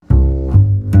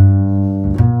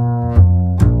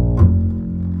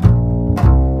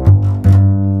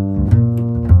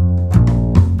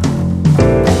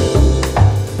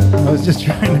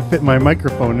fit my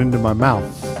microphone into my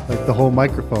mouth, like the whole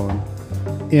microphone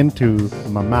into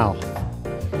my mouth.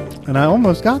 And I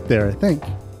almost got there, I think.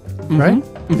 Right?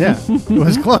 Yeah, it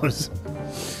was close.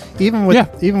 Even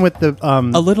with the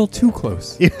a little too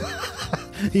close.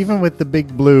 even with the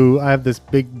big blue, I have this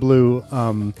big blue.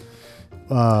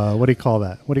 What do you call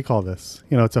that? What do you call this?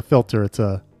 You know, it's a filter. It's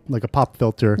like a pop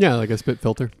filter. Yeah, like a spit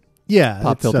filter. Yeah,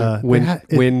 Pop it's, filter.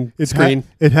 Wind screen.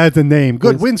 It has a name.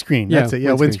 Good windscreen. Yeah, That's it.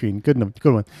 Yeah, windscreen. Good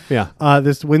one. Yeah.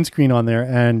 This windscreen on there,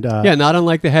 and Not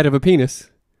unlike the head of a penis.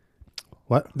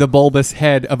 What? The bulbous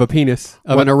head of a penis,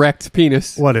 of an erect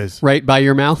penis. What is? Right by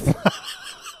your mouth.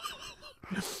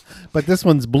 But this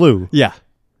one's blue. Yeah.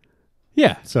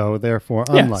 Yeah. So therefore,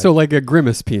 Yeah, unlike. so like a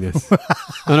Grimace penis.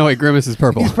 Oh, no, wait, Grimace is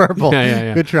purple. He's purple.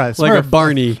 Yeah. Good try. Like a Smurf.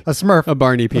 Barney. A Smurf. A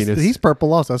Barney penis. He's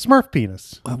purple also. A Smurf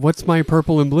penis. What's my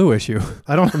purple and blue issue?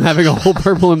 I don't. I'm having a whole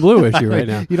purple and blue issue right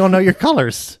now. You don't know your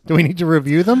colors. Do we need to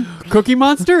review them? Cookie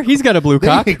Monster? He's got a blue There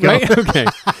cock, you go. right? Okay,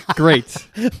 great.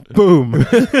 Boom.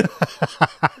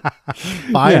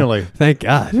 Finally. Yeah, thank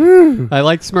God. I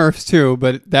like Smurfs too,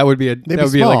 but that would be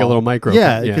like a little micro.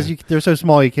 Yeah, because they're so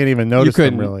small you can't even notice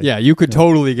them really. Yeah, you could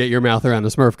totally get your mouth around a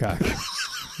Smurf cock.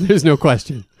 There's no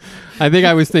question. I think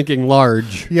I was thinking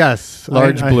large. Yes.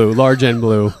 Large and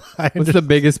blue. What's the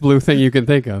biggest blue thing you can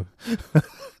think of?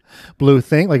 Blue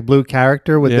thing? Like blue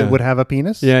character that would have a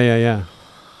penis? Yeah.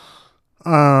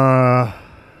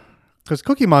 Because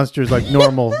Cookie Monster is like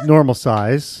normal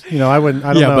size. You know, I don't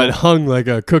know. Yeah, but hung like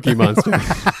a Cookie Monster.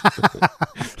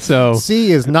 So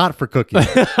C is not for cookie.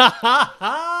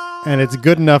 And it's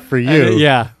good enough for you.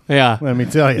 Yeah. Let me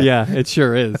tell you. Yeah, it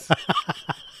sure is.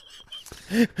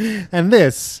 And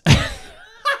this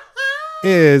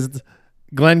is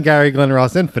Glengarry Glen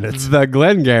Ross Infinite. The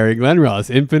Glengarry Glen Ross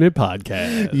Infinite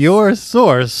Podcast. Your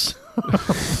source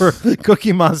for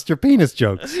Cookie Monster penis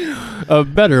jokes. A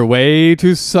better way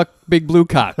to suck big blue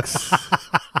cocks.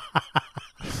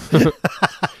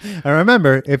 And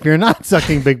remember, if you're not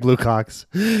sucking big blue cocks,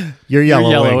 you're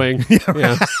yellowing.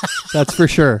 Yeah, that's for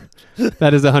sure.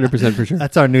 That is 100% for sure.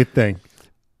 That's our new thing.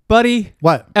 Buddy.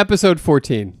 What? Episode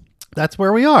 14. That's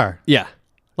where we are. Yeah.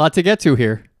 Lot to get to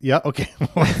here. Yeah, okay.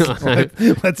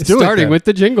 Let's do it. Starting with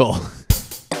the jingle.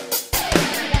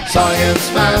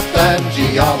 Science, math, and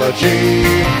geology,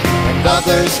 and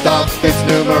other stuff, it's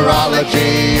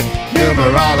numerology.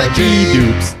 Numerology.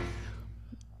 Dupes.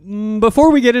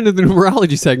 Before we get into the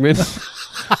numerology segment,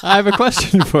 I have a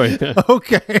question for you.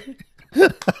 Okay.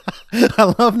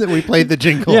 I love that we played the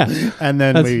jingle. Yeah. And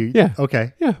then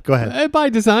Okay. Yeah. Go ahead. By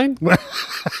design.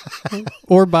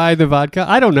 Or by the vodka.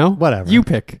 I don't know. Whatever. You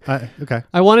pick. Okay.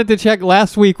 I wanted to check.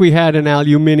 Last week we had an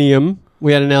aluminium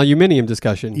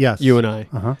discussion. Yes. You and I.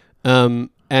 Uh-huh.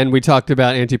 And we talked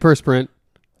about antiperspirant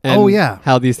and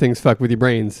how these things fuck with your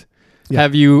brains. Yeah.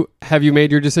 Have you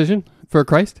made your decision for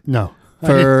Christ? No.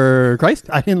 For Christ?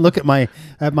 I didn't look at my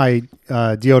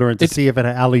deodorant to see if it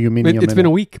had aluminium. It's been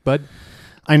a week, bud.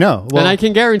 I know. Well, and I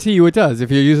can guarantee you it does.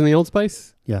 If you're using the Old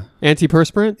Spice, yeah,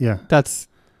 antiperspirant, yeah,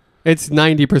 it's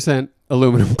 90%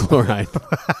 aluminum chloride.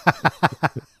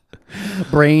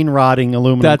 Brain rotting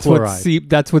aluminum chloride.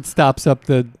 That's what stops up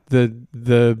the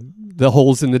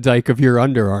holes in the dike of your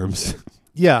underarms.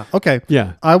 Yeah. Okay.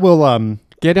 Yeah. I will.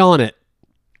 Get on it.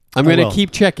 I'm going to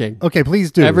keep checking. Okay,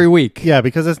 please do. Every week. Yeah,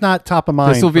 because it's not top of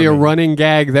mind. This will be a running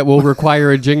gag that will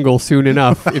require a jingle soon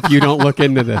enough if you don't look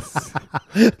into this.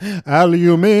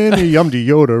 Aluminium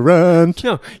deodorant.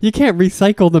 No, you can't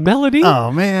recycle the melody.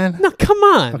 Oh, man. No, come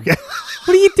on. Okay.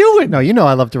 What are you doing? No, you know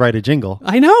I love to write a jingle.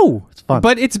 I know. It's fun.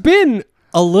 But it's been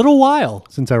a little while.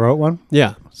 Since I wrote one?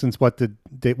 Yeah. Since what would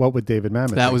David Mamet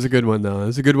That think? was a good one, though. It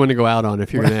was a good one to go out on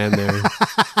if you're going to end there.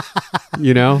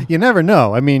 You know? You never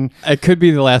know. I mean... It could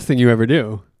be the last thing you ever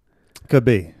do. Could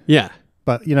be. Yeah.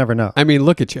 But you never know. I mean,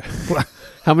 look at you.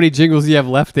 How many jingles do you have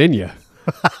left in you?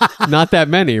 Not that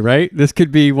many, right? This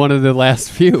could be one of the last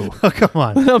few. Oh, come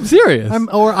on. I'm serious.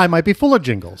 Or I might be full of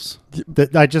jingles.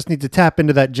 That I just need to tap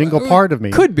into that jingle part of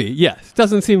me. Could be, yes.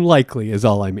 Doesn't seem likely is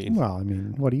all I mean. Well, I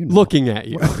mean, what do you know? Looking at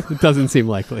you. It doesn't seem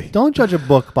likely. Don't judge a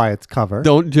book by its cover.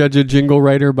 Don't judge a jingle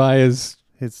writer by his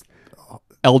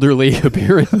elderly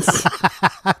appearance.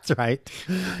 That's right.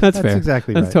 That's fair.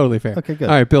 Exactly That's right. totally fair. Okay, good.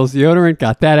 All right, Bill's deodorant.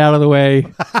 Got that out of the way.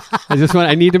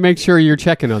 I need to make sure you're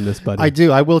checking on this, buddy. I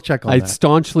do. I will check on I that.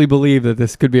 staunchly believe that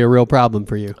this could be a real problem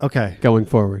for you. Okay. Going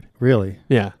forward. Really?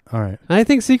 Yeah. All right. I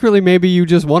think secretly maybe you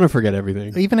just want to forget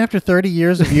everything. Even after 30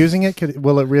 years of using it,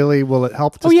 will it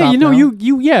help to yeah,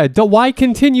 stop now? Why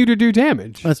continue to do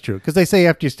damage? That's true. Because they say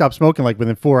after you stop smoking, like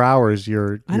within 4 hours,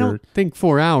 I don't think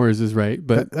 4 hours is right,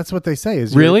 but that's what they say.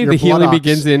 Is really your the healing blood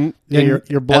begins in your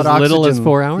blood as oxygen, little as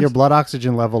 4 hours. Your blood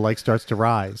oxygen level starts to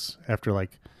rise after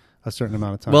a certain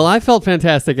amount of time. Well, I felt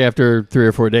fantastic after 3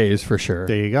 or 4 days for sure.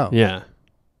 there you go. Yeah.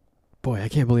 Boy, I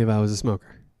can't believe I was a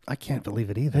smoker. I can't believe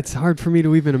it either. It's hard for me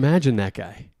to even imagine that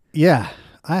guy Yeah.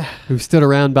 who stood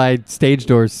around by stage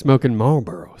doors smoking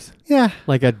Marlboros Yeah.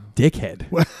 like a dickhead.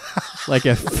 Like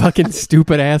a fucking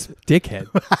stupid ass dickhead.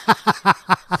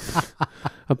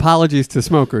 Apologies to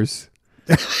smokers.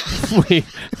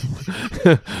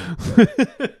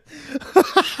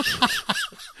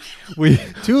 we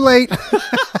Too late.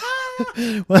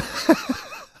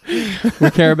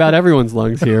 we care about everyone's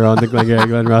lungs here on the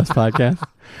Glenn Ross podcast.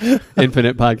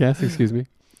 Infinite podcast, excuse me.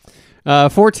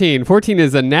 14. 14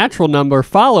 is a natural number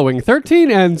following 13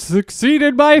 and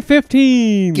succeeded by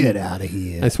 15. Get out of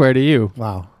here. I swear to you.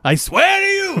 Wow. I swear to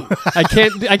you.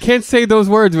 I can't say those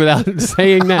words without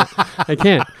saying that. I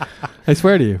can't. I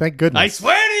swear to you. Thank goodness. I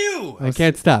swear to you. I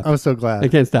can't stop. I was so glad. I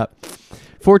can't stop.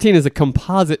 14 is a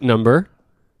composite number.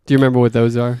 Do you remember what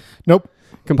those are? Nope.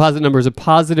 Composite number is a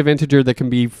positive integer that can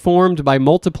be formed by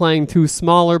multiplying two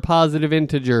smaller positive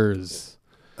integers.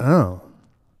 Oh.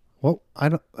 Well, I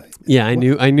don't. Yeah, I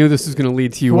knew this was going to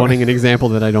lead to you wanting an example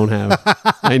that I don't have.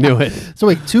 I knew it. So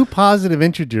wait, two positive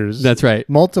integers. That's right.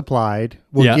 Multiplied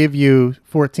will Yeah. give you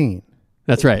 14.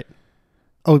 That's right.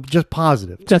 Oh, just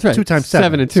positive. That's right. 2 times 7.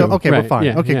 7 and 2. So, okay, Right. we're fine.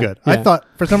 Yeah, okay, yeah, good. yeah. I thought,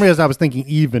 for some reason, I was thinking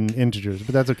even integers,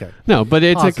 but that's okay. No, but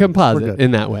it's Positive. a We're composite good.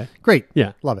 in that way. Great.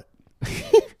 Yeah. Love it.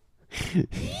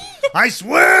 I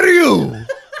swear to you.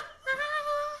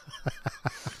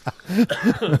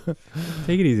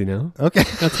 Take it easy now. Okay.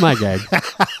 That's my gag.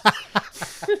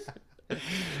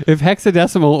 If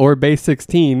hexadecimal or base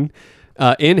 16,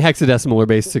 in hexadecimal or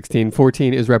base 16,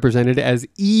 14 is represented as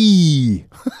E.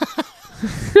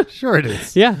 Sure it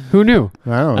is. Yeah, who knew?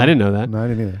 I I didn't know that. No, I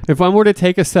didn't either. If I were to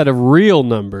take a set of real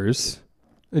numbers,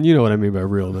 and you know what I mean by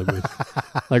real numbers,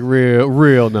 like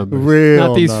real numbers, Real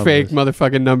not these numbers. fake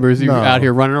motherfucking numbers you're No. out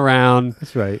here running around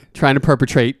That's right. trying to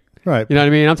perpetrate. Right. You know what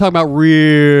I mean? I'm talking about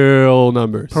real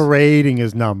numbers. Parading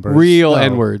his numbers. Real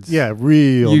N-words. Yeah,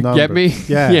 real You numbers. get me?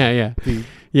 Yeah. yeah. The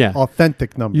Yeah.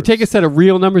 authentic numbers. You take a set of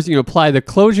real numbers, you can apply the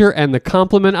closure and the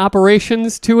complement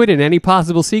operations to it in any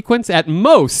possible sequence. At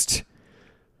most,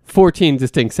 14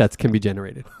 distinct sets can be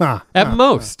generated. At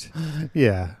most.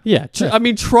 Yeah. Yeah. I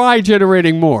mean, try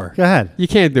generating more. Go ahead. You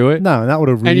can't do it. No, not with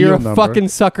a real And you're a number. fucking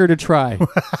sucker to try.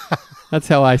 That's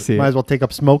how I see Might it. as well take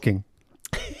up smoking.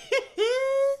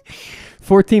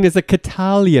 14 is a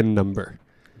Catalian number.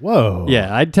 Whoa.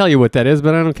 Yeah, I'd tell you what that is,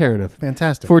 but I don't care enough.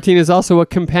 Fantastic. 14 is also a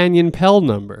companion Pell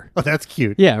number. Oh, that's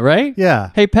cute. Yeah, right?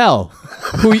 Yeah. Hey, Pell,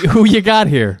 who you got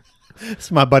here?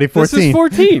 It's my buddy 14. This is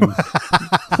 14.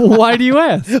 Why do you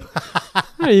ask?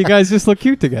 Hey, you guys just look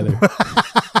cute together.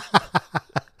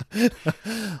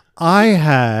 I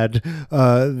had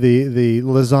the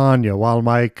lasagna while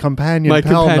my companion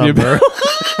Pell number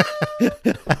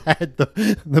had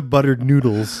the buttered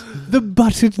noodles. The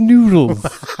buttered noodles.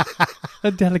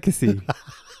 A delicacy,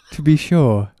 to be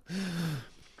sure.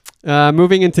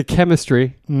 Moving into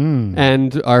chemistry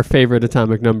and our favorite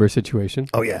atomic number situation,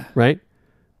 Oh, yeah. right?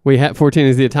 We have 14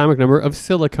 is the atomic number of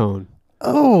silicone,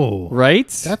 Oh, right?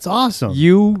 that's awesome.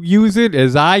 You use it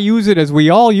as I use it as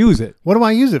we all use it. What do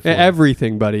I use it for?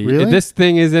 Everything, buddy. Really? This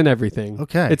thing is in everything.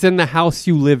 Okay. It's in the house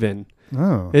you live in.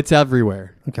 Oh, It's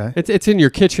everywhere. okay. It's in your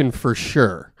kitchen for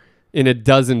sure. In a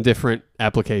dozen different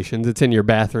applications. It's in your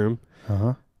bathroom.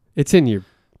 Uh-huh. It's in your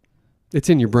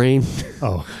brain.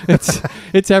 Oh,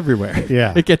 It's everywhere.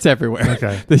 Yeah. It gets everywhere.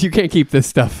 Okay. You can't keep this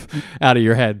stuff out of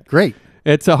your head. great.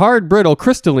 It's a hard, brittle,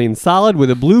 crystalline solid with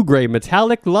a blue-gray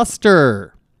metallic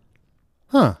luster.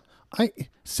 Huh.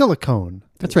 Silicone.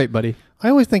 That's right, buddy. I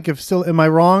always think of am I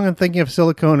wrong in thinking of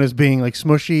silicone as being like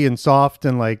smushy and soft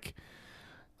and like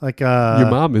Your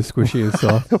mom is squishy and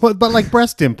soft. but like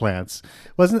breast implants.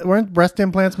 Weren't breast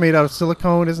implants made out of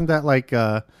silicone? Isn't that like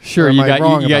Sure, or am you I got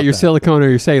wrong you got about your that? silicone or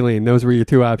your saline. Those were your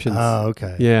two options. Oh,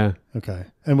 okay. Yeah. Okay.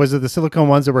 And was it the silicone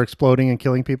ones that were exploding and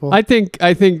killing people? I think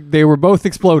they were both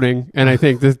exploding, and I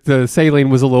think the saline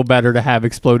was a little better to have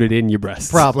exploded in your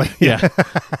breasts. Probably. Yeah.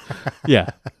 Yeah.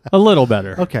 A little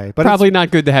better. Okay, but Probably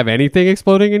not good to have anything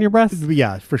exploding in your breasts.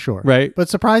 Yeah, for sure. Right. But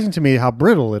surprising to me how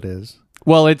brittle it is.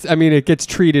 Well, it gets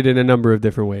treated in a number of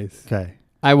different ways. Okay.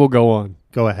 I will go on.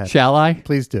 Go ahead. Shall I?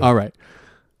 Please do. All right.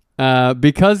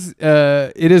 Because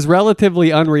it is relatively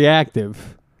unreactive.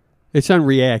 It's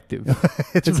unreactive.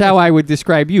 It's how I would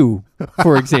describe you,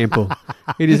 for example.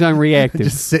 It is unreactive.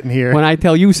 Just sitting here. When I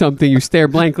tell you something, you stare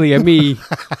blankly at me.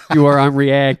 You are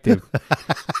unreactive.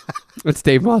 That's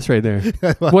Dave Moss right there.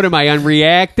 What am I,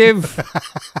 unreactive?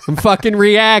 I'm fucking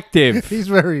reactive. He's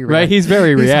very reactive. Right? He's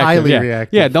very He's reactive. highly yeah.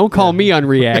 reactive. Yeah, don't call me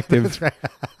unreactive. That's right.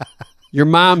 Your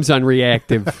mom's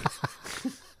unreactive.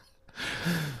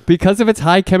 Because of its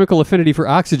high chemical affinity for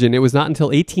oxygen, it was not until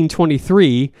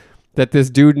 1823 that this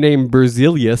dude named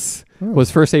Berzelius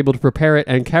was first able to prepare it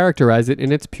and characterize it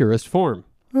in its purest form.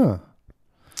 Huh.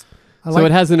 So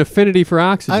it has an affinity for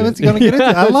oxygen. I was going to get into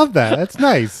it. I love that. That's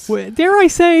nice. Well, dare I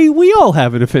say, we all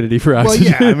have an affinity for Well,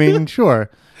 oxygen. yeah, I mean, sure.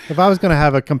 If I was going to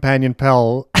have a companion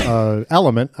Pell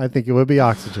element, I think it would be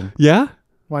oxygen. Yeah?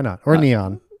 Why not? Or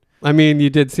neon. I mean, you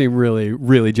did seem really,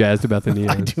 really jazzed about the neon.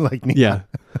 I do like neon. Yeah.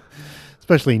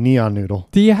 Especially neon noodle.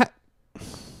 Do you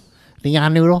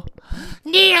Neon noodle?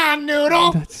 Neon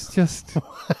noodle! That's just...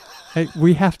 Hey,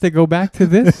 we have to go back to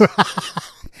this?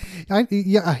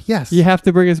 Yes. You have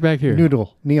to bring us back here.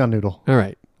 Noodle. Neon noodle. All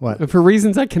right. What? For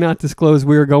reasons I cannot disclose,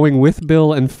 we are going with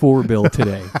Bill and for Bill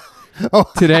today. Oh.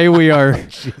 Today we are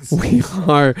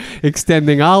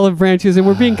extending olive branches, and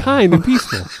we're being kind and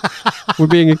peaceful. We're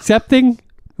being accepting, and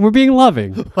we're being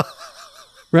loving.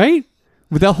 Right?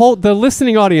 The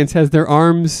listening audience has their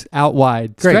arms out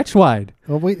wide, Great. stretched wide,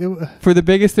 Well, for the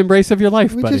biggest embrace of your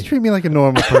life, buddy. just treat me like a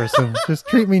normal person. Just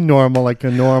treat me normal like a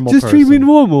normal Just person. treat me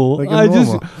normal. Like a I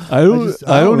normal.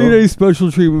 I don't need any special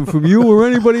treatment from you or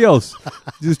anybody else.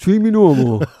 Just treat me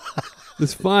normal.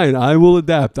 It's fine. I will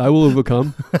adapt. I will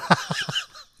overcome.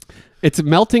 Its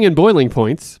melting and boiling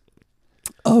points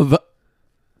of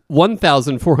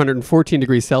 1,414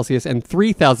 degrees Celsius and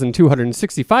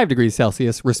 3,265 degrees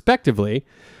Celsius, respectively,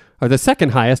 are the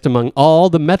second highest among all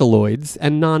the metalloids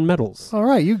and non-metals. All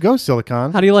right, you go,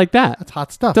 silicon. How do you like that? That's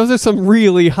hot stuff. Those are some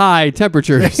really high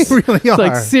temperatures. They really It's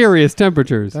like are. serious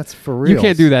temperatures. That's for real. You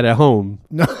can't do that at home.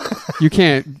 No, You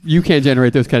can't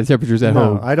generate those kind of temperatures at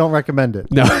no, home. I don't recommend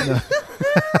it. No.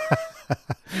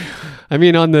 I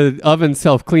mean, on the oven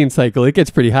self-clean cycle, it gets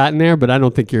pretty hot in there, but I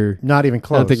don't think you're... Not even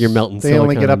close. I don't think you're melting They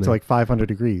only silicon get up in to there. like 500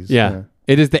 degrees. Yeah.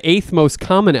 It is the 8th most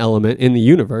common element in the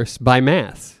universe by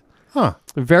mass. Huh.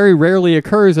 It very rarely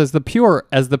occurs as the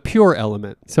pure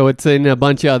element. So it's in a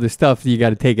bunch of other stuff that you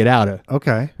got to take it out of,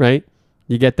 Okay. right?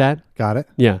 You get that? Got it.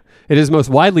 Yeah. It is most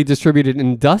widely distributed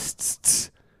in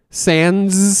dusts,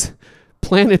 sands,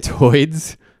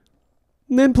 planetoids,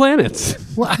 and then planets.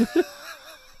 What?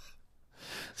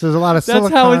 So there's a lot of That's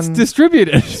silicon, how it's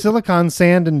distributed. silicon,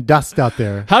 sand, and dust out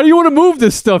there. How do you want to move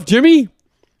this stuff, Jimmy?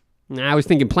 I was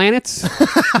thinking planets.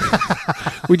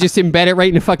 We just embed it right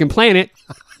in the fucking planet,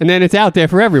 and then it's out there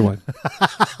for everyone.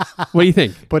 What do you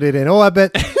think? Put it in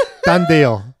orbit. Done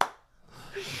deal.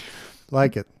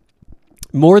 Like it.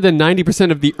 More than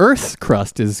 90% of the Earth's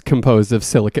crust is composed of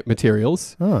silicate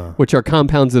materials, Oh. which are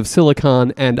compounds of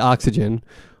silicon and oxygen,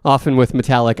 often with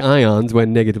metallic ions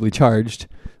when negatively charged.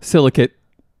 Silicate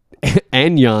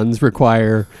anions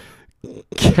require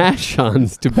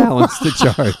cations to balance the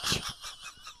charge.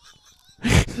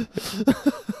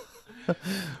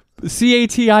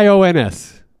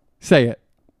 C-A-T-I-O-N-S. Say it.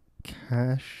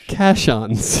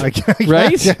 Cations.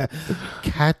 Right? Yeah.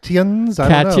 Cations?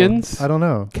 I don't know. Cations? I don't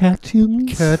know.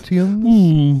 Cations?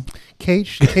 Cations?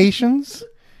 Cations?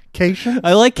 Cations?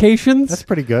 I like cations. That's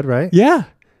pretty good, right? Yeah.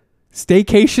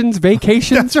 Staycations,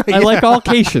 vacations. That's right, I like yeah. all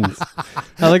cations.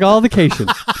 I like all the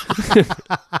cations.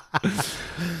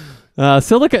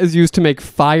 Silica is used to make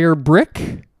fire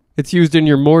brick. It's used in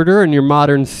your mortar and your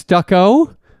modern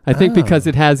stucco. I think because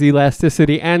it has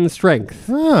elasticity and strength.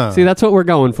 Oh. See, that's what we're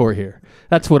going for here.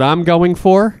 That's what I'm going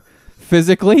for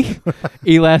physically.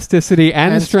 Elasticity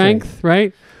and strength,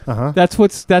 right? Uh-huh. That's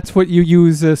what you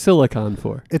use silicon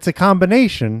for. It's a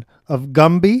combination of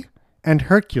Gumby and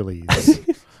Hercules.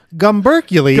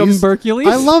 Gumbercules. Gumbercules?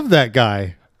 I love that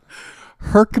guy.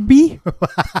 Herkby?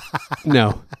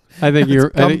 No. I think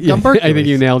you're I think Gumbercules.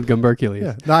 you nailed Gumbercules.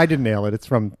 Yeah. No, I didn't nail it. It's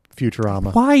from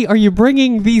Futurama. Why are you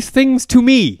bringing these things to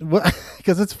me?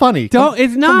 Because it's funny. It's not,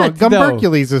 Come on. though.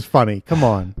 Gumbercules is funny. Come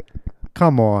on.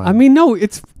 Come on. I mean, no,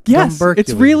 it's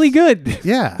Gumbercules. really good.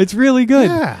 Yeah. It's really good.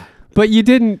 Yeah. But you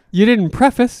didn't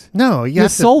preface. No, You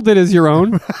sold it as your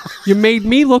own. You made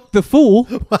me look the fool.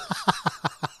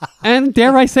 And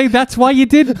dare I say, that's why you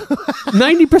did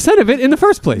 90% of it in the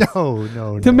first place.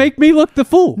 No. To make me look the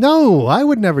fool. No, I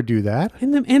would never do that.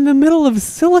 In the middle of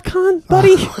silicon,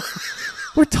 buddy?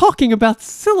 We're talking about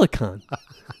silicon.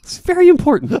 It's very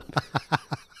important.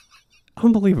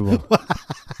 Unbelievable.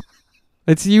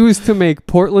 It's used to make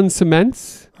Portland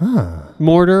cements,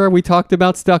 mortar, we talked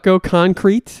about stucco,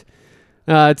 concrete.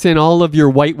 It's in all of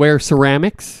your whiteware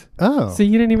ceramics. Oh. See,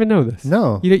 you didn't even know this.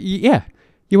 No. Yeah.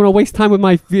 You want to waste time with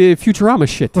my Futurama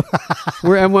shit.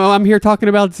 I'm here talking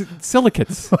about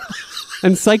silicates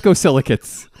and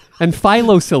psychosilicates and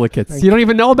phyllosilicates. You don't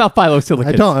even know about phyllosilicates.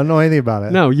 I don't know anything about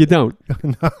it. No, you don't.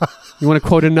 You want to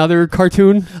quote another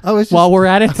cartoon I was just, while we're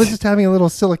at it? I was just having a little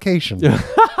silication. Is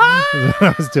what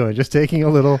I was doing. Just taking a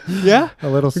little Yeah.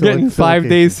 We're Getting 5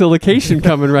 days silication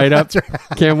coming right up.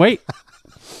 Can't wait.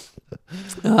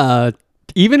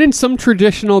 Even in some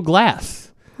traditional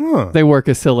glass, they work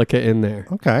a silica in there.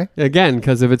 Okay. Again,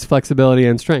 because of its flexibility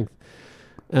and strength.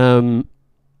 In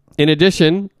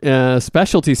addition,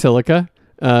 specialty silica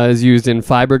is used in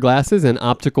fiberglasses and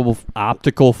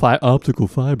optical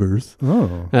fibers,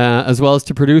 Oh. as well as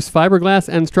to produce fiberglass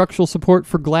and structural support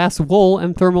for glass wool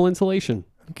and thermal insulation.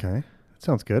 Okay.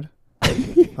 Sounds good.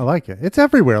 I like it. It's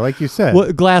everywhere, like you said.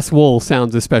 Well, glass wool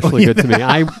sounds especially good to me.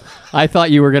 I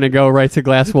thought you were going to go right to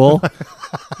glass wool.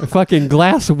 Fucking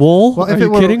glass wool? Well, Are you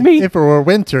were, kidding me? If it were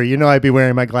winter, I'd be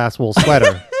wearing my glass wool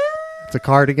sweater. It's a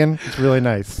cardigan. It's really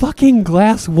nice. Fucking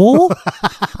glass wool?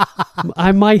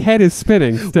 My head is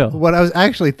spinning still. What I was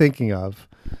actually thinking of,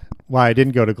 why I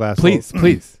didn't go to glass wool.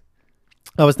 Please.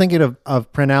 I was thinking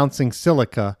of pronouncing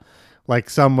silica like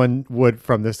someone would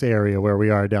from this area where we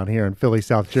are down here in Philly,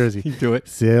 South Jersey. Do it.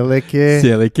 Silica.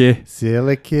 Silica.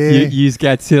 Silica. You've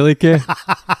got silica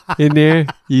in there?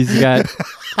 You've got...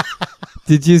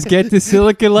 Did you get the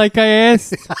silica like I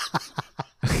asked?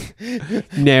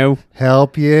 No.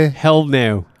 Help you. Hell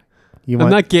no. You I'm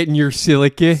not getting your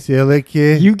silica.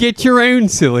 silica. You get your own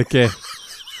silica.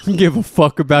 You give a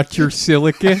fuck about your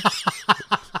silica.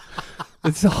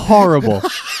 It's horrible.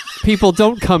 People,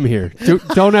 don't come here.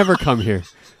 Don't ever come here.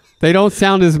 They don't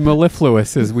sound as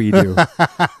mellifluous as we do.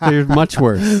 They're much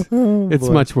worse. It's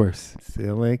boy. much worse.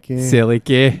 Silica.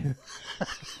 Silica.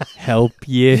 Help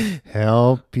you.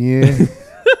 Help you.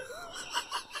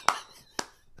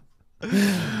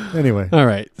 Anyway. All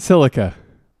right. Silica.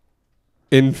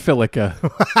 Infilica.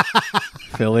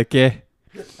 Filica.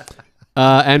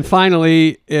 And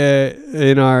finally,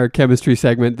 in our chemistry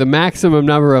segment, the maximum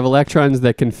number of electrons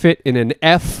that can fit in an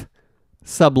F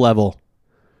sublevel.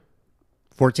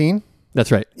 14?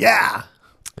 That's right. Yeah.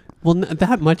 Well,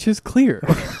 that much is clear.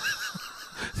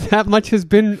 That much has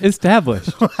been established,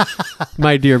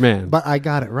 my dear man. But I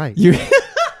got it right. You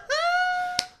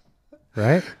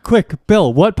Right? Quick,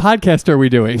 Bill, what podcast are we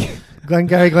doing?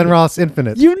 Glengarry Glen Ross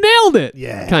Infinite. You nailed it.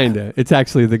 Yeah. Kinda. It's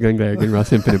actually the Glengarry Glen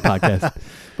Ross Infinite podcast.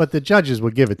 But the judges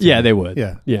would give it to Yeah, me. they would.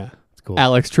 Yeah. Yeah. It's cool.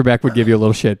 Alex Trebek would give you a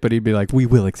little shit, but he'd be like, "We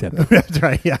will accept it." That's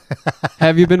right. Yeah.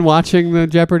 Have you been watching the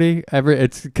Jeopardy ever?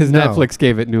 It's because No. Netflix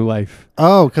gave it new life.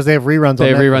 Oh, because they have reruns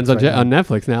They on have Netflix reruns on, right now. on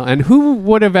Netflix now. And who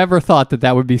would have ever thought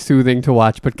that would be soothing to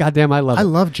watch? But goddamn, I love I it.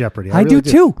 love Jeopardy. I really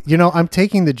do too. I'm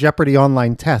taking the Jeopardy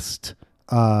online test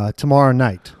tomorrow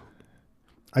night.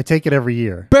 I take it every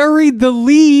year. Buried the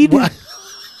lead.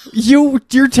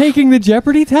 You're taking the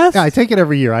Jeopardy test? Yeah, I take it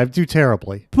every year. I do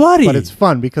terribly. Buddy. But it's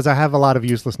fun because I have a lot of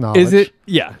useless knowledge. Is it?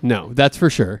 Yeah, no, that's for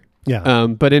sure. Yeah.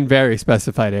 But in very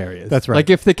specified areas. That's right. Like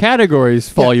if the categories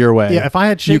fall your way. Yeah, if I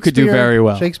had Shakespeare, you could do very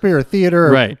well. Shakespeare or theater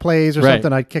or Right. plays or Right.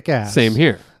 something, I'd kick ass. Same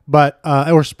here. But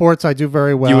or sports, I do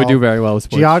very well. You would do very well with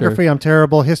sports. Geography, I'm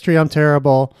terrible. History, I'm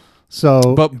terrible. So,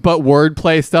 Sure. But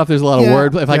wordplay stuff, there's a lot of Yeah,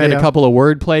 wordplay. If I yeah, get yeah. a couple of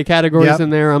wordplay categories Yep. in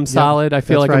there, I'm solid. I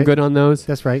feel That's like I'm right. good on those.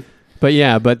 that's right. But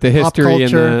yeah, but the history Pop and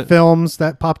culture the films,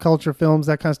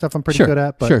 that kind of stuff, I'm pretty sure, good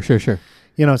at. But sure.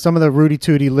 some of the Rudy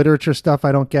Tooty literature stuff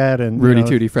I don't get, and Rudy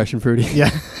Tooty, fresh and fruity. Yeah.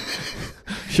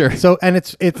 Sure. So, and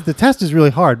it's the test is really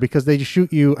hard because they just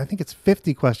shoot you. I think it's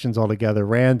 50 questions altogether,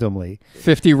 randomly.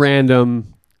 50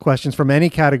 random. Questions from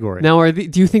any category. Now,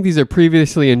 do you think these are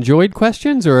previously enjoyed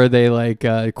questions, or are they like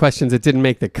questions that didn't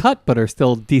make the cut but are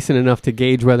still decent enough to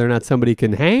gauge whether or not somebody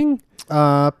can hang?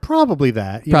 Probably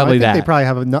that. I Probably think that. They probably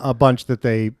have a bunch that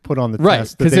they put on the Right,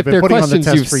 test. That because they've if been they're putting on the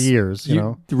questions test for years,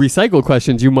 recycled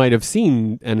questions, you might have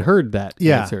seen and heard that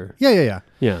Yeah. answer. Yeah.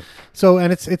 Yeah. So,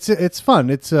 and it's fun.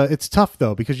 It's tough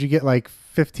though because you get like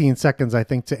 15 seconds, I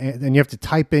think, and you have to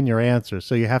type in your answer.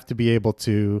 So you have to be able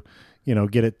to,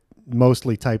 get it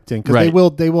mostly typed in because Right.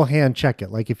 they will hand check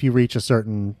it. Like if you reach a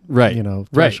certain Right.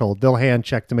 threshold, they'll hand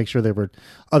check to make sure they were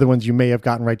other ones you may have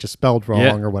gotten right just spelled wrong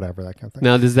Yeah. or whatever, that kind of thing.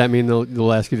 Now, does that mean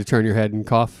they'll ask you to turn your head and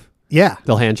cough? Yeah,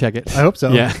 They'll hand check it. I hope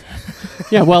so. Yeah.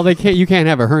 Yeah. Well, you can't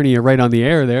have a hernia right on the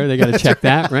air there. They got to check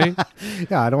that, right?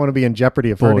 Yeah, I don't want to be in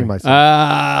jeopardy of hurting myself.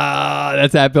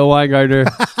 That's at Bill Weingartner.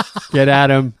 Get at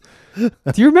him. Do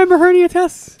you remember hernia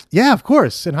tests? Yeah, of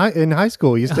course. In high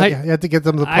school, you had to get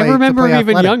them to play. I remember to play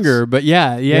even athletics. younger, but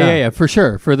yeah, for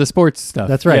sure, for the sports stuff.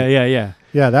 That's right. Yeah.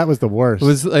 Yeah, that was the worst.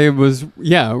 It was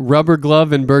rubber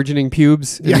glove and burgeoning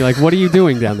pubes. And you're like, what are you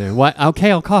doing down there? What?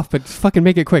 Okay, I'll cough, but fucking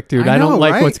make it quick, dude. I don't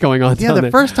like what's going on down the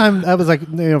there. first time I was like,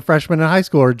 freshman in high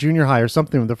school or junior high or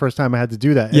something. The first time I had to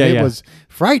do that, and it was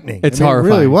frightening. It's horrifying.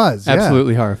 It really was.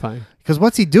 Absolutely horrifying. Because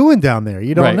what's he doing down there?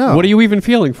 You don't know. What are you even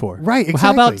feeling for? Right, exactly.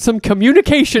 How about some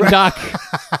communication, Doc?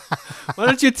 Why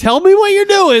don't you tell me what you're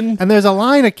doing? And there's a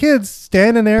line of kids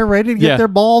standing there ready to get their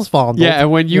balls fondled. Yeah, and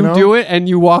when you do it and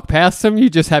you walk past them, you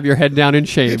just have your head down in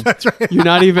shame. That's right. You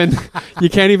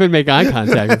can't even make eye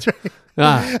contact. That's right.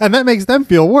 And that makes them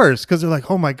feel worse because they're like,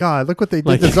 "Oh my God, look what they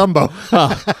did to Zumbo."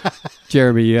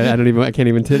 Jeremy, I don't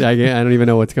even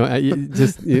know what's going on.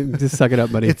 Just suck it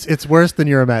up, buddy. It's worse than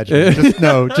you're imagining.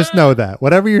 just know that.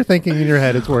 Whatever you're thinking in your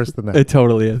head, it's worse than that. It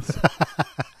totally is.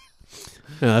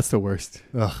 No, that's the worst.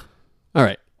 Ugh. All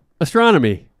right.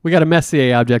 Astronomy. We got a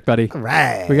Messier object, buddy. All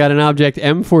right. We got an object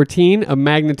M14 of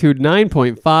magnitude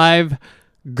 9.5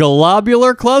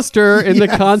 globular cluster in the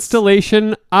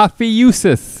constellation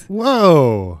Ophiuchus.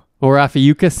 Whoa. Or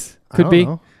Ophiuchus could be.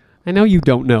 Know. I know you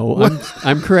don't know.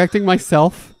 I'm correcting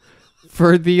myself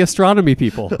for the astronomy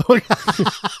people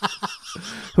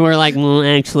who are like, well,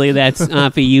 actually, that's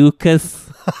Ophiuchus.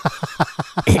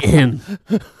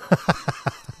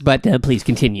 But please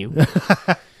continue.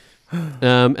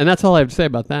 And that's all I have to say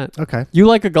about that. Okay. You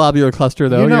like a globular cluster,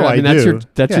 though. I mean, do.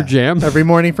 That's your jam. Every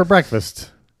morning for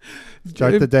breakfast.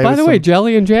 Start the day. By with the way, some-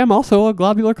 jelly and jam also a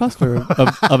globular cluster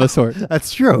of a sort.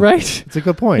 That's true. Right? It's a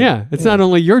good point. Yeah. It's not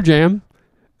only your jam,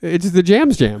 it's the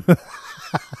jam's jam.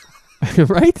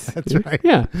 Right? That's right.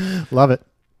 Yeah. Love it.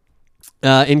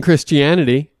 In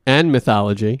Christianity and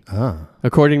mythology,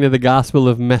 according to the Gospel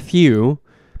of Matthew,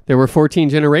 there were 14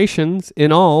 generations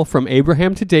in all from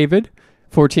Abraham to David,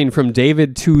 14 from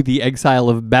David to the exile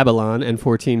of Babylon, and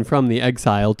 14 from the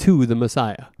exile to the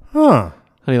Messiah. Huh.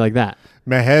 How do you like that?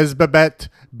 Mehezbabet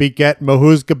beget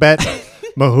Mahuzgabet.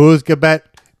 Mahuzgabet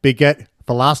beget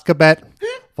Philoskabet.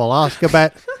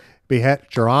 Philoskabet beget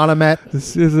Geronimate.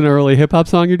 This is an early hip-hop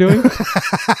song you're doing?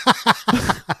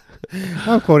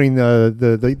 I'm quoting the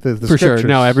For sure. scriptures.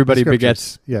 No, everybody The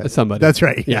begets scriptures. somebody. That's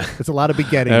right. Yeah. It's a lot of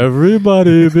begetting.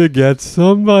 Everybody begets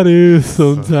somebody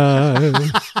sometime.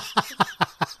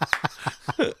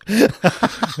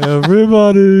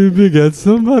 Everybody begets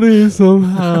somebody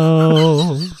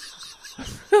somehow.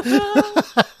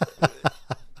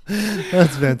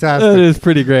 That's fantastic. That is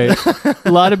pretty great.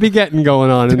 A lot of begetting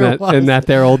going on in that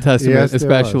there Old Testament, Yes, there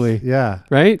especially. was. Yeah.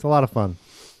 Right? It's a lot of fun.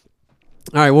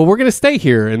 All right. Well, we're going to stay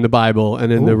here in the Bible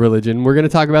and in the religion. We're going to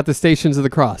talk about the Stations of the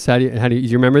Cross. Do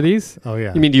you remember these? Oh,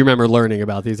 yeah. You mean, do you remember learning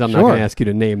about these? I'm not going to ask you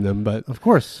to name them, but Of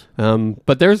course.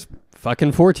 there's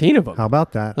fucking 14 of them. How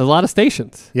about that? A lot of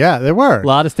stations. Yeah, there were. A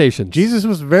lot of stations. Jesus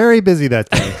was very busy that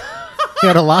day. He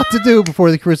had a lot to do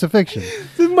before the crucifixion.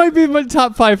 This might be my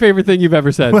top 5 favorite thing you've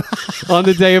ever said on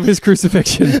the day of his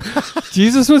crucifixion.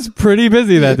 Jesus was pretty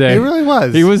busy that day. He really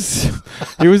was. He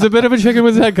was a bit of a chicken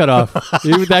with his head cut off.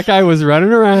 That guy was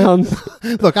running around.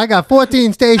 Look, I got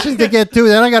 14 stations to get to.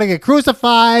 Then I got to get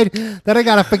crucified. Then I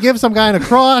got to forgive some guy on a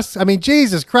cross. I mean,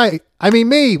 Jesus Christ. I mean,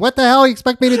 me. What the hell you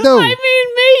expect me to do? I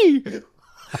mean, me.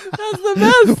 That's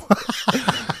the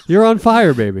best. You're on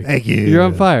fire, baby. Thank you. You're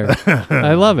on fire.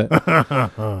 I love it.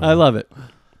 I love it.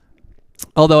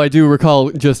 Although I do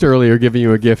recall just earlier giving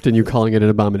you a gift and you calling it an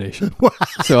abomination.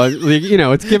 So,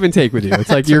 it's give and take with you. It's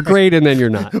like you're great and then you're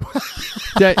not.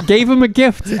 Gave him a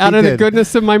gift out of the did.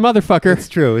 goodness of my motherfucker. It's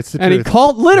true. It's the And truth. he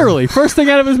called literally first thing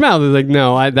out of his mouth. He's like,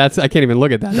 no, I can't even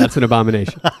look at that. That's an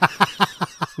abomination.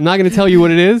 I'm not going to tell you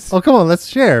what it is, Oh, come on. Let's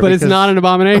share. but it's because- not an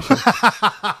abomination.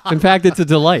 In fact, it's a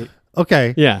delight.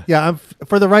 Okay. Yeah. Yeah.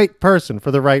 For the right person,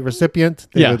 for the right recipient,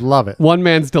 they would love it. One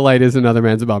man's delight is another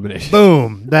man's abomination.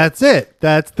 Boom. That's it.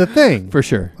 That's the thing. For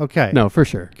sure. Okay. No, for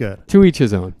sure. Good. To each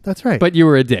his own. That's right. But you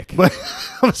were a dick. But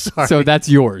I'm sorry. So that's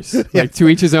yours. Like to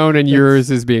each his own, and yours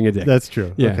is being a dick. That's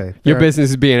true. Yeah. Okay. Your Fair-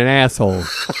 business is being an asshole.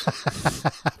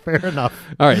 Fair enough.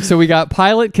 All right. So we got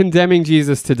Pilate condemning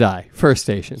Jesus to die. First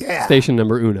station. Yeah. Station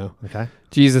number uno. Okay.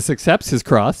 Jesus accepts his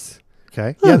cross.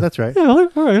 Okay. Yeah, that's right. Yeah, all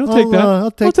right. I'll take that.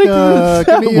 I'll take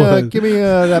that one. give me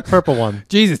that purple one.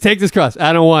 Jesus, take this cross.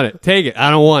 I don't want it. Take it. I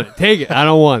don't want it. Take it. I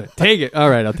don't want it. Take it. All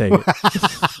right, I'll take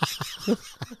it.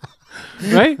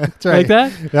 Right? That's right. Like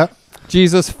that? Yep.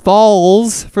 Jesus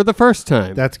falls for the first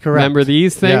time. That's correct. Remember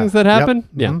these things Yeah. that happen?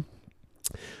 Yep.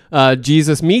 Yeah.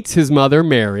 Jesus meets his mother,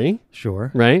 Mary,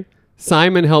 Sure. right?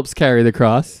 Simon helps carry the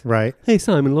cross. Right. Hey,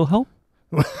 Simon, little help?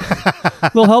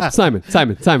 Little help? Simon,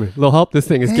 little help? This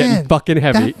thing is getting Man, fucking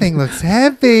heavy. That thing looks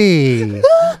heavy.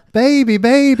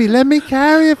 baby, let me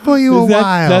carry it for you Is a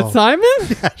while. that Simon?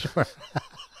 Yeah,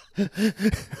 sure.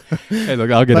 Hey,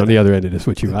 look, I'll get on the other end of this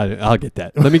with you. I'll get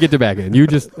that. Let me get the back end. You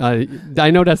just, I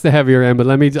know that's the heavier end, but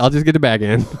I'll just get the back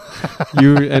end.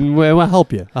 I'll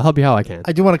help you. I'll help you how I can.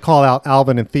 I do want to call out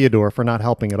Alvin and Theodore for not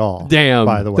helping at all. Damn.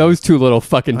 By the way. Those two little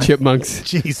fucking chipmunks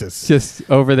Jesus. just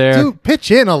over there. Dude,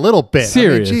 pitch in a little bit.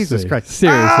 Seriously. Jesus Christ.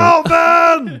 Seriously.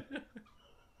 Alvin!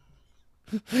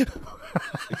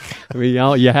 I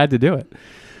mean, you had to do it.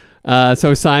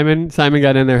 So Simon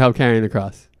got in there, helped carrying the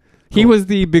cross. He was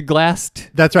the big glassed.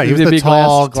 That's right. He was the big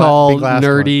tall, tall, big glassed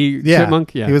nerdy one. Yeah,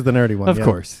 chipmunk. Yeah, he was the nerdy one. Of yeah.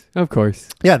 course.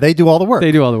 Yeah, they do all the work.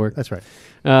 They do all the work. That's right.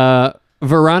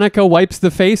 Veronica wipes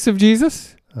the face of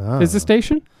Jesus. Oh, Is the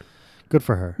station? good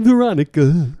for her.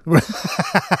 Veronica.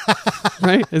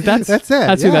 Right? That's it.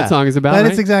 That's who that song is about. That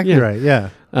right? is exactly right.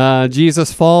 Yeah.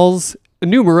 Jesus falls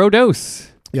numero dos.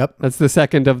 Yep. That's the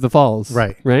second of the falls.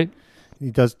 Right. Right? He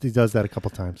does that a couple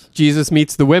times. Jesus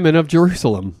meets the women of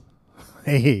Jerusalem.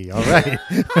 Hey, all right.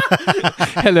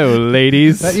 Hello,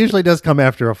 ladies. That usually does come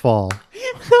after a fall.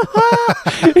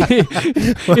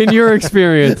 In your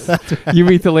experience, you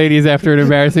meet the ladies after an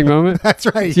embarrassing moment? That's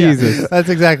right. Jesus. Yeah. That's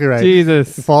exactly right.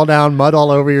 Jesus. You fall down, mud all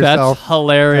over yourself. That's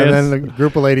hilarious. And then the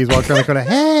group of ladies walk around and go,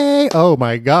 hey, oh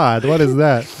my God, what is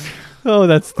that? Oh,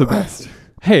 that's the best.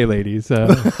 Hey, ladies,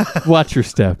 watch your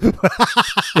step.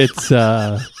 It's,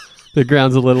 the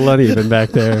ground's a little uneven back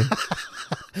there.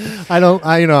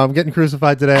 I'm getting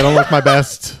crucified today. I don't look my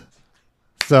best.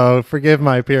 So forgive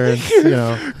my appearance,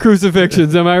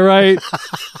 Crucifixions, am I right?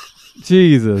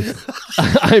 Jesus.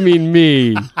 I mean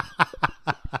me.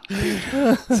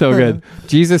 So good.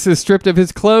 Jesus is stripped of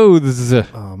his clothes.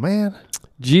 Oh, man.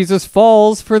 Jesus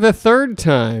falls for the third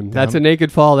time. That's a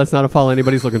naked fall. That's not a fall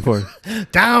anybody's looking for.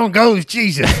 Down goes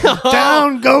Jesus.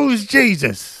 Down goes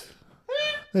Jesus.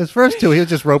 His first two, he was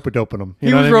just rope-a-doping them.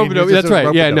 He was rope-a-doping. That's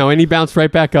right. Yeah, no, and he bounced right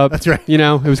back up. That's right.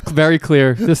 It was very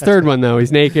clear. This third one, though,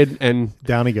 he's naked and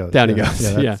down he goes. Down he goes.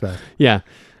 Yeah. That's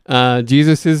Yeah.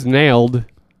 Jesus is nailed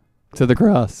to the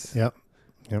cross. Yep.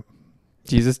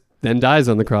 Jesus then dies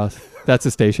on the cross. That's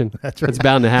a station. That's right. It's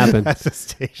bound to happen. That's a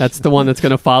station. That's the one that's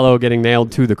going to follow getting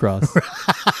nailed to the cross.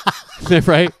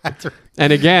 Right? That's right.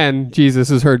 And again,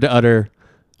 Jesus is heard to utter,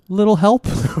 little help.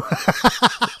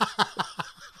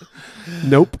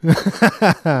 Nope.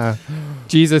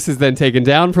 Jesus is then taken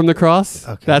down from the cross.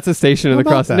 Okay. That's a station of the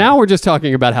cross. that? Now we're just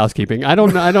talking about housekeeping. I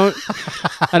don't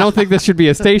think this should be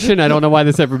a station. I don't know why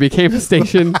this ever became a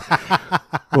station.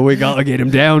 But we gotta get him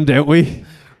down, don't we?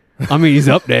 I mean, he's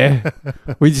up there.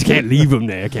 We just can't leave him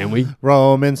there, can we?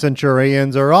 Roman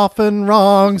centurions are often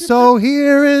wrong, so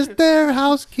here is their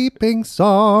housekeeping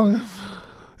song.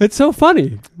 It's so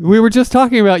funny. We were just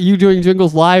talking about you doing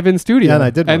jingles live in studio. Yeah, and I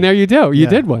did one. And there you do. You Yeah.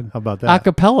 did one. How about that?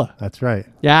 Acapella. That's right.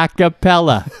 Yeah,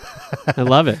 acapella. I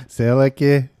love it. Say like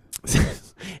you.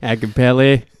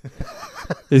 Acapella.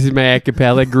 This is my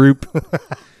acapella group.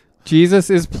 Jesus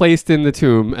is placed in the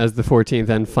tomb as the 14th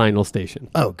and final station.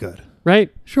 Oh, good.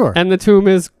 Right? Sure. And the tomb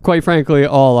is, quite frankly,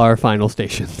 all our final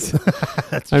stations.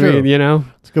 That's true. I mean,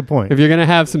 It's a good point. if you're going to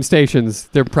have some stations,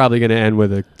 they're probably going to end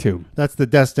with a tomb. That's the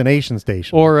destination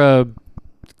station. Or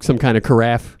some kind of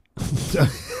carafe.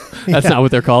 That's not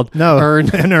what they're called. No. Urn.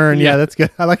 An urn. Yeah, Yeah. that's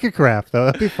good. I like a craft, though.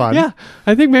 That'd be fun. Yeah.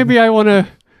 I think maybe I want to...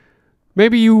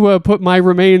 Maybe you put my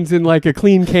remains in like a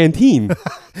clean canteen.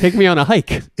 Take me on a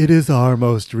hike. It is our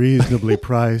most reasonably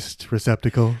priced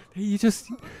receptacle. You're just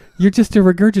a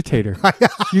regurgitator.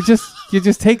 you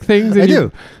just take things. And I you,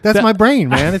 do. That's that- my brain,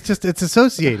 man. It's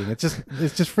associating. It's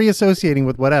just free associating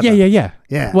with whatever. Yeah.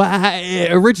 Yeah.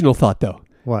 Well, original thought though.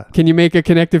 What? Can you make a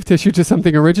connective tissue to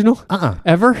something original?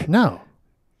 Ever? No.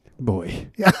 Boy.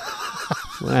 Yeah.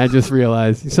 I just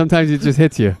realized sometimes it just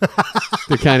hits you.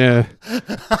 the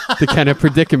kind of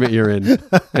predicament you're in,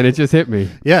 and it just hit me.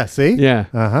 Yeah. See. Yeah.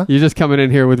 Uh-huh. You're just coming in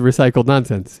here with recycled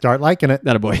nonsense. Start liking it.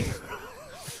 That a boy.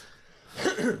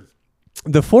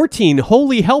 The 14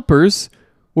 holy helpers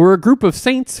were a group of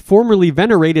saints formerly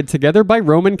venerated together by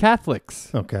Roman Catholics.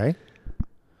 Okay.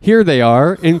 Here they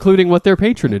are, including what their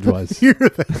patronage was. Here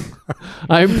they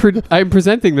I'm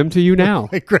presenting them to you now.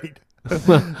 are. Great.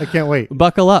 I can't wait.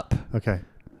 Buckle up. Okay.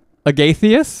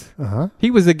 Agathias, Uh-huh.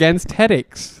 he was against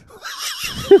headaches.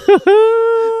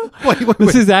 Wait.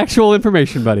 This is actual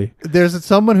information, buddy. There's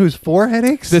someone who's for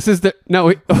headaches? This is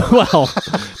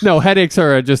no, headaches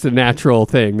are just a natural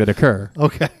thing that occur.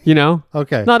 Okay.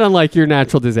 Okay. Not unlike your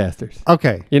natural disasters.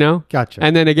 Okay. Gotcha.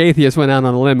 And then Agathias went out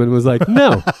on a limb and was like,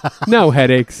 no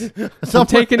headaches. I'm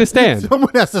taking a stand.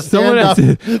 Someone has to stand Someone has up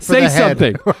to for say the head.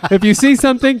 something. If you see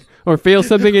something or feel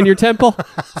something in your temple,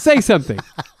 say something.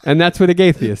 And that's what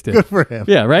Agathias did. Good for him.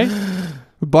 Yeah, right?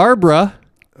 Barbara,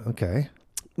 Okay.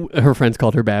 her friends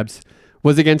called her Babs,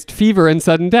 was against fever and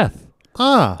sudden death.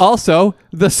 Ah. Also,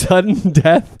 the sudden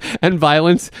death and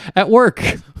violence at work.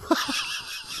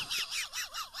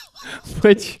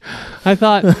 Which I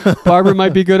thought Barbara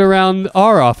might be good around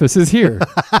our offices here.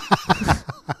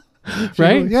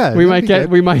 Right? Yeah, we that'd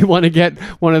be good. might want to get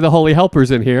one of the holy helpers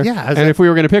in here. Yeah, and if we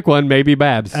were going to pick one, maybe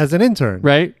Babs. As an intern.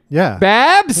 Right? Yeah.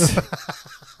 Babs.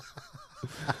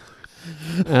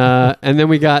 And then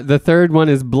we got the third one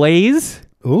is Blaze.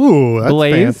 Ooh, that's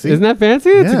Blaze. fancy. Isn't that fancy?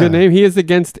 It's a Yeah. good name. He is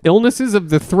against illnesses of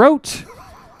the throat.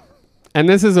 And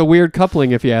this is a weird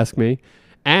coupling, if you ask me.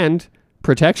 And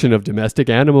protection of domestic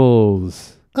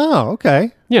animals. Oh,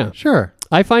 okay. Yeah. Sure.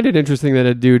 I find it interesting that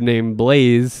a dude named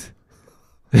Blaze,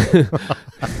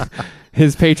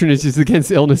 his patronage is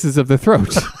against illnesses of the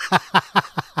throat.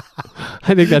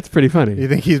 I think that's pretty funny. You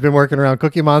think he's been working around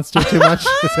Cookie Monster too much?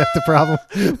 Is that the problem?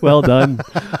 Well done.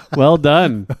 Well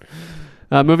done.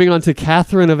 Moving on to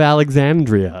Catherine of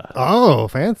Alexandria. Oh,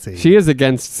 fancy. She is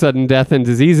against sudden death and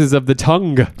diseases of the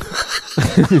tongue.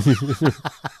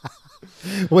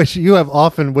 Which you have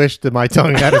often wished that my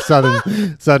tongue had a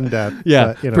sudden death. Yeah,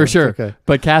 but, you know, for it's sure. Okay.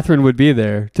 But Catherine would be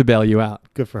there to bail you out.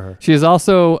 Good for her. She is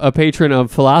also a patron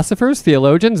of philosophers,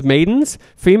 theologians, maidens,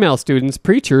 female students,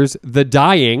 preachers, the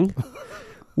dying,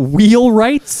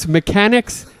 wheelwrights,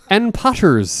 mechanics, and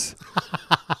potters.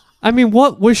 I mean,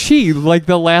 what was she, like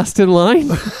the last in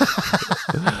line?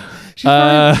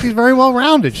 She's very well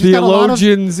rounded. She's got a lot of.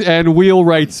 Theologians and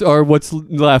wheelwrights are what's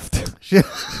left. She's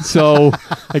So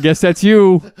I guess that's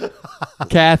you,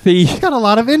 Kathy. got a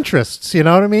lot of interests. You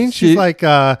know what I mean? She's She- like,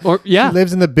 yeah. she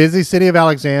lives in the busy city of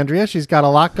Alexandria. She's got a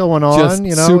lot going on. Just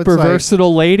You know, super it's like,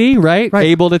 versatile lady, right? Right.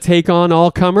 Able to take on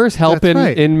all comers, help That's in,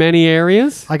 right. in many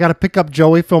areas. I got to pick up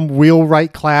Joey from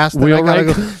wheelwright class. Then I got to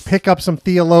Wheelwright. go pick up some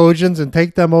theologians and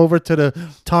take them over to the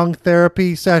tongue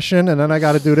therapy session, and then I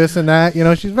got to do this and that. You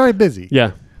know, she's very busy.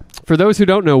 Yeah. For those who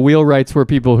don't know, wheelwrights were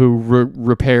people who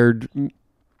repaired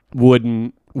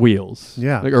wooden wheels.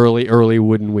 Yeah. Like early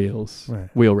wooden wheels.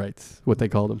 Right. Wheelwrights, what they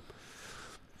called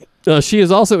them. She is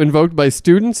also invoked by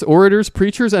students, orators,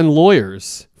 preachers, and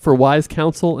lawyers for wise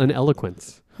counsel and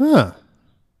eloquence. Huh.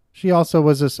 She also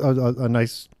was a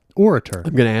nice orator.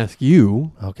 I'm going to ask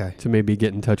you Okay. to maybe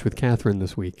get in touch with Catherine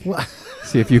this week.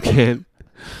 See if you can't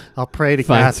I'll pray to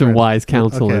find some Catherine. wise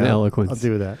counsel Okay, and I'll- eloquence. I'll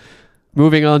do that.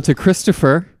 Moving on to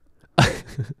Christopher,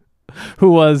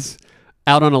 who was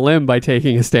out on a limb by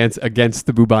taking a stance against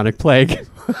the bubonic plague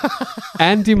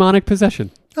and demonic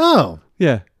possession. Oh.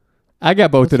 Yeah. I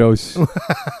got both of those.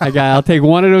 I'll take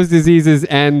one of those diseases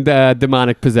and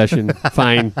demonic possession.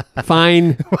 Fine.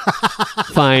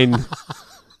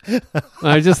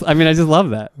 I just love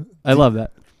that. I love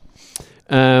that.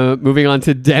 Moving on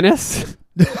to Dennis.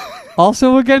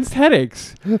 Also against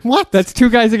headaches. What? That's two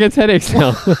guys against headaches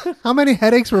now. How many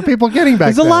headaches were people getting back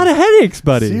There's a then? lot of headaches,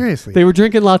 buddy. Seriously. They were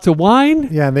drinking lots of wine.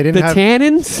 Yeah, and they The didn't have.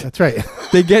 tannins. That's right.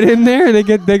 They get in there and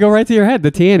they go right to your head.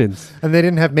 The tannins. And they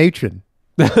didn't have matron.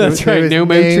 That's There right. was No no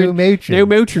matron. matron. No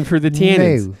matron for the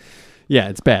tannins. No. Yeah,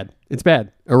 it's bad. It's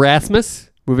bad. Erasmus.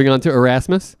 Moving on to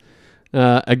Erasmus.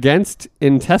 Against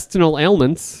intestinal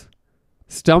ailments,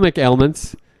 stomach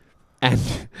ailments,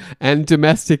 and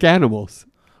domestic animals.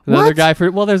 Another What? guy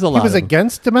for there's a lot. He was of them.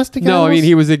 against domestic No, animals? I mean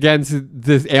he was against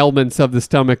the ailments of the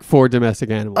stomach for domestic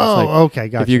animals. Oh, Like, okay,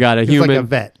 gotcha. If you got a He was human, like a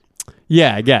vet.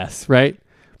 yeah, I guess, right?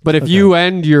 But if Okay. you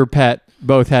and your pet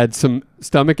both had some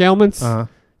stomach ailments, Uh-huh.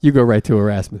 you go right to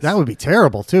Erasmus. That would be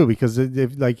terrible too, because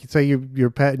if like say your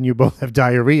pet and you both have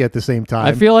diarrhea at the same time.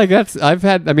 I feel like I've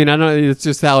had. I mean, I don't. It's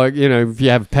just how if you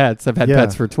have pets. I've had Yeah.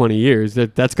 pets for 20 years.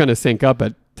 That's going to sync up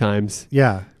at times.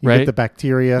 yeah, you Right? get the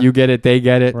bacteria. You get it, they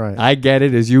get it. Right. I get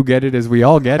it, as you get it, as we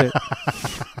all get it.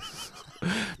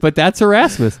 But that's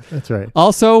Erasmus. That's right.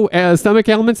 Also, stomach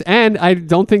ailments, and I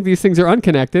don't think these things are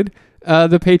unconnected.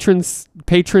 The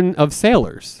patron of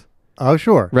sailors, Oh,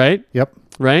 sure. right? Yep.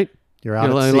 Right. You're out A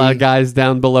at lot sea. of guys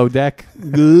down below deck.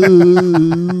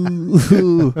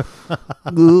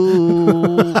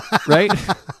 Right?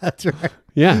 That's right.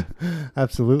 Yeah.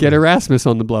 Absolutely. Get Erasmus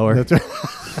on the blower. That's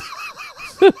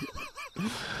right.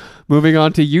 Moving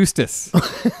on to Eustace.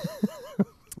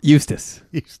 Eustace.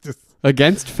 Eustace.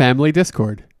 Against family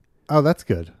discord. Oh, that's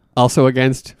good. Also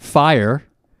against fire,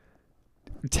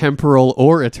 temporal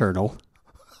or eternal.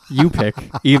 You pick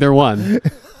either one.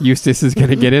 Eustace is going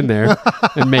to get in there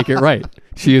and make it right.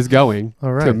 She is going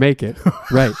All right. to make it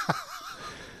right.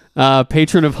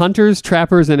 Patron of hunters,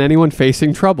 trappers, and anyone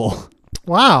facing trouble.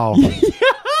 Wow.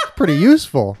 Pretty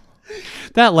useful.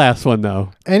 That last one,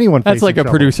 though, Anyone that's facing like a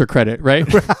trouble. producer credit, right?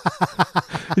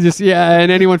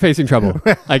 And anyone facing trouble,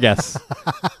 I guess.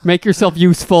 Make yourself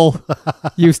useful,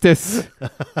 Eustace,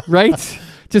 right?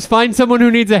 Just find someone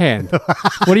who needs a hand.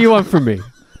 What do you want from me?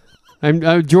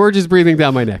 George is breathing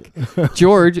down my neck.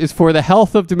 George is for the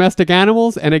health of domestic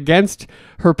animals and against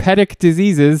herpetic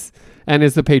diseases, and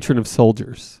is the patron of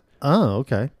soldiers. Oh,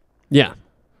 okay. Yeah.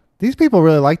 These people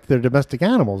really like their domestic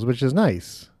animals, which is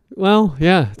nice. Well,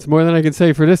 yeah, it's more than I can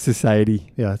say for this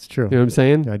society. Yeah, that's true. You know what I'm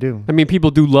saying? I do. I mean,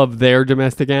 people do love their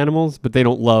domestic animals, but they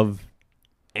don't love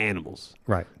animals.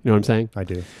 Right. You know what I'm saying? I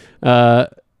do.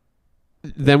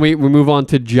 Then we move on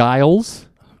to Giles.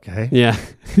 Okay. Yeah.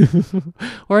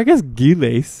 Or I guess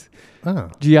Giles. Oh.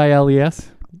 Giles.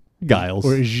 Giles.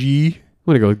 Or G.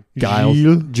 I'm going to go Giles.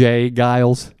 Gilles. J.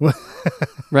 Giles.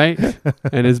 Right?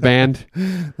 And his band.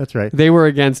 That's right. They were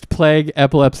against plague,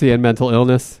 epilepsy, and mental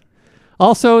illness.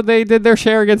 Also, they did their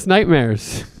share against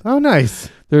nightmares. Oh, nice.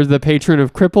 They're the patron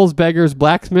of cripples, beggars,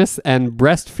 blacksmiths, and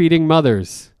breastfeeding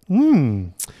mothers.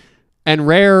 And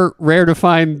rare to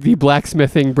find the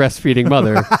blacksmithing, breastfeeding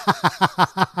mother.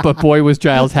 But boy, was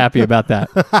Giles happy about that.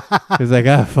 He's like,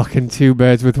 fucking 2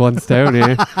 birds with 1 stone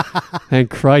here.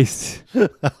 Thank Christ.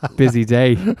 Busy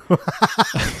day.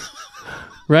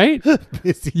 Right?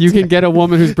 You can get a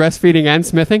woman who's breastfeeding and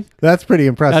smithing. That's pretty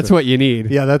impressive. That's what you need.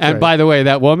 Yeah, that's And right. by the way,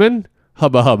 that woman,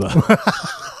 hubba hubba.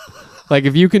 Like,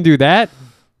 if you can do that,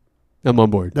 I'm on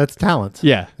board. That's talent.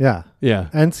 Yeah. Yeah. Yeah.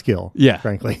 And skill. Yeah.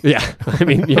 Frankly. Yeah. I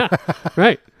mean, yeah.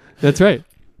 Right. That's right.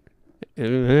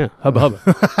 Yeah. Hubba hubba.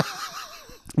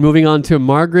 Moving on to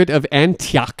Margaret of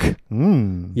Antioch.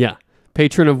 Yeah.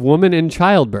 Patron of woman in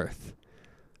childbirth.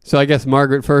 So I guess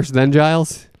Margaret first, then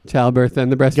Giles. Childbirth,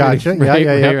 then the breastfeeding. Gotcha.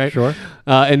 Yeah. Right. Sure.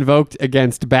 Invoked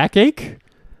against backache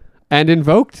and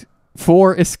invoked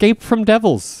for escape from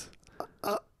devils.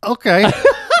 Okay.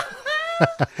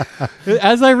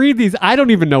 As I read these, I don't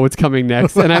even know what's coming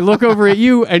next. And I look over at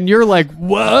you and you're like,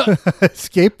 what?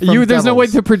 Escape from There's no way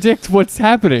devils. to predict what's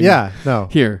happening. Yeah. No.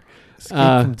 Here. Escape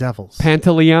from devils.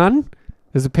 Pantaleon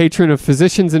is a patron of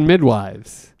physicians and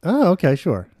midwives. Oh, okay.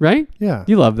 Sure. Right? Yeah.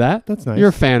 You love that. That's nice. You're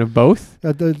a fan of both.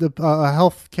 The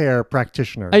healthcare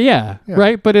practitioner. Yeah,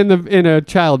 right? But in a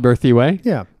childbirthy way.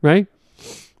 Yeah. Right?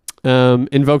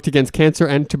 Invoked against cancer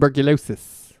and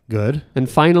tuberculosis. Good. And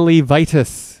finally,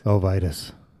 Vitus. Oh,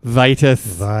 Vitus.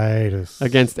 Vitus.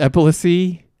 Against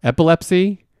epilepsy,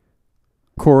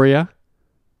 chorea,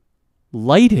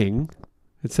 lighting.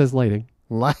 It says lighting.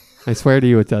 I swear to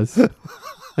you it does.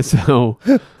 So,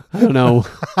 I don't know.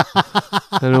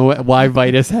 I don't know why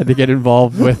Vitus had to get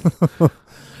involved with.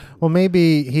 Well,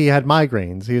 maybe he had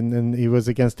migraines and he was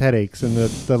against headaches, and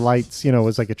the lights,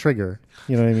 was like a trigger.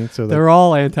 You know what I mean? So they're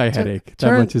all anti-headache.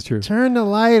 That much is true. Turn the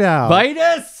light out.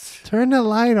 Vitus! Turn the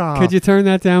light off. Could you turn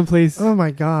that down, please? Oh my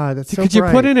God, that's so Could you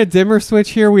put in a dimmer switch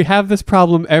here? We have this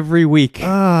problem every week.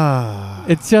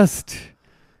 It's just,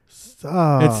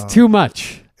 it's too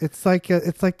much. It's like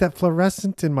that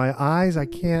fluorescent in my eyes. I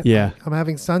can't. Yeah. I'm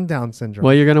having sundown syndrome.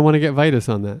 Well, you're going to want to get Vitus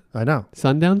on that. I know.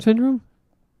 Sundown syndrome?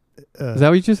 Is that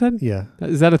what you just said? Yeah.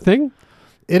 Is that a thing?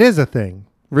 It is a thing.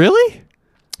 Really?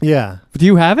 Yeah. Do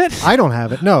you have it? I don't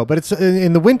have it. No, but it's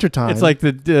in the wintertime. It's like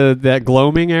that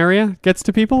gloaming area gets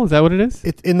to people? Is that what it is?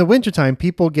 In the wintertime,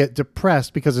 people get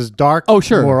depressed because it's dark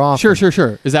more often.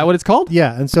 Sure. Is that what it's called?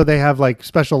 Yeah, and so they have like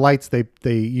special lights they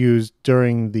use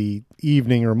during the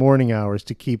evening or morning hours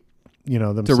to keep,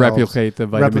 themselves. To replicate the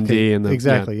vitamin D and the...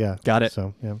 Exactly, yeah. Got it.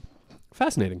 So, yeah.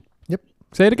 Fascinating. Yep.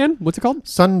 Say it again. What's it called?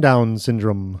 Sundown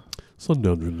syndrome.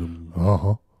 Sundown syndrome.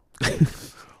 Uh-huh.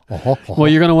 Well,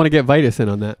 you're going to want to get Vitus in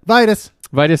on that. Vitus.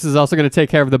 Vitus is also going to take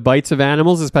care of the bites of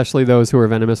animals, especially those who are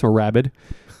venomous or rabid,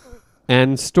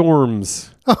 and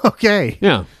storms. Okay.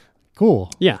 Yeah. Cool.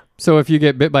 Yeah. So if you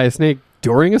get bit by a snake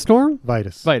during a storm,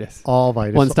 Vitus. All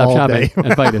Vitus. One-stop all shopping day.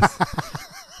 at Vitus.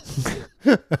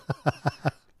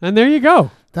 And there you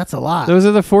go. That's a lot. Those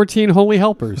are the 14 holy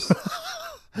helpers.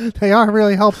 They are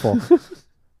really helpful.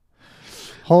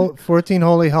 14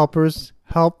 holy helpers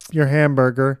help your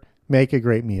hamburger make a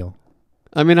great meal.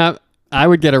 I mean, I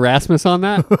would get Erasmus on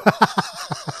that.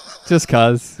 Just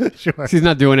cause. Sure. He's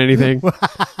not doing anything.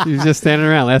 He's just standing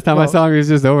around. Last time I saw him, he was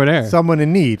just over there. Someone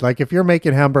in need. Like if you're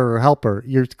making hamburger helper,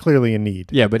 you're clearly in need.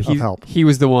 Yeah, but help. he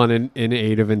was the one in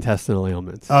aid of intestinal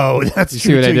ailments. Oh, that's You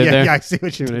true. see what I too. did Yeah, there? yeah, I see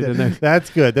what you See what I did did there. there? That's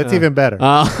good. That's even better.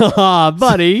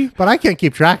 Buddy. But I can't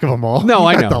keep track of them all. No, You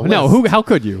I got know. the No, list. how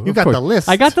could you? You Of got course. the list.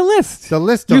 I got the list. The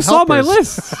list of You saw my helpers.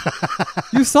 list.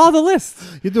 You saw the list.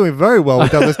 You're doing very well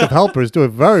with that list of helpers.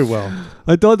 Doing very well.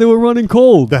 I thought they were running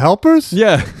cold. The helpers?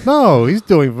 Yeah. No, he's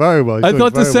doing very well. He's I doing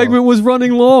thought the very segment well. was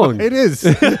running long. It is.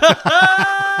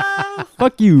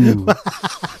 Fuck you.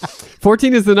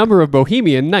 14 is the number of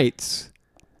Bohemian Nights.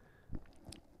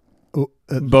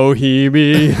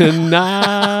 Bohemian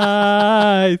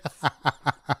Nights.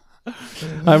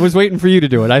 I was waiting for you to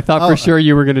do it. I thought for sure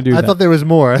you were going to do that. I thought there was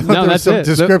more. I thought no, there was that's some it.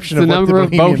 description the of what number the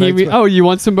of Bohemian Nights Oh, you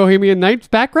want some Bohemian Nights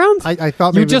background? I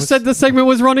thought You maybe just said the segment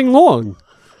was running long.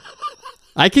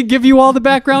 I could give you all the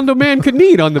background a man could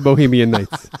need on the Bohemian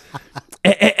Nights.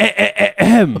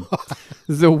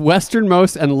 The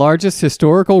westernmost and largest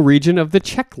historical region of the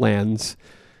Czech lands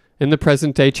in the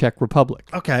present-day Czech Republic.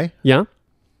 Okay. Yeah?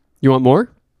 You want more?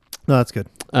 No, that's good.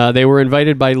 They were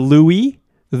invited by Louis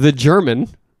the German,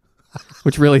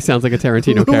 which really sounds like a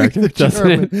Tarantino character,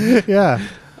 doesn't it? Yeah.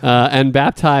 And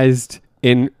baptized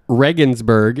in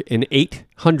Regensburg in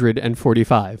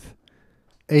 845.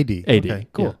 AD. AD. Okay,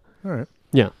 cool. Yeah. All right.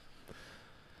 Yeah.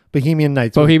 Bohemian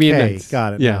Nights. Bohemian okay. Nights.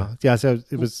 Got it. Yeah. now. Yeah, so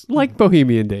it was... Like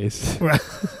Bohemian Days.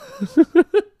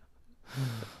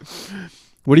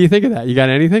 What do you think of that? You got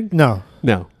anything? No.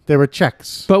 No. They were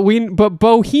Czechs. But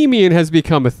Bohemian has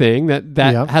become a thing that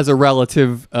Yeah. has a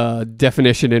relative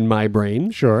definition in my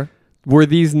brain. Sure. Were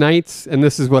these nights, and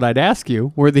this is what I'd ask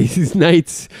you, were these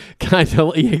nights kind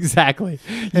of exactly?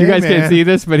 You guys man. can't see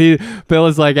this, but Bill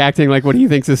is like acting like what he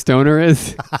thinks a stoner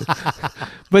is.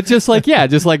 But just like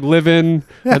living,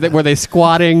 were they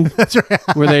squatting? That's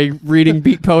right. Were they reading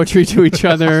beat poetry to each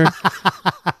other?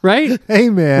 Right?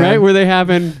 Hey, man. Right? Were they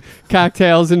having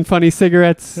cocktails and funny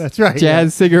cigarettes? That's right,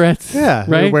 Jazz cigarettes? Yeah. They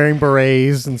were Right? wearing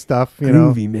berets and stuff, you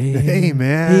Groovy, know. man. Hey,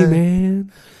 man. Hey,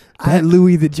 man. That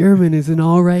Louis the German is an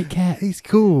all right cat. He's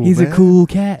cool. He's man. a cool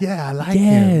cat. Yeah, I like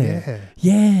him. Yeah.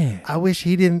 Yeah. I wish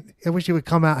he would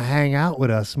come out and hang out with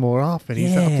us more often.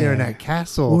 He's up there in that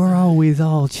castle. We're always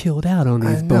all chilled out on these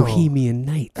I know. Bohemian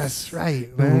nights. That's right,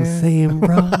 You know what I'm man. saying,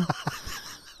 bro?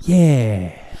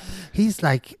 Yeah. He's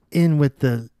like in with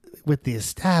the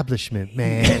establishment,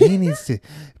 man. He needs to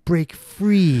break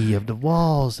free of the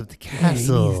walls of the Yeah, he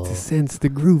castle. needs to sense the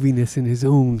grooviness in his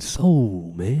own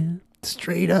soul, man.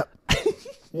 Straight up.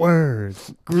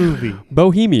 Words. Groovy.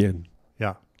 Bohemian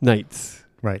Yeah. nights.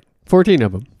 Right. 14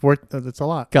 of them. That's a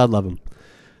lot. God love them.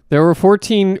 There were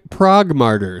 14 Prague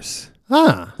martyrs.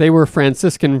 Ah. They were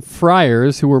Franciscan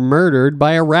friars who were murdered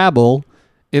by a rabble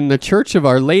in the Church of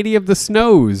Our Lady of the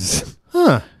Snows.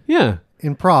 Huh. Yeah.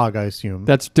 In Prague, I assume.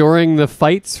 That's during the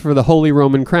fights for the Holy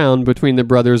Roman Crown between the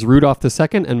brothers Rudolf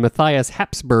II and Matthias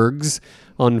Habsburgs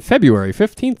on February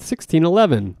 15th,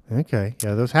 1611. Okay.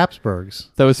 Yeah, those Habsburgs.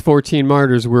 Those 14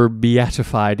 martyrs were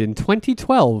beatified in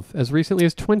 2012, as recently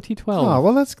as 2012. Oh,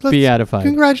 well, let's beatified.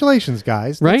 Congratulations,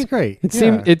 guys. Right? That's great. It Yeah.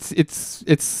 seemed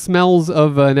it smells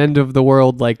of an end of the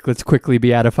world. Like, let's quickly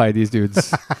beatify these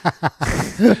dudes.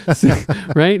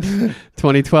 Right?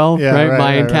 2012. Yeah, right? right,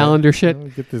 Mayan right. calendar shit.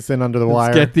 Let's get this in under the wire.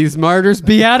 Let's get these martyrs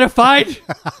beatified.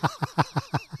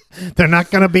 They're not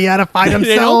going to beatify themselves.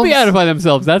 They don't beatify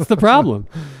themselves. That's the problem.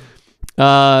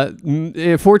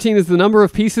 14 is the number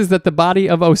of pieces that the body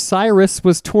of Osiris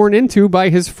was torn into by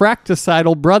his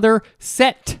fratricidal brother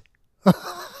Set.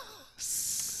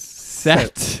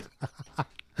 Set.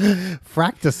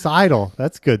 Fracticidal.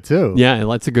 That's good, too. Yeah,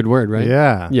 that's a good word, right?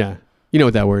 Yeah. Yeah. You know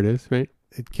what that word is, right?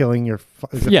 Killing your...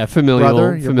 is it Yeah, familial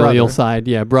brother? Your familial brother? side.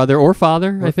 Yeah, brother or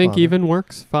father, Or I think father. even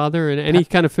works. Father and any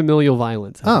kind of familial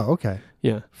violence. Oh, okay.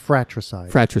 Yeah.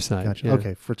 Fratricide. Fratricide. Gotcha. Yeah.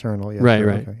 Okay, fraternal. Yeah, Right, sure,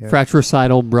 right. okay, yeah.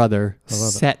 Fratricidal brother I love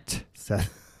it. Set. Set.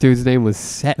 Dude's name was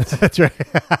Set. That's right.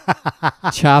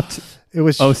 Chopped It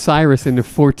was Osiris into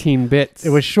 14 bits. it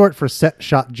was short for Set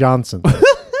Shot Johnson.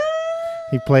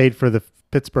 He played for the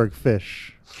Pittsburgh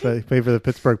Fish. He played for the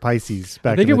Pittsburgh Pisces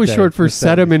back I think in it the was day, short for the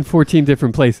set him 70s. in 14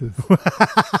 different places.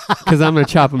 Because I'm going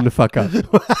to chop him the fuck up.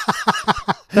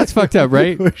 That's fucked up,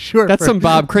 right? It was short That's for- some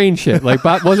Bob Crane shit. Like,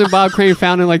 wasn't Bob Crane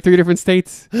found in like 3 different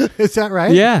states? Is that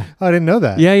right? Yeah. Oh, I didn't know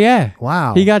that. Yeah, yeah.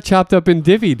 Wow. He got chopped up and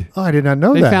divvied. Oh, I did not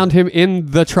know They that. found him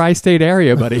in the tri-state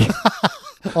area, buddy.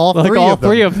 all Like three all of them.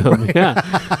 3 of them. Yeah.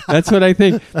 That's what I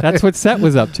think. That's what Set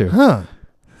was up to. Huh.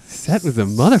 Set was a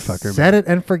motherfucker, Set man. it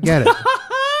and forget it.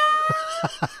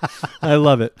 I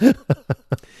love it.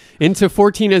 Into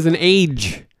 14 as an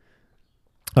age.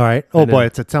 All right. I Oh know. boy,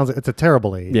 it's a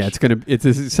terrible age. Yeah,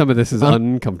 some of this is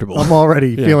uncomfortable. I'm already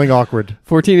Yeah. feeling awkward.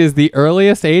 14 is the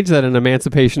earliest age that an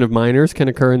emancipation of minors can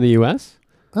occur in the U.S.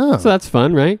 Oh, So that's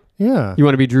fun, right? yeah. You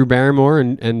want to be Drew Barrymore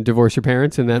and divorce your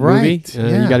parents in that Right, movie?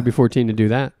 yeah. You got to be 14 to do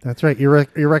that. That's right.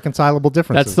 Irreconcilable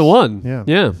differences. That's the one. Yeah.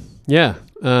 Yeah. Yeah.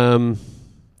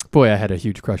 Boy, I had a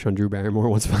huge crush on Drew Barrymore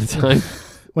once upon a time.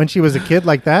 When she was a kid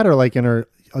like that, or like in her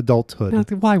adulthood. Now,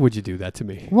 why would you do that to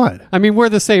me? What? I mean, we're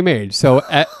the same age. So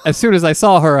as soon as I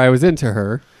saw her, I was into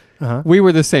her. Uh-huh. We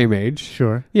were the same age.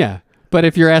 Sure. Yeah. But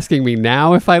if you're asking me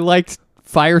now if I liked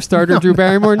Firestarter Drew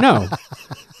Barrymore, no.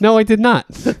 No, I did not.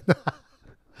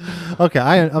 Okay.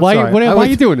 I'm Why- sorry. why are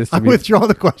you doing this to I me? withdraw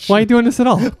the question. Why are you doing this at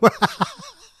all?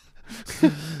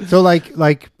 So like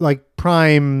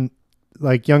prime,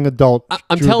 like young adult.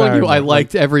 I'm Drew telling you, I Barrymore.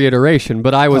 liked every iteration,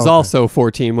 but I was Okay. also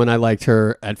 14 when I liked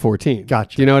her at 14.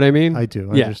 Gotcha. Do you know what I mean? I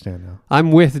do. I Yeah. understand now.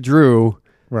 I'm with Drew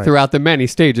Right. throughout the many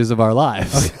stages of our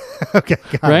lives, Okay.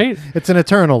 got it. right? It's an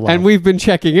eternal love. And we've been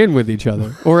checking in with each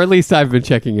other, or at least I've been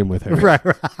checking in with her. right.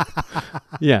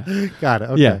 Yeah. Got it.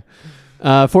 Okay.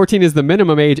 Yeah. 14 is the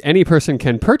minimum age any person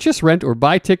can purchase, rent, or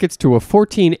buy tickets to a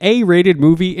 14A rated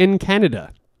movie in Canada.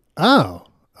 Oh.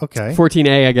 Okay.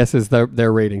 14A, I guess, is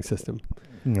their rating system.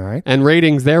 All right. And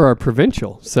ratings there are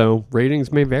provincial, so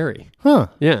ratings may vary. Huh.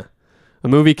 Yeah. A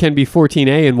movie can be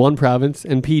 14A in one province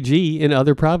and PG in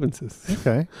other provinces.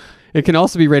 Okay. It can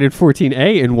also be rated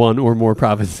 14A in one or more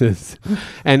provinces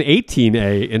and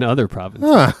 18A in other provinces.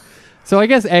 Huh. So I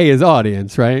guess A is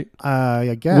audience, right?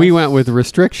 I guess We went with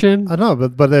restriction. I don't know,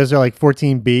 but there's like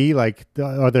 14B. Like,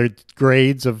 are there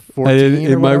grades of 14?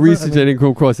 In or my whatever? research, I mean- I didn't come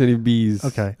across any Bs.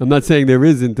 Okay. I'm not saying there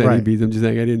isn't any Right. Bs. I'm just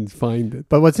saying I didn't find it.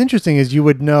 But what's interesting is you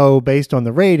would know based on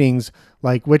the ratings,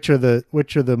 like which are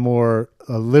the more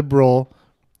liberal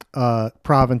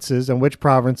provinces and which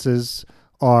provinces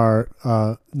are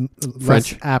less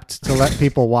French. apt to let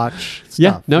people watch stuff. Yeah.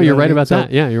 No, You know you're what I right mean? about So-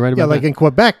 that. Yeah, you're right Yeah, about like that. in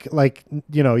Quebec, like,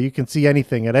 you know, you can see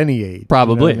anything at any age.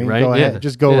 Probably, you know what I mean? right? Go yeah. ahead.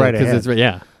 Just go Yeah, right 'cause ahead. It's,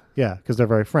 yeah. Yeah, because they're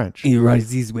very French. You right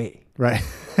this way. Right.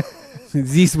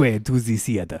 This way to the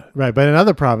theater. Right. But in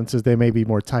other provinces, they may be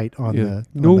more tight on Yeah. the.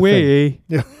 No on the way, thing.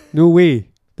 eh? Yeah. No way.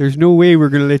 There's no way we're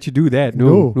going to let you do that.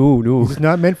 No, no. It's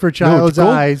not meant for a child's go-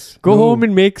 eyes. Go No. home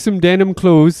and make some denim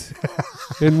clothes,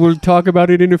 and we'll talk about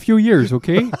it in a few years,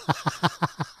 okay?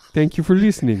 Thank you for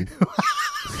listening.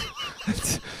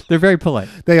 They're very polite.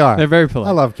 They are. They're very polite.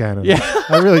 I love Canada. Yeah.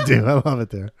 I really do. I love it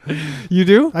there. You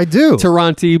do? I do.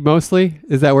 Toronto mostly?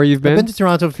 Is that where you've been? I've been to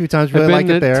Toronto a few times. Really I've like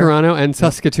been it to there. Toronto and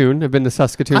Saskatoon. I've been to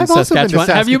Saskatoon, I've also been to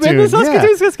Saskatchewan. Have you been to Saskatoon, Saskatoon,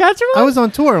 yeah. Saskatchewan? I was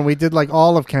on tour and we did like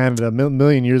all of Canada a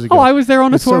million years ago. Oh, I was there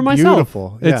on a It's tour so myself.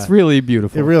 beautiful. It's Yeah. really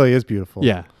beautiful. It really is beautiful.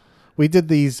 Yeah. We did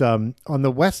these on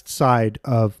the west side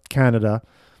of Canada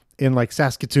in like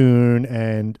Saskatoon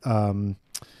and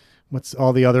what's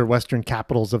all the other western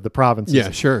capitals of the provinces.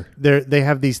 Yeah, sure. They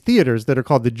have these theaters that are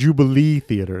called the Jubilee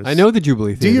Theaters. I know the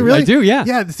Jubilee Theater. Do you really? I do, yeah.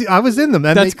 Yeah, see, I was in them.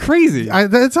 And That's crazy.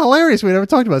 That's hilarious. We never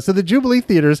talked about it. So the Jubilee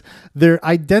Theaters, they're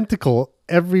identical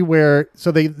everywhere. So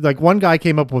they like one guy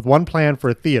came up with one plan for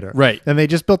a theater. Right. And they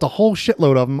just built a whole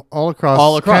shitload of them all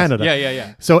across Canada.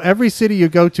 Yeah. So every city you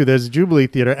go to, there's a Jubilee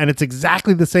Theater, and it's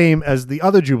exactly the same as the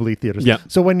other Jubilee Theaters. Yeah.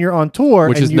 So when you're on tour,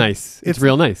 Which and is nice. It's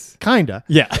real nice. Kinda.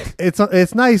 Yeah.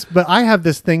 It's nice, but I have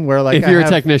this thing where like If you're I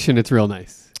have, a technician, it's real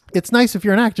nice. it's nice if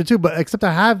you're an actor too, but except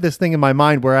I have this thing in my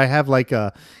mind where I have like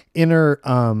a inner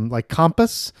like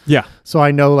compass. Yeah. So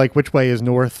I know like which way is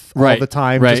north all Right, the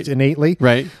time, right. just innately.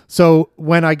 Right. So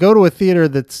when I go to a theater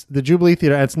that's the Jubilee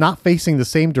Theater and it's not facing the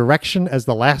same direction as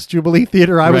the last Jubilee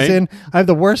Theater I was Right. in, I have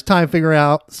the worst time figuring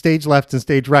out stage left and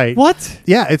stage right. What?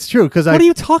 Yeah, it's true because What are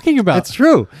you talking about? It's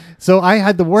true. So I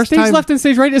had the worst Stage time. left and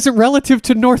stage right isn't relative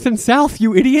to north and south,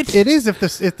 you idiot. It is if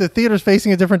the theater's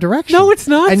facing a different direction. No, it's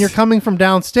not. And you're coming from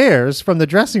downstairs from the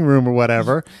dressing room or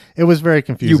whatever. It was very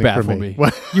confusing. You baffle for me. me.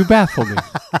 You baffle me.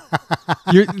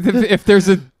 If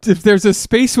there's a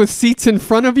space with seats in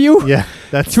front of you, Yeah,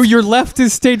 that's to your left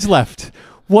is stage left.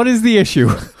 What is the issue?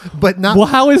 but not. Well,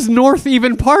 how is north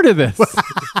even part of this?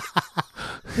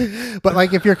 But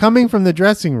like if you're coming from the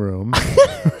dressing room,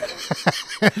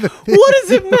 What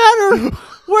does it matter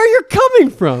where you're coming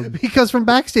from? because from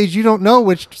backstage you don't know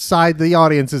which side the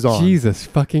audience is on. Jesus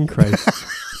fucking Christ.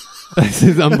 This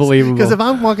is unbelievable. Because if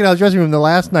I'm walking out of the dressing room, the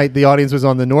last night the audience was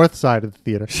on the north side of the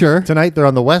theater. Sure. Tonight they're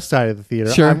on the west side of the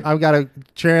theater. Sure. I've got to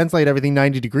translate everything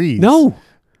 90 degrees. No.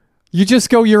 You just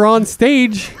go, you're on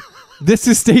stage. This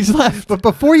is stage left. But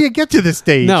before you get to the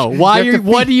stage, No. what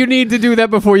What do you need to do that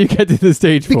before you get to the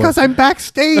stage for? Because I'm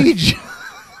backstage.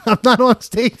 I'm not on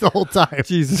stage the whole time.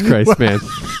 Jesus Christ, man.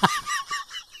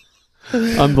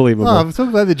 Unbelievable. Oh, I'm so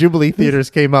glad the Jubilee Theaters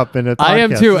came up in a podcast. I am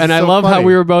too, This and is I so love how funny.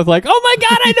 we were both like, "Oh my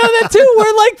god, I know that too.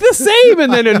 We're like the same,"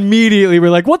 and then immediately we're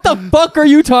like, "What the fuck are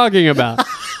you talking about?"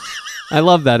 I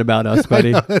love that about us,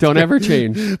 buddy. Don't ever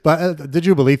change. But the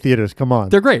Jubilee Theaters, come on.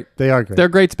 They're great. They are great. They're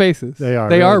great spaces. They are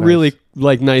They really are nice. really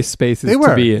like nice spaces They were.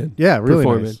 to be in. Yeah, really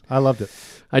perform nice. in. I loved it.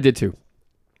 I did too.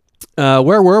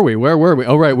 Where were we?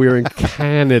 Oh, right. We were in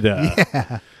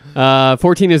Canada. Yeah.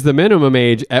 14 is the minimum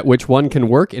age at which one can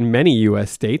work in many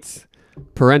U.S. states.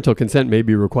 Parental consent may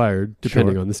be required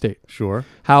depending Sure. on the state. Sure.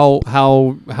 How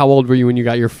old were you when you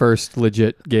got your first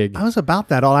legit gig? I was about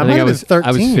that old. I think might I have was- been 13.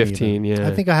 I was 15, even. yeah.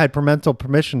 I think I had parental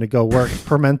permission to go work.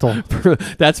 Parental.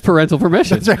 That's parental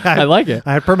permission. That's right. I like it.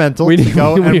 I had parental to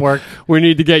go and work. We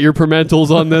need to get your parentals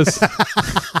on this.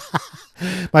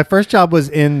 My first job was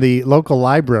in the local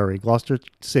library, Gloucester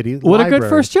City What Library. a good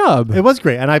first job. It was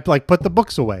great, and I like put the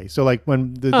books away. So like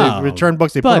when they Oh, return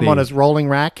books, they put buddy. them on this rolling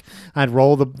rack. I'd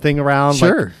roll the thing around.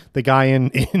 Sure. Like the guy in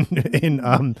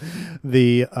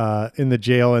the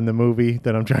jail in the movie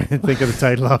that I'm trying to think of the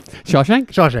title of. Shawshank?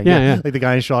 Shawshank. Yeah. Like the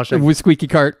guy in Shawshank. With squeaky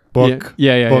cart. Book.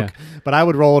 Yeah. book. But I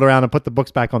would roll it around and put the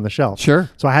books back on the shelf. Sure.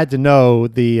 So I had to know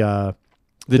the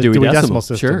Dewey Decimal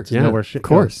System. Sure. To Yeah. know where shit Of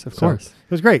course. goes. Of So course.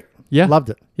 it was great. Yeah. Loved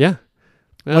it. Yeah.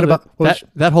 What about- what was-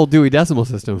 that whole Dewey Decimal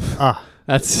System? Ah,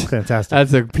 That's fantastic.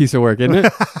 That's a piece of work, isn't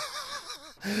it?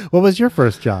 What was your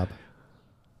first job?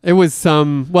 It was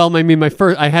some. Well, I mean,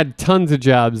 I had tons of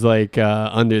jobs like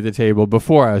under the table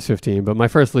before I was 15, but my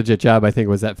first legit job, I think,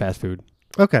 was at fast food.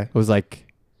 Okay. It was like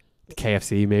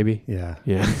KFC, maybe. Yeah.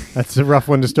 Yeah. That's a rough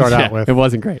one to start Yeah, out with. It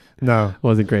wasn't great. No. It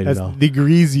wasn't great That's at all. the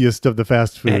greasiest of the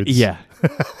fast foods. Yeah.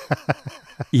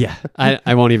 Yeah.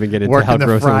 I won't even get into Work how in the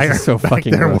gross fryer. it was. It's so Back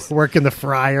fucking there, gross. Work in the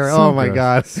fryer. So Oh my gross.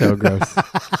 God. So gross.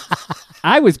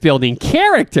 I was building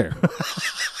character.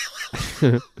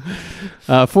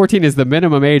 14 is the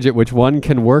minimum age at which one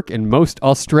can work in most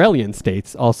Australian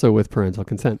states, also with parental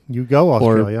consent. You go,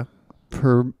 Australia.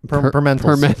 Permentals.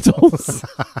 Permentals.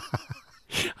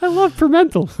 I love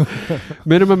permentals.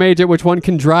 Minimum age at which one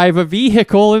can drive a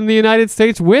vehicle in the United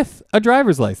States with a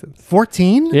driver's license.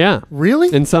 14? Yeah.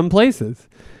 Really? In some places.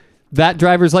 That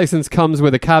driver's license comes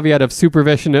with a caveat of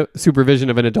supervision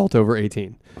of an adult over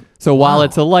 18. So while Wow.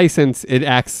 it's a license, it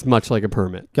acts much like a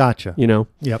permit, Gotcha. you know?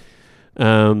 Yep.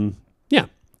 Yeah.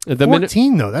 The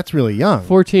 14, though. That's really young.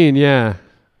 14, yeah.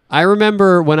 I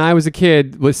remember when I was a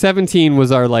kid, 17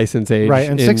 was our license age. Right.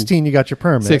 And In 16, you got your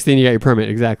permit. 16, you got your permit,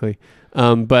 exactly.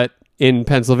 But in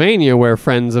Pennsylvania, where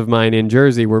friends of mine in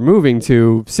Jersey were moving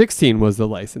to, 16 was the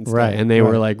license. day, Right, and they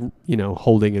were right. like,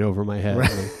 holding it over my head.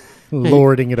 Right. Like,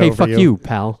 Lording it hey, over fuck you,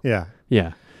 pal. Yeah.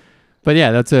 Yeah. But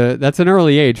yeah, that's an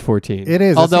early age, 14. It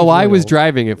is. That Although seems I really was old.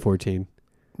 driving at 14.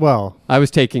 Well, I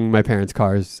was taking my parents'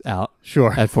 cars out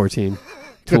sure. at 14,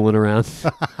 tooling around.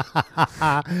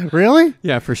 Really?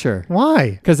 Yeah, for sure.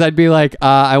 Why? Because I'd be like,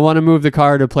 I want to move the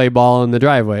car to play ball in the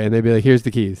driveway. And they'd be like, here's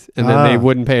the keys. And then they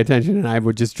wouldn't pay attention. And I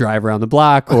would just drive around the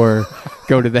block or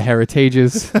go to the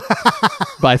Heritages,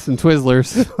 buy some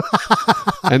Twizzlers,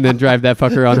 and then drive that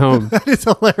fucker on home. That is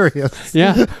hilarious.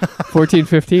 Yeah. 14,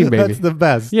 15, baby. That's the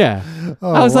best. Yeah.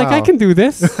 Oh, I was like, wow. I can do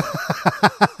this.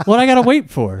 What I got to wait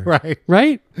for? Right.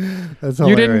 Right? That's hilarious.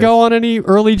 You didn't go on any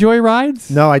early joy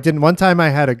rides? No, I didn't. One time I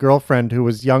had a girlfriend who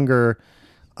was younger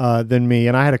than me,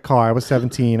 and I had a car. I was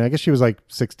 17. I guess she was like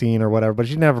 16 or whatever, but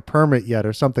she didn't have a permit yet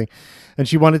or something. And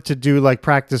she wanted to do like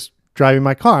practice driving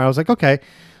my car. I was like, okay.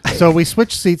 So we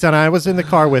switched seats, and I was in the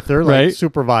car with her, like Right.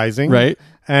 supervising. Right.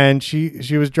 And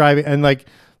she was driving, and like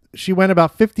she went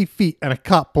about 50 feet, and a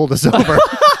cop pulled us over.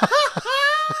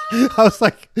 I was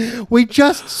like, we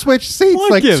just switched seats What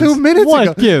like gives? 2 minutes What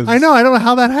ago. gives? I know. I don't know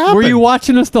how that happened. Were you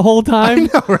watching us the whole time? I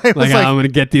know, right? It was Like, like- I'm going to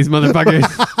get these motherfuckers.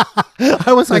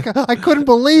 I was like, I couldn't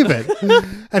believe it.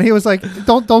 And he was like,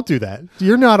 don't do that.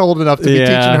 You're not old enough to be Yeah.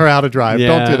 teaching her how to drive. Yeah,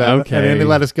 Don't do that. okay. And then he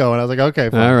let us go. And I was like, okay,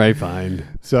 fine. All right, fine.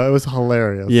 So it was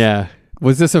hilarious. Yeah.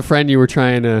 Was this a friend you were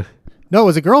trying to... No, it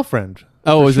was a girlfriend.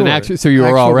 Oh, For it was an sure. actual... So you were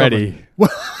Actual already...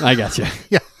 woman. I got you.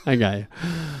 Yeah. I got you.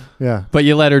 Yeah. But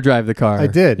you let her drive the car. I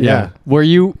did, yeah. Were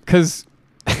you... Because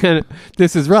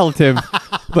this is relative,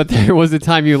 but there was a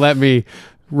time you let me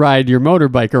ride your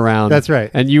motorbike around. That's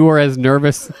right. And you were as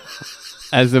nervous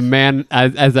as a man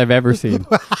as I've ever seen.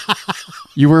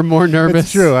 You were more nervous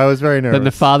It's true. I was very nervous. than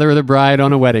the father of the bride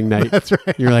on a wedding night. That's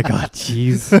right. You're like, oh,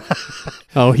 jeez.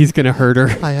 Oh, he's going to hurt her.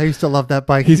 I used to love that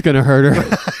bike. He's going to hurt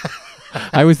her.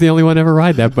 I was the only one ever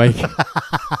ride that bike.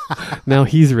 Now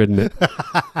he's ridden it.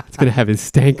 It's going to have his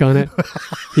stank on it.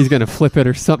 He's going to flip it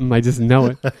or something. I just know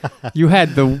it. You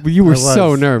were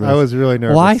so nervous. I was really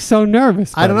nervous. Why so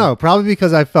nervous? I don't buddy? know. Probably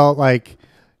because I felt like,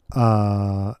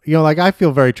 like I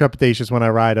feel very trepidatious when I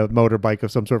ride a motorbike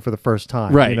of some sort for the first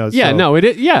time. Right. You know, yeah, so- no,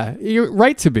 you're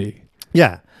right to be.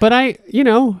 Yeah. But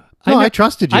No, I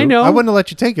trusted you. I know. I wouldn't have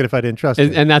let you take it if I didn't trust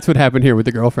you. And that's what happened here with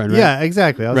the girlfriend, right? Yeah,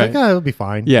 exactly. I was Right. like, it'll be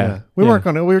fine. Yeah, We yeah. weren't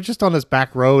going to, we were just on this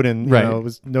back road and, Right. it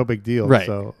was no big deal. Right.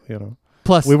 So,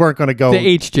 Plus, we weren't going to go. the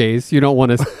HJs. You don't want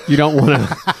to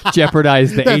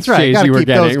jeopize the That's HJs right. Gotta you were keep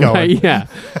those getting. going. Right? Yeah.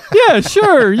 Yeah,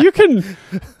 sure. You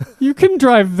can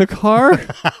drive the car.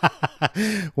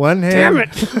 One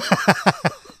hand.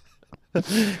 Damn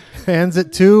it. Hands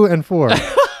at 2 and 4. Wait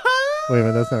a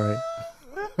minute. That's not right.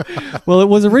 Well, it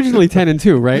was originally 10 and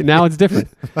 2, right? Now it's different.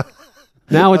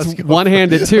 Now it's one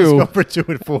hand at Let's 2 go for 2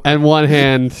 and 4. and one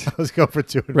hand Let's go for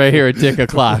 2 and 4. right here at Dick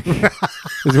O'Clock.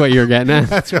 Is what you're getting at?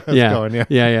 That's where I was Yeah. going. Yeah.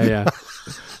 Yeah.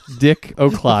 Dick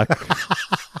O'Clock.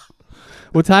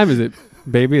 What time is it,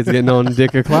 baby? It's getting on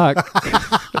dick o'clock.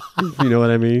 You know what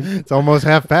I mean? It's almost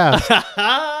half past.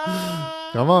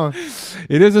 Come on.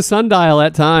 It is a sundial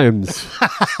at times.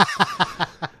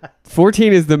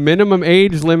 14 is the minimum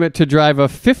age limit to drive a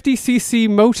 50cc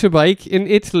motorbike in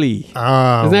Italy.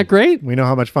 Oh, Isn't that great? we know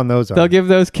how much fun those are. They'll give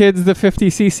those kids the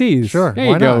 50cc's. Sure, There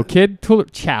why you go, not? kid.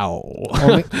 Ciao.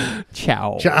 Only-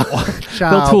 Ciao. Ciao,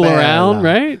 They'll tool bella. around,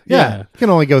 right? Yeah. You can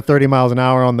only go 30 miles an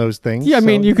hour on those things. Yeah, I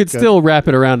mean, so you could good. still wrap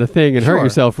it around a thing and hurt Sure.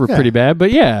 yourself Yeah. pretty bad.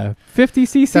 But yeah,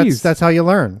 50cc's. That's how you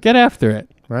learn, Get after it.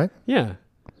 right? Yeah.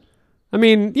 I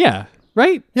mean, yeah.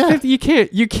 Right? Yeah. 50, you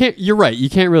can't, you're right. You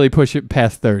can't really push it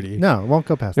past 30. No, it won't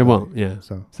go past It 30. won't, yeah.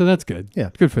 So So that's good.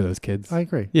 Yeah. Good for those kids. I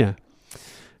agree. Yeah.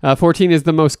 14 is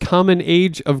the most common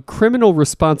age of criminal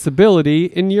responsibility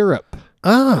in Europe.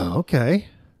 Oh, okay.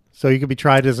 So you could be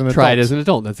tried as an adult. Tried as an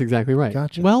adult. That's exactly right.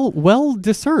 Gotcha. Well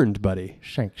discerned, buddy.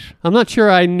 Shanks. I'm not sure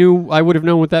I would have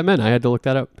known what that meant. I had to look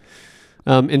that up.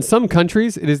 In some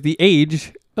countries, it is the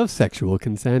age of sexual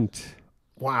consent.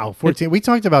 Wow, 14. We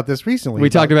talked about this recently. We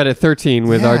talked about it at 13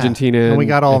 with Yeah. Argentina And and we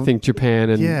got all- I think Japan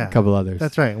and Yeah. a couple others.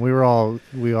 That's right. We all,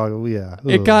 yeah.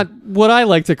 It Ugh. got what I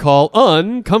like to call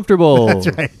uncomfortable. That's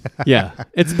right. Yeah,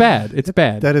 it's bad. It's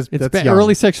bad. That is- it's that's bad. young.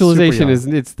 Early Super sexualization young. is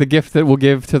it's the gift that we'll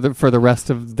give for the rest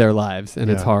of their lives,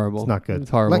 and it's Yeah, horrible. It's not good. It's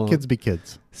horrible. Let kids be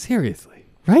kids. Seriously,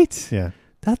 right? Yeah,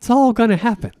 That's all gonna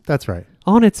happen that's right.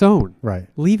 on its own. Right.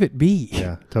 Leave it be.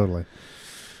 Yeah, totally.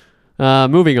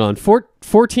 Moving on.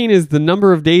 14 is the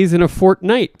number of days in a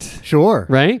fortnight, Sure.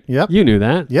 right? Yep. You knew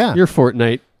that. Yeah. You're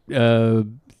Fortnite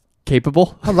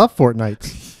capable. I love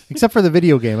Fortnite, except for the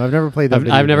video game. I've never played that. I've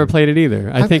video never game. played it either.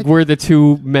 I I think think- we're the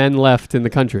two men left in the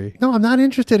country. No, I'm not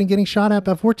interested in getting shot at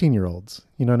by 14-year-olds.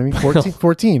 You know what I mean?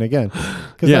 14 again,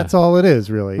 because Yeah. that's all it is,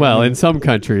 really. Well, I mean, in some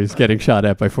countries, getting shot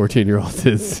at by 14-year-olds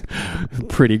is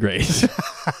pretty great.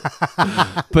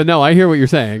 But no, I hear what you're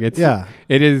saying. Yeah.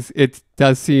 It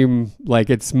does seem like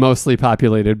it's mostly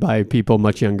populated by people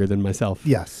much younger than myself.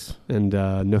 yes. And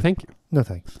no, thank you. No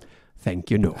thanks. Thank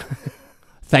you, no.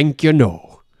 Thank you,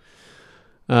 no.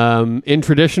 In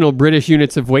traditional British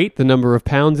units of weight, the number of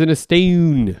pounds in a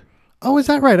stone. Oh, is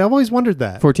that right? I've always wondered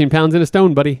that. 14 pounds in a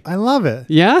stone, buddy. I love it.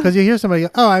 Yeah? Because you hear somebody go,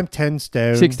 "Oh, I'm 10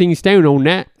 stone." 16 stone on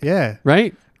that, Yeah.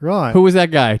 right? Right. Who was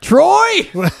that guy? Troy!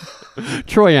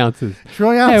 Troy ounces.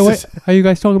 Troy Hey, ounces. what, are you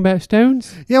guys talking about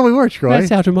stones? Yeah, we were Troy.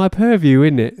 That's out of my purview,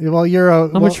 isn't it? Well, you're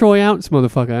a. I'm a Troy ounce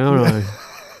motherfucker, aren't I?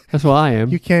 That's what I am.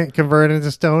 You can't convert it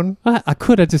into stone. I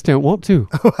could, I just don't want to.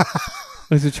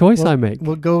 It's a choice I make.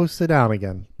 We'll go sit down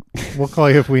again. We'll call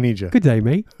you if we need you. Good day,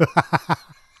 mate.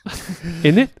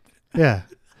 In it? Yeah.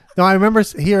 No, I remember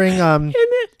hearing. In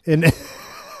it? In,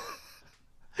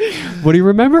 What do you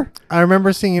remember? I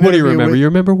remember seeing. An What do you interview remember? with- You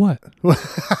remember what?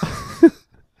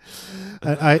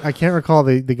 I can't recall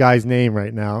the guy's name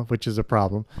right now, which is a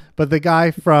problem. But the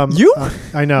guy from You?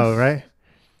 I know, right?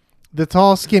 The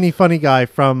tall, skinny, funny guy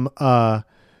from the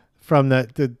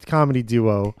comedy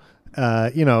duo.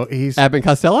 He's Abbott and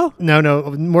Costello? no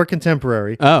more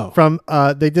contemporary. Oh. From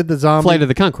they did the zombie. Flight of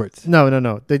the Conchords.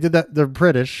 No. They did that. They're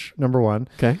British, number one,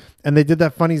 Okay. and they did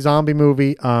that funny zombie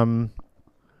movie.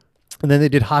 And then they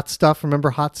did Hot Stuff. Remember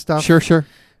Hot Stuff? Sure.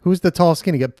 Who's the tall,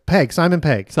 skinny guy? Simon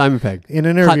Pegg. Simon Pegg. In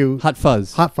an interview, Hot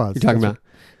Fuzz. Hot Fuzz. You're talking that's about. right.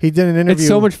 He did an interview. It's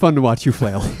so much fun to watch you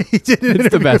flail. He did an It's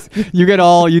the interview. best.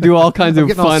 You do all kinds I'm of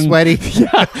getting all fun. sweaty.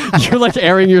 Yeah, you're like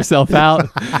airing yourself out.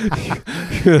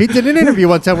 He did an interview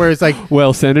one time where it's like,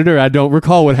 Well, Senator, I don't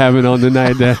recall what happened on the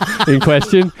night in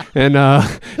question, and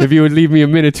if you would leave me a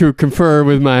minute to confer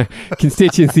with my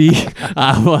constituency,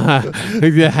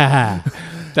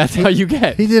 that's how you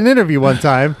get. he did an interview one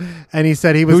time, and he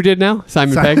said he was Who did now?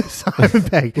 Simon Pegg. Simon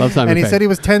Pegg. Love Simon and he Pegg. said he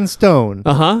was 10 stone.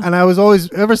 Uh-huh. And I was always,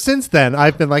 ever since then,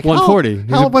 I've been like, 140.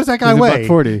 What does that guy he's a weigh? buck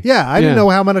 40. Yeah, I didn't Yeah. know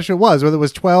how much it was. Whether it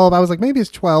was 12, I was like, maybe it's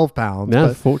 12 pounds. No,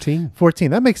 but 14.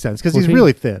 14. That makes sense because he's 14.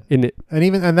 really thin. Isn't it?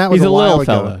 And that was He's a while little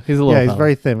ago. fella. He's a little Yeah, he's fella.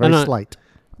 very thin, very I'm not- slight.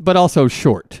 But also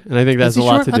short, and I think that's Is he a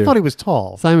lot short? to do. I thought he was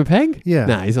tall. Simon Pegg? Yeah.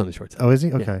 Nah, he's on the short side. Oh, is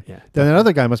he? Okay. Yeah. Then that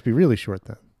other guy must be really short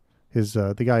then. His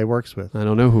the guy he works with. I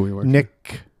don't know who he works with.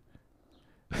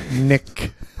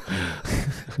 Nick.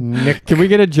 Can we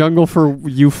get a jungle for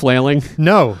you flailing?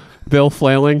 No. Bill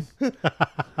flailing? Now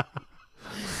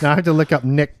I have to look up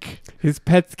Nick. His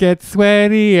pets get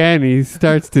sweaty and he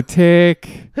starts to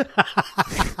tick.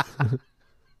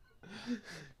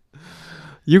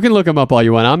 You can look him up all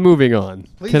you want. I'm moving on.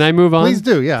 Please- Can I move on? please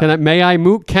do, yeah. May I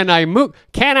move? Can I move?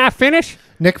 Can I finish?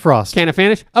 Nick Frost. Can I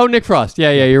finish? Oh, Nick Frost.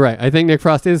 Yeah, you're right. I think Nick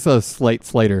Frost is a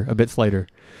bit Slater.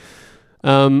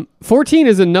 14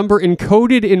 is a number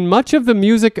encoded in much of the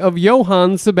music of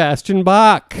Johann Sebastian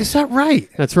Bach. Is that right?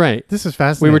 That's right. This is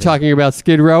fascinating. We were talking about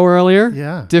Skid Row earlier.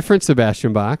 Yeah. Different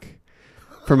Sebastian Bach.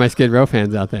 For my Skid Row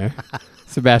fans out there.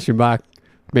 Sebastian Bach,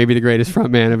 maybe the greatest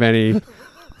frontman of any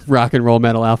rock and roll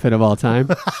metal outfit of all time.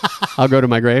 I'll go to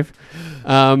my grave.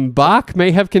 Bach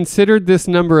may have considered this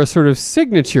number a sort of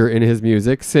signature in his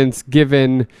music, since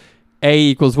given A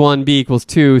equals 1, B equals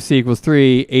 2, C equals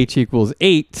 3, H equals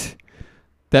 8,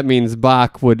 that means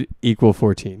Bach would equal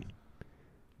 14.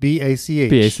 BACH.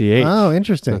 BACH. Oh,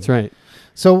 interesting. That's right.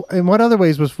 So, in what other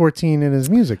ways was 14 in his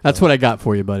music? That's though? what I got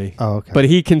for you, buddy. Oh, okay. But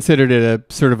he considered it a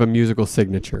sort of a musical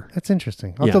signature. That's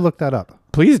interesting. I'll Yeah. have to look that up.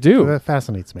 Please do. That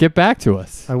fascinates me. Get back to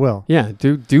us. I will. Yeah,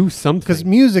 do something. Because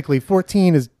musically,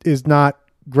 14 is not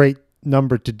great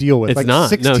number to deal with. It's like not.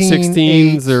 16, No,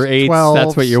 16s or 8s, 12s,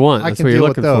 that's what you want. I That's can what you're deal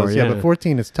looking with those. for, Yeah, yeah. but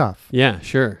 14 is tough. Yeah,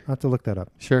 sure. I'll have to look that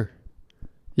up. Sure.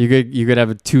 You could have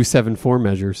a 2-7-4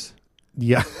 measures.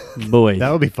 Yeah. Boy.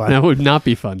 That would be fun. That would not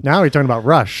be fun. Now we're talking about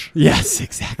Rush. Yes,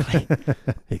 exactly.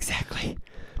 Exactly.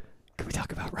 Can we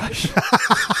talk about Rush?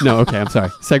 No, okay, I'm sorry.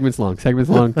 Segment's long.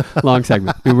 Long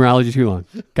segment. Numerology too long.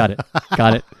 Got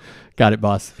it,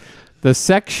 boss. The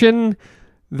section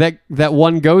that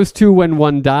one goes to when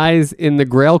one dies in the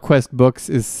Grail Quest books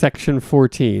is section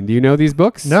 14. Do you know these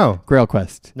books? No. Grail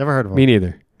Quest. Never heard of them. Me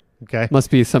neither. Okay. Must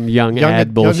be some young Young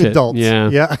ad bullshit. adults. Yeah.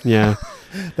 Yeah. Yeah.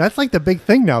 That's like the big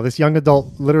thing now. This young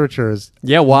adult literature is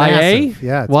Yeah, YA. massive.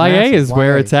 Yeah, it's YA massive. is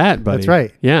where YA. it's at, buddy. That's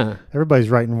right. Yeah. Everybody's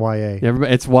writing YA.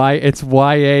 Everybody, it's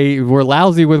YA. We're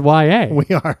lousy with YA. We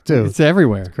are too. It's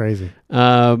everywhere. Crazy.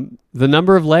 The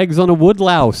number of legs on a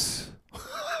woodlouse.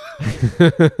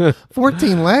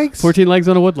 14 legs? 14 legs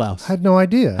on a woodlouse. I had no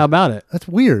idea. How about it? That's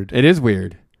weird. It is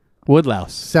weird.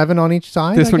 Woodlouse. 7 on each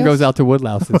side? This I one guess? goes out to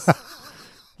woodlouses.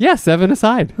 Yeah, 7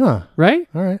 aside. Huh. Right?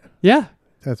 All right. Yeah.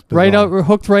 That's bizarre. Right up,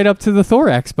 hooked right up to the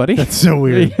thorax, buddy. That's so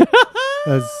weird.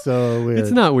 That's so weird.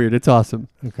 It's not weird. It's awesome.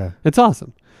 Okay. It's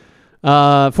awesome.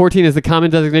 14 is the common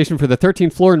designation for the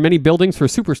 13th floor in many buildings for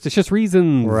superstitious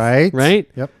reasons. Right. Right?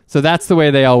 Yep. So that's the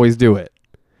way they always do it.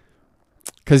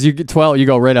 Because you get 12, you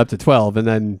go right up to 12,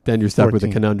 and then you're stuck with the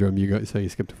 14. conundrum. You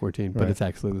skip to 14, but Right. it's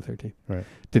actually the 13th. Right.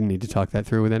 Didn't need to talk that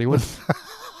through with anyone.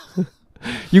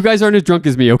 You guys aren't as drunk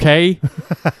as me, okay?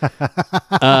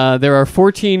 There are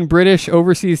 14 British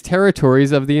overseas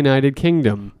territories of the United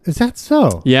Kingdom. Is that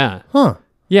so? Yeah. Huh.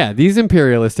 Yeah, these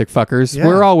imperialistic fuckers, Yeah.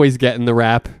 we're always getting the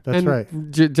rap. That's and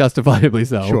right. Justifiably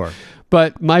so. Sure.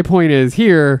 But my point is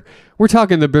here, we're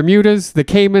talking the Bermudas, the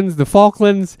Caymans, the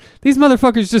Falklands. These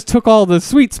motherfuckers just took all the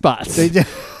sweet spots. They did.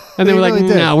 and they were really like,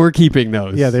 did. no, we're keeping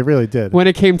those. Yeah, they really did. When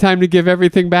it came time to give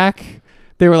everything back,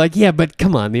 they were like, yeah, but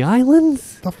come on, the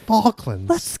islands? The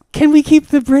Falklands. Can we keep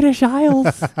the British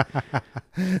Isles?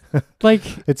 Like,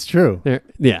 It's true.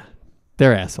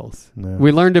 they're assholes. No.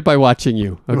 We learned it by watching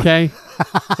you, okay?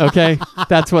 Okay?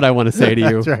 That's what I want to say to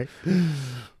you. That's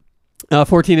right.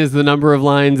 14 is the number of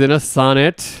lines in a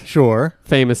sonnet, Sure.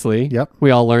 famously. Yep.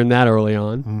 We all learned that early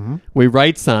on. Mm-hmm. We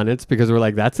write sonnets because we're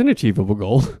like, that's an achievable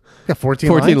goal. Yeah, 14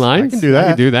 14 lines? I can do that. I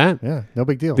can do that. Yeah, no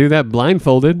big deal. Do that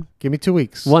blindfolded, Give me 2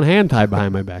 weeks. one hand tied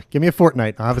behind my back. Give me a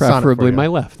fortnight. I'll have a sonnet for Preferably you. my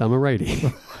left. I'm a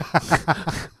righty.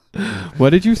 What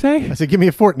did you say? I said, give me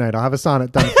a fortnight. I'll have a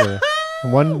sonnet done for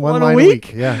you. One One a line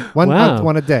week? Yeah. One Wow.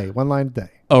 one a day. One line a day.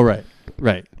 Oh, right.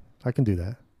 Right. I can do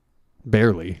that.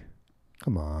 Barely.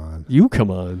 Come on. You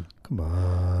come on. Come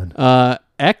on.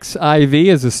 XIV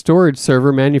is a storage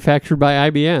server manufactured by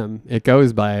IBM. It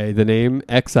goes by the name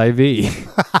XIV.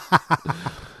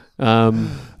 Yeah.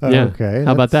 Okay.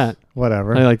 How about that's- that?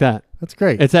 Whatever. I like that. That's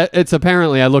great. It's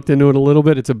apparently, I looked into it a little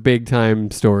bit. It's a big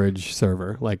time storage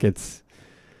server. Like it's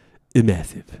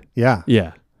massive. Yeah.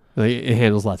 Yeah. Like it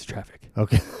handles lots of traffic.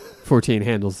 Okay. 14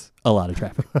 handles a lot of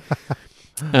traffic.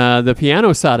 The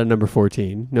piano sonata number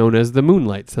 14, known as the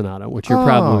Moonlight Sonata, which you're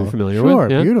probably familiar sure.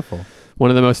 with. Yeah? Beautiful. One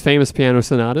of the most famous piano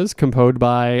sonatas, composed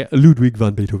by Ludwig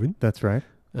van Beethoven. That's right.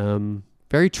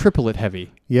 Very triplet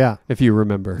heavy, Yeah. if you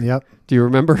remember. Yep. Do you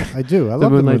remember? I do. I The love the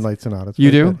Moonlight- Moonlight Sonata. It's You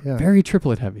very do? good. Yeah. Very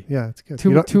triplet heavy. Yeah, it's good. Too-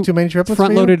 You don't- too- too many triplets for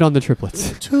Front you? loaded on the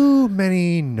triplets. Too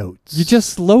many notes. You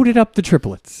just loaded up the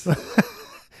triplets.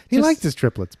 He just- liked his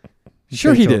triplets.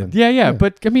 Sure he Beethoven. did. Yeah.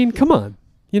 But, I mean, come on.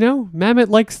 You know, Mamet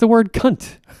likes the word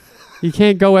cunt. You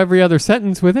can't go every other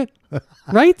sentence with it.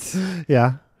 Right?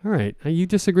 Yeah. All right. You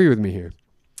disagree with me here.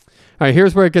 All right,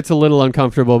 here's where it gets a little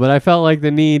uncomfortable, but I felt like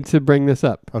the need to bring this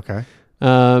up. Okay.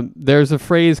 There's a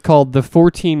phrase called the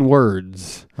 14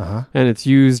 words, Uh-huh. and it's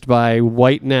used by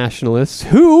white nationalists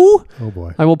who, Oh,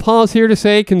 boy. I will pause here to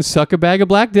say, can suck a bag of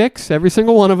black dicks, every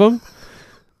single one of them.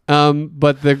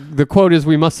 But the quote is,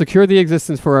 we must secure the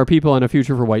existence for our people and a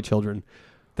future for white children.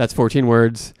 That's 14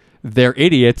 words. They're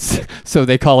idiots, so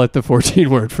they call it the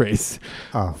 14-word phrase.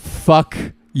 Oh, Fuck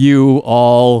you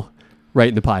all right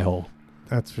in the pie hole.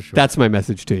 that's for sure. That's my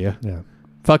message to you. yeah.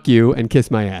 Fuck you and kiss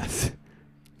my ass.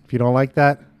 If you don't like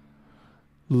that,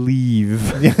 Leave.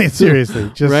 yeah,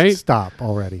 seriously, just Right? stop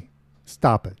already.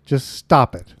 Stop it. Just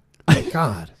stop it.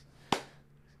 God.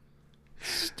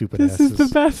 Stupid This asses. is the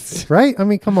best. Right? I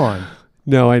mean, come on.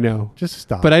 No, I know. Just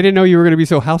stop. But I didn't know you were going to be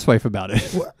so housewife about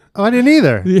it. Oh, I didn't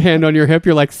either. The hand on your hip,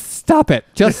 you're like, stop it.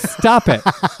 Just stop it.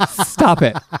 Stop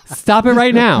it. Stop it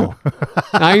right now.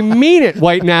 I mean it,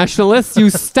 white nationalists. You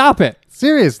stop it.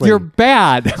 Seriously. You're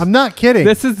bad. I'm not kidding.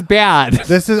 This is bad.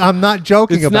 I'm not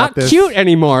joking It's about not this. cute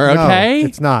anymore, No, okay?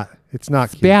 it's not. It's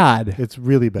not cute. bad. It's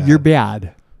really bad. You're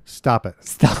bad. Stop it.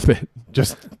 Stop it.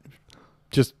 Just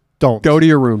don't. Go to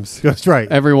your rooms. That's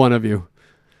right. Every one of you.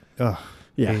 Ugh.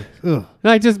 Yeah. Ugh.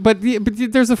 But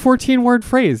there's a 14-word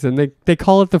phrase, and they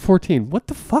call it the 14. What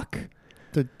the fuck?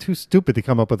 They're too stupid to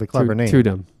come up with a clever name. Too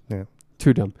dumb. Yeah.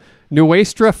 Too dumb.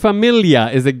 Nuestra Familia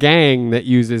is a gang that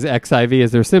uses XIV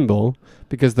as their symbol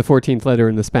because the 14th letter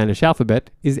in the Spanish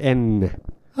alphabet is N.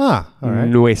 Ah, all right.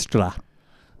 Nuestra.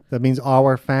 That means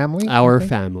our family. I Our think?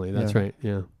 family. That's Yeah. right.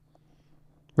 Yeah.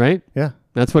 Right? Yeah.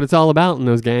 That's what it's all about in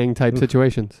those gang type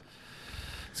situations.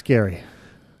 Scary.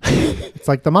 It's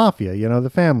like the mafia, the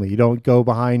family. You don't go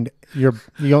behind you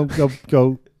don't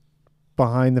go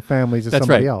behind the families of That's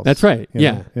somebody right. else. That's right. You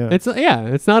Yeah. know? Yeah.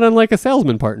 It's not unlike a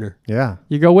salesman partner. Yeah.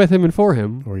 You go with him and for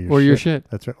him Or your your shit.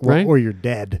 That's right. Right? Or you're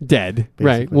dead. Dead.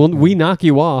 Right. Basically. Well, Yeah. we knock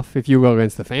you off if you go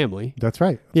against the family. That's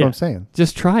right. That's Yeah. what I'm saying.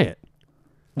 Just try it.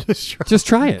 Just Just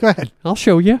try it. Go ahead. I'll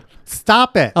show you.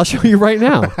 Stop it. I'll show you right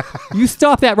now. You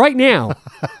stop that right now.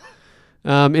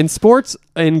 In sports,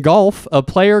 in golf, a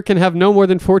player can have no more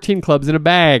than 14 clubs in a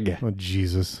bag. Oh,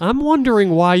 Jesus. I'm wondering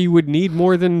why you would need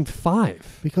more than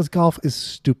 5. Because golf is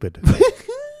stupid.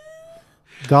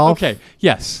 Golf Okay,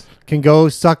 yes. can go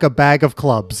suck a bag of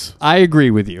clubs. I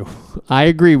agree with you.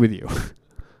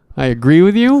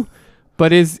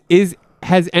 But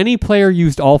has any player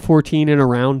used all 14 in a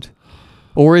round?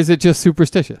 Or is it just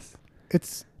superstitious?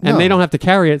 And they don't have to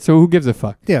carry it, so who gives a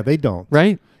fuck? Yeah, they don't.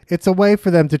 Right? It's a way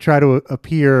for them to try to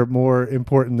appear more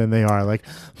important than they are. Like,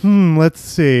 let's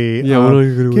see. Yeah, what are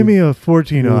you gonna give do? me a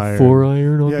 14 iron. 4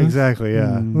 iron on Yeah, this? exactly.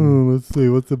 Yeah. Let's see.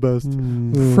 What's the best?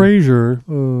 Frazier.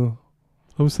 Uh,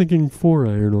 I was thinking 4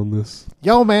 iron on this.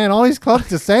 Yo, man, all these clubs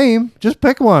the same. Just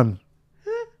pick one.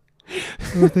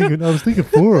 I was thinking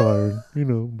 4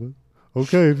 iron. But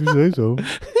okay if you say so.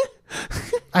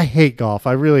 I hate golf.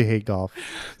 I really hate golf.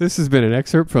 This has been an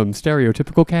excerpt from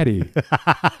Stereotypical Caddy.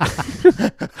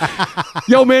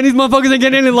 Yo, man, these motherfuckers ain't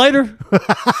getting any lighter.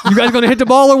 You guys gonna hit the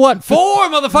ball or what? 4,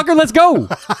 motherfucker. Let's go.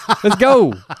 Let's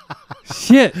go.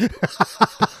 Shit.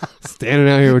 Standing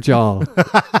out here with y'all.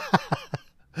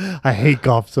 I hate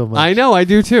golf so much. I know. I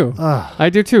do too. Ugh. I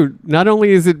do too. Not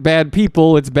only is it bad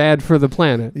people, it's bad for the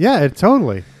planet. Yeah,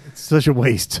 totally. It's such a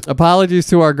waste. Apologies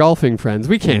to our golfing friends.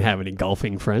 We can't have any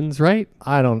golfing friends, right?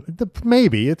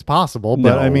 Maybe it's possible,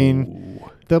 but I mean,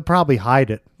 they'll probably hide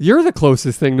it. You're the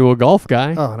closest thing to a golf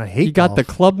guy. Oh, and I hate You got the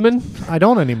golf. clubman? I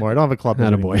don't anymore. I don't have a club. Attaboy.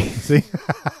 anymore. See,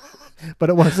 but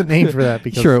it wasn't named for that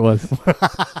because Sure it was.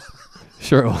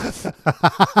 Sure it was.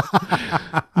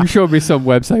 You showed me some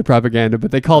website propaganda, but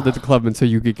they called it the clubman so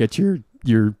you could get your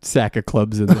sack of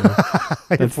clubs in there.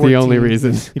 That's the only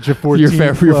reason. Get your 14 You're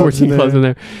fair for your 14 clubs in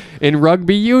there. there. In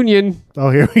rugby union,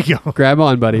 Oh, here we go. grab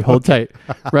on, buddy. Hold tight.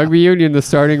 Rugby union, the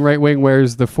starting right wing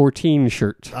wears the 14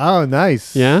 shirt. Oh,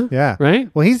 nice. Yeah? Yeah. Right?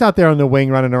 Well, he's out there on the wing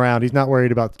running around. He's not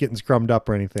worried about getting scrummed up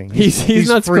or anything. He's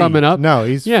not free. scrumming up. No,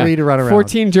 he's Yeah. free to run around.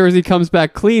 14 jersey comes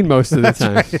back clean most of the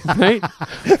time. Right?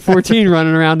 14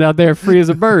 running around out there free as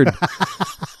a bird.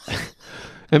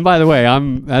 And by the way,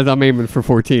 I'm aiming for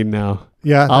 14 now.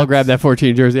 Yeah. I'll grab that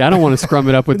 14 jersey. I don't want to scrum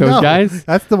it up with those No, guys.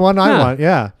 That's the one I Huh. want.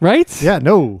 Yeah. Right? Yeah.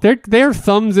 No. They're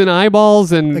thumbs and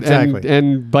eyeballs and Exactly.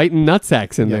 and biting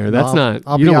nutsacks in Yeah, there. no, That's I'll- not.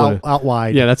 I'll you be don't out, wanna, out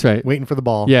wide. Yeah, that's right. Waiting for the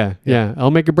ball. Yeah.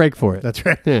 I'll make a break for it. That's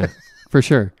right. Yeah, for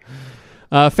sure.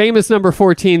 Famous number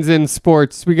 14s in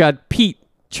sports. We got Pete,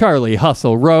 Charlie,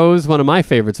 Hustle, Rose, one of my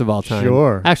favorites of all time.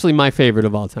 Sure. Actually, my favorite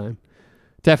of all time.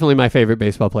 Definitely my favorite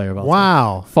baseball player of all time.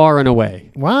 Wow. Far and away.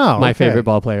 Wow. My okay. favorite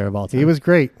ball player of all time. He was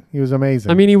great. He was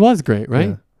amazing. I mean, he was great, right?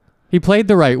 Yeah. He played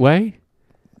the right way.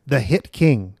 the hit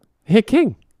king. Hit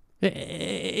king.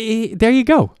 There you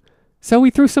go. So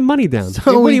we threw some money down.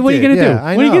 So what are he you did. going to do? Yeah,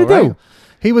 I What are you know, going to right?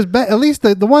 He was at least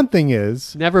the one thing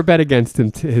is do? Never bet against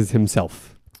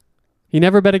himself. He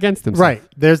never bet against himself. Right.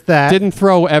 There's that. Didn't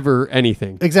throw ever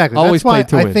anything. Exactly. Always That's why played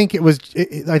to I win.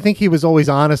 think I think he was always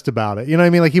honest about it. You know what I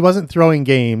mean? Like he wasn't throwing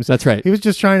games. That's right. He was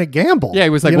just trying to gamble. Yeah, he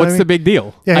was like, You know what's what I the mean? big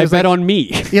deal? Yeah, he I was bet like- on me.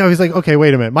 You know, he's like, okay,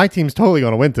 wait a minute. My team's totally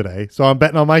going to win today, so I'm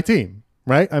betting on my team.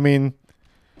 Right? I mean,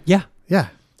 Yeah. yeah,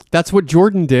 That's what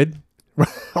Jordan did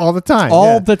all the time.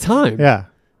 all yeah. the time. Yeah.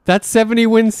 That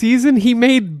 70-win season, he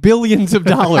made billions of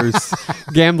dollars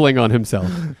gambling on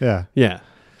himself. Yeah. Yeah.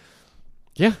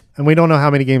 Yeah. And we don't know how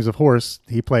many games of horse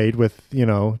he played with,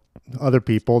 other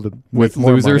people to With make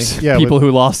more losers, money. Yeah, people with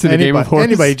who lost in a game of horse.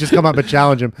 Anybody just come up and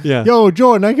challenge him. Yeah. Yo,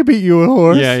 Jordan, I can beat you at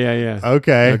horse. Yeah.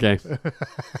 Okay. Okay.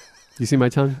 You see my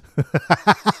tongue?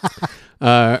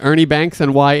 Ernie Banks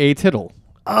and Y.A. Tittle.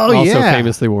 Oh, also yeah.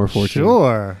 famously wore 14.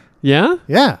 Sure. Yeah?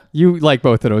 Yeah. You like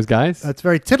both of those guys? That's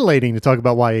very titillating to talk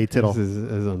about Y.A. Tittle. This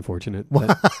is unfortunate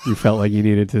that you felt like you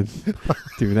needed to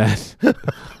do that.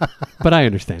 But I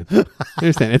understand.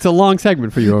 It's a long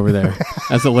segment for you over there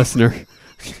as a listener.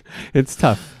 It's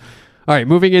tough. All right,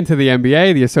 moving into the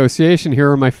NBA, the association.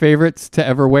 Here are my favorites to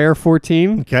ever wear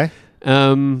 14. Okay.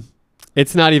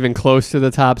 It's not even close to the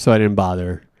top, so I didn't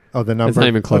bother. Oh, the number. It's not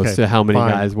even close Okay, to how many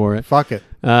fine. guys wore it. Fuck it.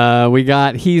 We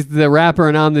got He's the Rapper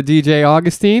and I'm the DJ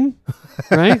Augustine,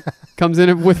 right? Comes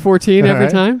in with 14 every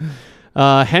All time.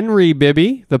 Henry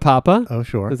Bibby, the Papa, Oh,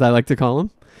 sure. as I like to call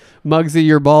him. Muggsy,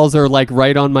 your balls are like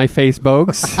right on my face,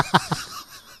 Bogues.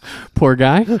 Poor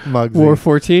guy. Muggsy. Wore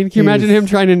 14. Can you He imagine was- him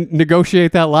trying to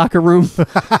negotiate that locker room?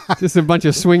 Just a bunch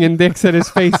of swinging dicks at his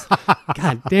face.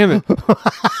 God damn it.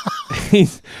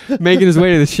 He's making his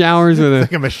way to the showers with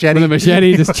Like a machete. with a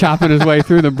machete, just chopping his way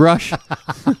through the brush.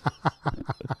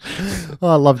 Oh,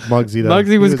 I loved Muggsy, though.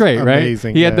 Muggsy was great, amazing.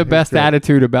 right? He had Yeah, the was best great.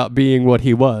 attitude about being what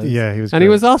he was. Yeah, he was And he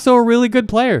great. was also a really good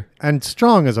player. And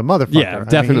strong as a motherfucker. I Yeah, mean, he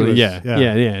definitely. was- yeah.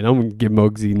 And I'm going to give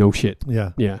Muggsy no shit.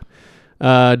 Yeah. Yeah.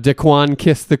 Daquan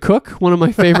Kiss the Cook, one of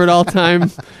my favorite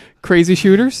all-time crazy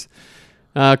shooters.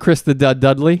 Chris the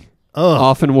Dudley, Oh,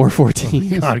 often wore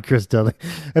 14. God, Chris Dudley.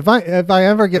 If I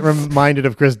ever get reminded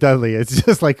of Chris Dudley, it's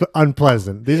just like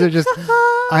unpleasant. These are just.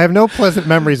 I have no pleasant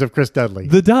memories of Chris Dudley.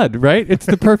 The Dud, right? It's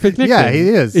the perfect nickname. Yeah, he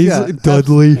is. He's Yeah.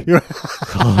 Dudley. You're-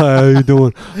 Hi, how you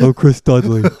doing? I'm Chris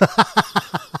Dudley.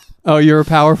 Oh, you're a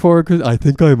power forward? Chris? I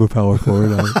think I'm a power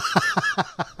forward.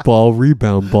 Ball,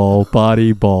 rebound, ball,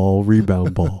 body, ball,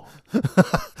 rebound, ball.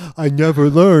 I never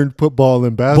learned put ball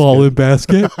in basket. Ball in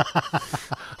basket.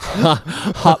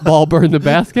 Hot ball burn the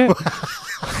basket.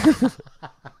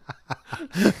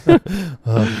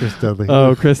 Oh, Chris Dudley.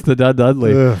 Oh, Chris the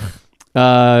Dudley.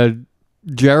 Ugh.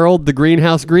 Gerald the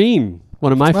Greenhouse Green.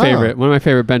 One of my Oh.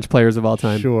 favorite bench players of all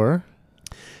time. Sure.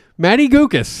 Matty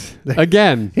Gukas,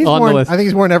 again, He's on the worn, list. I think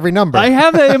he's worn every number. I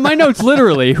have it in my notes,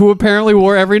 literally, who apparently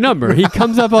wore every number. He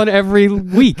comes up on every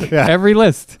week, Yeah. every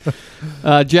list.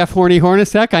 Jeff Horny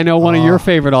Hornacek, I know one of your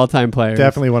favorite all-time players.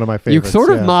 Definitely one of my You favorites.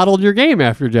 sort of yeah. modeled your game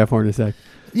after Jeff Hornacek.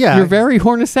 Yeah. You're very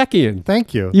Hornacekian.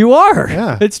 Thank you. You are.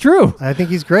 Yeah. It's true. I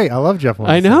think he's great. I love Jeff Hornacek.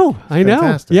 I know.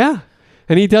 Fantastic. Yeah.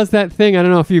 And he does that thing. I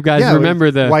don't know if you guys Yeah, remember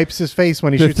he the wipes his face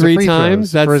when he the shoots 3 the free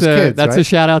times. throws for his That's kids, that's a right?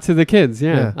 shout out to the kids.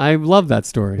 Yeah. Yeah. I love that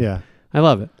story. Yeah. I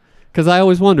love it. Because I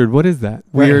always wondered, what is that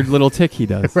Right. weird little tick he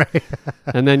does? Right.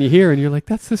 And then you hear and you're like,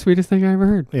 that's the sweetest thing I ever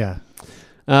heard. Yeah.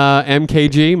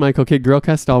 MKG, Michael Kidd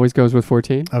Grillcast, always goes with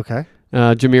 14. Okay.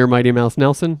 Jameer Mighty Mouse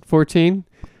Nelson, 14.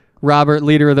 Robert,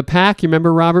 leader of the pack. You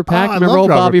remember Robert Pack? Oh, I remember loved old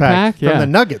Robert Bobby Pack Pack? from the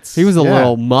Nuggets. He was a Yeah.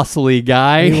 little muscly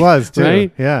guy. He was too.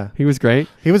 Right? Yeah. He was great.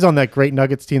 He was on that great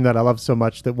Nuggets team that I loved so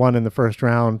much that won in the first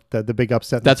round, the big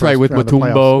upset. in the That's right, first with round of the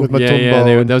playoffs. Mutombo. With Yeah,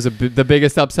 Mutombo. that was the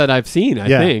biggest upset I've seen, I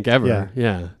Yeah, think, ever.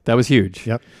 Yeah. That was huge.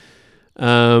 Yep.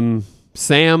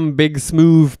 Sam Big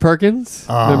Smooth Perkins.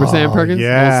 Remember Sam Oh, Perkins?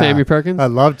 Yeah. Old Sammy Perkins? I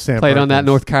loved Sam Played on that Perkins.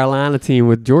 North Carolina team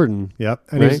with Jordan. Yep.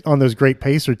 And he was Right? on those great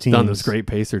Pacer teams. On those great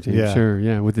Pacer teams, Yeah. sure.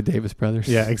 Yeah, with the Davis brothers.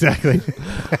 Yeah, exactly.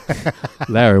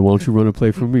 Larry, why don't you run a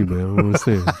play for me, man? I want to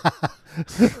see.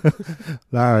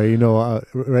 Larry,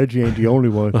 Reggie ain't the only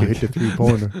one who can hit the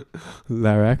 3-pointer.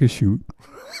 Larry, I can shoot.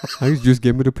 I just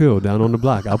give me the pill down on the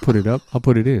block. I'll put it up. I'll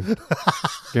put it in.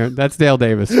 That's Dale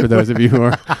Davis, for those of you who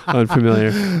are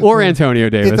unfamiliar. Or Antonio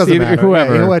Davis. It doesn't matter.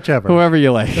 Whoever. Yeah, whichever. Whoever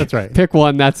you like. That's right. Pick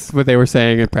one. That's what they were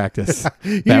saying in practice. that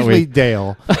Usually week.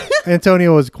 Dale.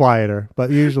 Antonio was quieter,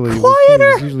 but usually it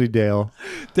was usually Dale.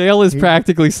 Dale is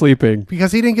practically sleeping.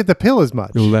 Because he didn't get the pill as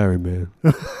much. Yo, Larry, man.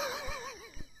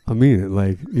 I mean it.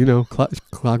 Like,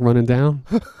 clock running down.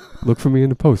 Look for me in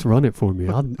the post. Run it for me.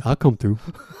 I'll come through.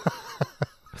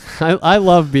 I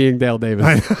love being Dale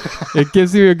Davis. It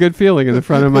gives you a good feeling in the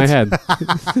front of my head.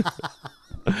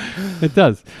 It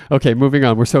does. Okay, moving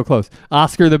on. We're so close.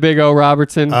 Oscar the Big O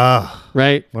Robertson,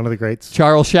 right? One of the greats.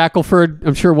 Charles Shackelford,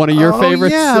 I'm sure one of your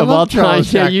favorites yeah, I of all love time.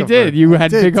 Charles Yeah, you Shackelford. did. You I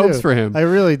had did, big too. hopes for him. I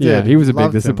really did. Yeah, he was a big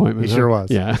Loved him. disappointment. He huh? sure was.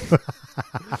 Yeah.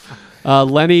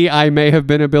 Lenny, I may have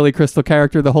been a Billy Crystal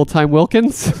character the whole time.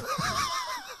 Wilkins.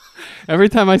 Every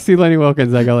time I see Lenny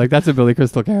Wilkins, I go like, "That's a Billy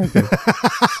Crystal character."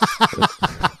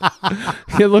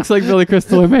 It looks like Billy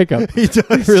Crystal in makeup. He does.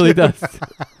 It really does.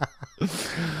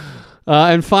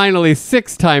 And finally,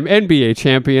 6-time NBA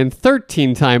champion,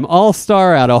 13-time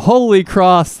All-Star out of Holy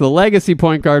Cross, the legacy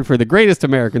point guard for the greatest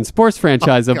American sports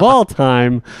franchise of all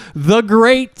time, the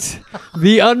great,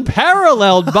 the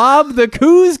unparalleled Bob the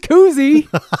Coos Cousy.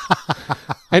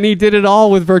 And he did it all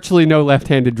with virtually no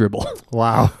left-handed dribble.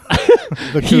 Wow.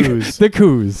 The Coos. The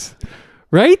Coos.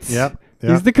 Right? Yep.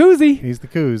 He's the Cousy. He's the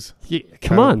Coos.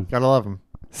 Come on. Gotta love him.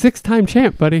 6-time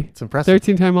champ, buddy. It's impressive.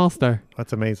 13-time All-Star.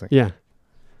 That's amazing. Yeah.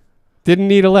 Didn't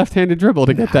need a left-handed dribble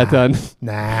to get that done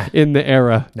Nah. in the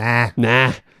era. Nah.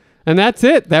 And that's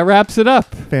it. That wraps it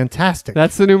up. Fantastic.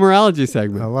 That's the numerology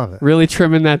segment. I love it. Really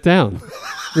trimming that down.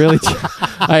 Really,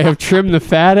 I have trimmed the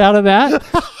fat out of that.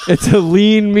 It's a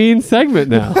lean, mean segment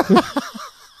now.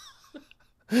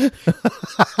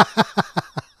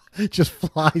 Just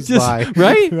flies by.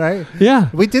 Right? Right? Yeah.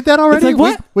 We did that already? It's like,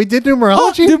 what? We did Oh,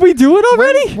 numerology? did we do it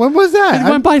already? When was that? It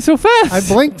went by so fast. I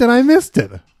blinked and I missed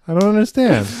it. I don't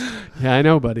understand. Yeah, I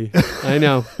know, buddy. I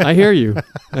know. I hear you.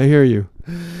 I hear you.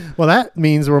 Well, that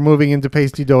means we're moving into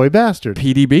Pasty Doughy Bastard.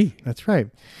 PDB. That's right.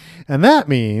 And that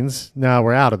means now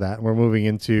we're out of that. We're moving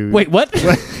into... Wait, what?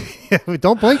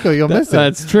 Don't blink or you'll miss it.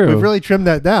 That's true. We've really trimmed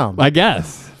that down. I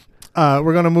guess.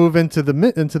 We're going to move into the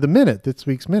minute, this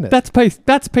week's minute. That's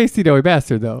Pasty Doughy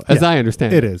Bastard, though, as Yeah, I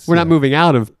understand it is, We're not yeah. moving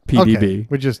out of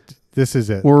PDB. Okay. This is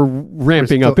it. We're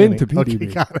ramping We're up still into inning. Okay,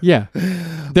 PDB. got it. Yeah.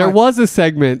 There was a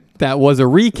segment that was a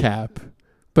recap,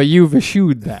 but you've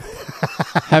eschewed that.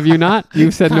 Have you not?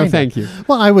 You've said no Kinda. thank you.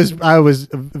 Well, I was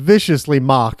viciously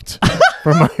mocked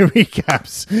for my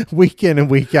recaps week in and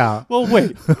week out. Well,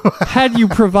 wait. Had you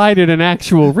provided an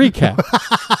actual recap,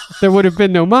 there would have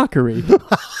been no mockery.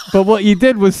 But what you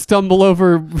did was stumble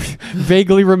over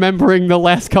vaguely remembering the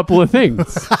last couple of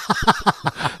things.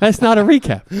 That's not a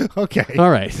recap. Okay. All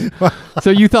right.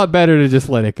 So you thought better to just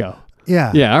let it go.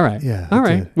 Yeah. Yeah, all right. Yeah, all I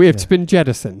right. did. It's been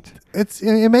jettisoned.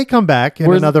 It may come back in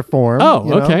Where's- another form. Oh, you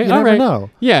know? okay. You all never right. know.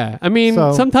 Yeah. I mean,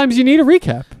 So- sometimes you need a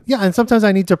recap. Yeah, and sometimes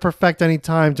I need to perfect any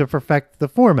time to perfect the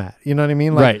format. You know what I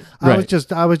mean? Right, I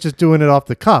was just doing it off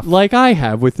the cuff. Like I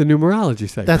have with the numerology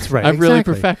segment. That's right. I've really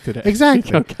exactly. perfected it.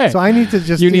 Exactly. Okay. So I need to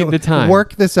just You need the time.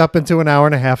 work this up into an hour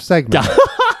and a half segment.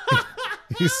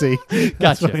 You see?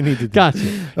 That's Gotcha. what I need to do. Gotcha.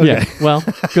 Okay. Yeah. Well,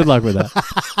 good luck with that.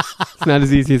 It's not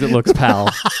as easy as it looks, pal.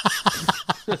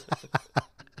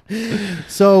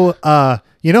 So,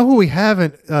 you know who we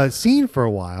haven't seen for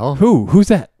a while? Who? Who's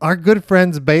that? Our good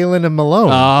friends Balin and Malone.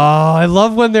 Oh, I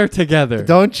love when they're together.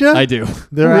 Don't you? I do.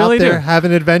 They're I really out there do.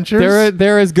 having adventures,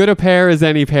 They're as good a pair as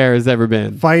any pair has ever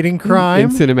been fighting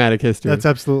crime. in cinematic history. That's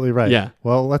absolutely right. Yeah.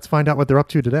 Well, let's find out what they're up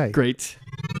to today. Great.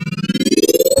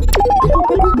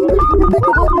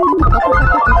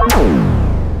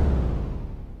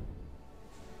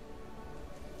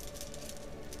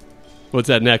 What's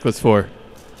that necklace for?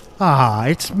 Ah,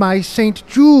 it's my St.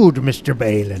 Jude, Mr.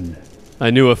 Balin.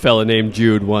 I knew a fella named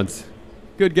Jude once.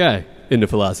 Good guy. Into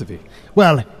philosophy.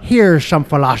 Well, here's some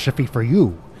philosophy for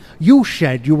you. You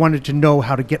said you wanted to know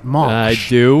how to get Mosh. I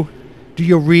do. Do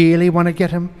you really want to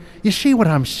get him? You see what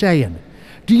I'm saying?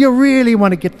 Do you really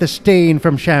want to get the stain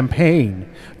from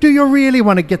Champagne? Do you really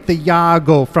want to get the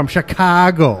Yago from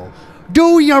Chicago?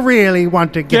 Do you really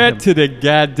want to get him? Get to the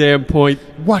goddamn point.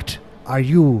 What are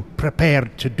you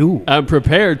prepared to do? I'm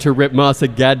prepared to rip Moss a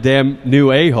goddamn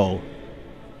new a-hole.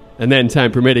 And then,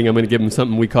 time permitting, I'm going to give him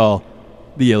something we call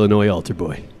the Illinois Altar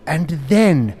Boy. And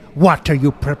then, what are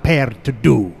you prepared to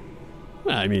do?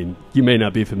 I mean, you may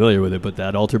not be familiar with it, but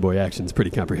that Altar Boy action's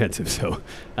pretty comprehensive, so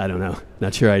I don't know.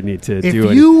 Not sure I'd need to If do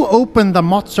it. you open the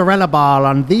mozzarella ball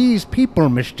on these people,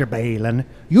 Mr. Balin,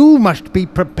 you must be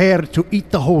prepared to eat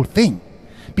the whole thing.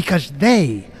 Because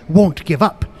they won't give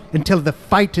up until the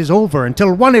fight is over,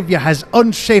 until one of you has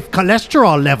unsafe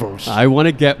cholesterol levels. I want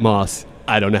to get Moss.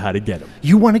 I don't know how to get him.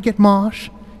 You want to get Mosh?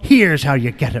 Here's how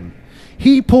you get him.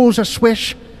 He pulls a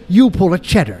Swiss, you pull a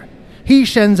cheddar. He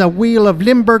sends a wheel of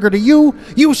Limburger to you,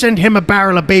 you send him a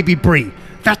barrel of baby brie.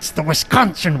 That's the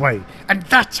Wisconsin way, and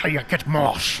that's how you get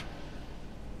Mosh.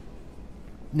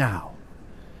 Now,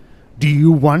 do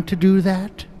you want to do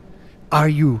that? Are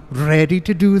you ready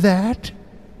to do that?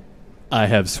 I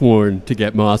have sworn to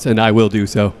get Moss, and I will do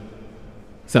so.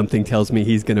 Something tells me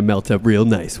he's going to melt up real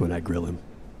nice when I grill him.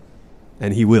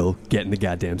 and he will get in the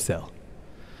goddamn cell.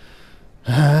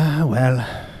 Well,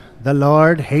 the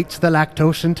Lord hates the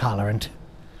lactose intolerant.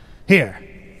 Here.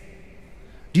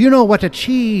 Do you know what a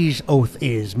cheese oath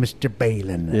is, Mr.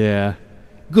 Balin? Yeah.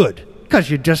 Good, because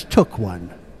you just took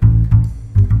one.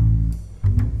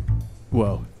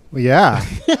 Whoa. Well, yeah.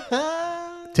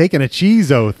 Taking a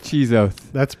cheese oath. Cheese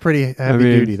oath. That's pretty heavy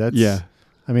duty. That's yeah.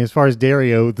 I mean, as far as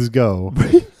dairy oaths go,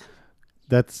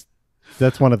 that's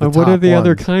one of the top What are the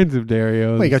other ones. kinds of dairy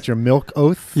oaths? Well, you got your milk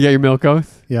oath. You got your milk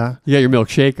oath? Yeah. You got your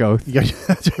milkshake oath. You got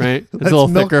that's Right? It's a Let's little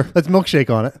milk, thicker. Let's milkshake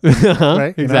on it. Uh-huh,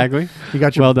 Right? You know? exactly. You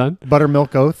got your Well done.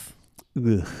 buttermilk oath,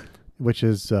 Ugh. which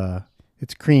is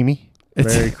it's creamy,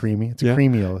 It's- very creamy. It's Yeah. a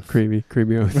creamy oath. Creamy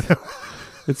oath.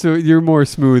 So you're more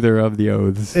smoother of the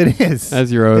oaths It is.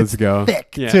 as your oaths It's go.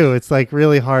 thick Yeah. too. It's like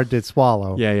really hard to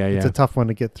swallow. Yeah, yeah, It's yeah. a tough one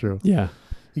to get through. Yeah.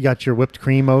 You got your whipped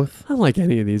cream oath. I don't like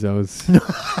any of these oaths.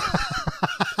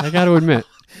 I got to admit.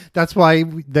 That's why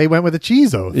they went with a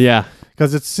cheese oath, Yeah.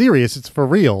 because it's serious. It's for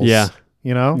reals. Yeah.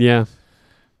 You know. Yeah.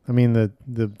 I mean,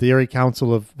 the Dairy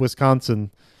Council of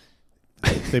Wisconsin,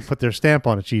 they put their stamp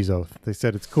on a cheese oath. They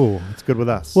said it's cool. It's good with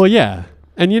us. Well, yeah.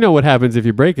 And you know what happens if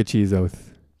you break a cheese oath?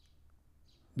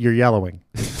 You're yellowing.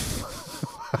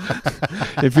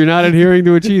 If you're not adhering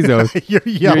to a cheese oath, You're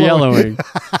you're yellowing. yellowing.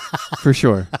 For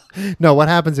sure. No, what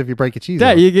happens if you break a cheese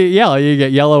Yeah, oath? you get yellow. You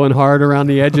get yellow and hard around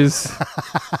the edges.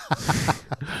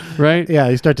 Right? Yeah,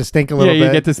 you start to stink a Yeah, little bit.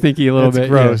 you get to stinky a little That's bit.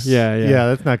 gross. Yeah, yeah. Yeah,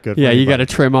 that's not good. Yeah, for you got to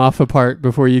anybody. trim off a part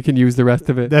before you can use the rest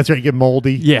of it. That's right. You get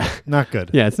moldy. Yeah. Not good.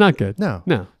 Yeah, it's not good. No.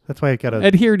 No. That's why you got to.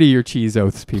 Adhere to your cheese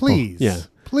oaths, people. Please. Yeah.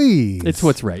 Please. It's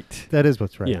what's right. That is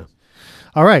what's right. Yeah.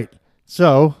 All right.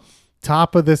 So,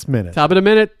 top of this minute, Top of the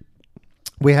minute.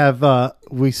 we have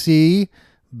we see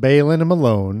Balin and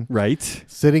Malone Right.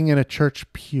 sitting in a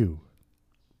church pew.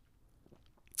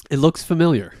 It looks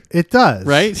familiar. It does.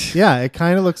 Right? Yeah, it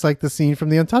kind of looks like the scene from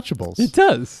The Untouchables It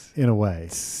does. in a way.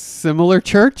 Similar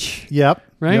church, Yep.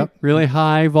 right? Yep. Really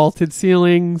high vaulted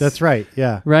ceilings. That's right.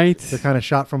 Yeah. Right. They're kind of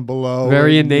shot from below.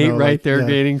 Very and, innate, you know, right like, there, yeah.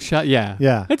 getting shot. Yeah.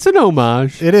 Yeah. It's an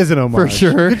homage. It is an homage.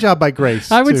 sure. Good job by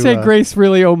Grace. I would to, say Grace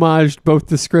really homaged both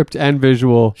the script and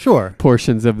visual Sure.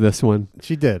 portions of this one.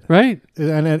 She did. Right?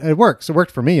 And it works. It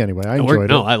worked for me anyway. I enjoyed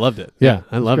it. No, I loved it. Yeah,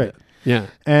 I it's loved great. it. Yeah.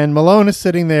 And Malone is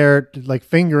sitting there like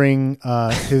fingering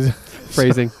his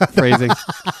Phrasing. Phrasing.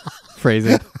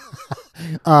 Phrasing.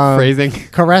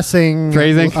 caressing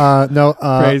Phrasing.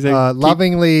 Phrasing.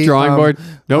 Lovingly Drawing board.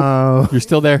 Nope. You're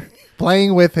still there.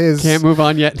 playing with his Can't move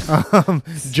on yet.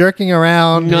 jerking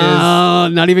around No,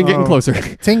 not even getting Oh. closer.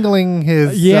 his tingling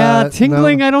his Yeah,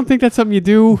 tingling. no, I don't think that's something you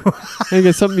do. I think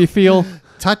it's something you feel.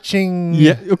 touching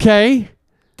Yeah. Okay.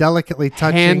 delicately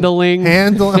touching Handling.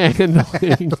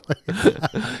 handling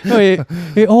Oh,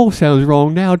 it all sounds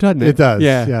wrong now, doesn't it? it does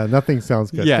Yeah. nothing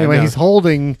sounds good Yeah, anyway no. he's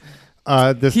holding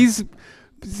this He's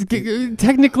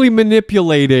technically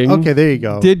manipulating. okay there you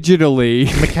go Digitally.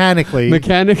 mechanically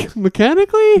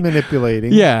Mechanically?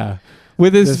 manipulating Yeah.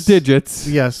 With his This- digits.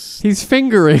 yes He's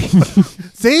fingering.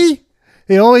 see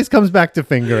it always comes back to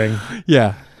fingering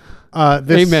Yeah.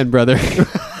 this, Amen, brother.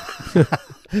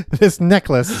 this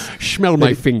necklace Smell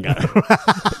my finger.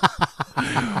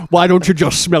 Why don't you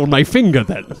just smell my finger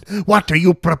then? what are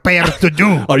you prepared to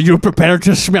do Are you prepared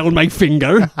to smell my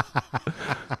finger?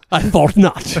 I thought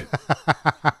not.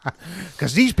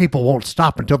 because these people won't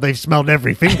stop until they've smelled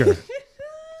every finger.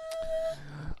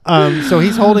 So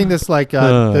he's holding this like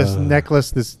this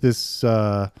necklace, this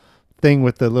thing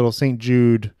with the little St.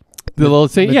 Jude. The little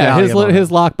Saint, yeah, medallion on his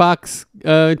lockbox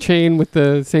chain with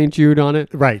the St. Jude on it.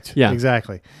 Right. Yeah.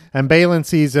 Exactly. And Balin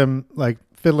sees him like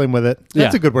fiddling with it.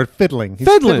 That's Yeah. a good word, fiddling. He's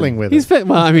fiddling with He's it.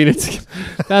 Well, I mean, it's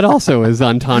that also is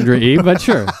entendre-y, but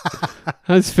sure.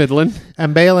 I was fiddling.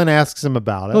 And Balin asks him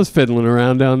about I it. was fiddling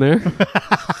around down there.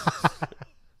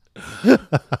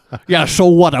 Yeah, so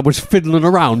what? I was fiddling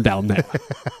around down there.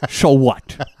 So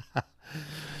what?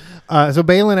 So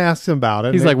Balin asks him about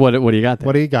it. He's and like, what do you got there?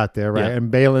 what do you got there, right? Yeah. And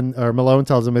Balin or Malone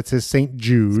tells him it's his St.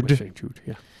 Jude. St. Jude,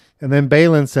 yeah. And then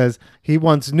Balin says he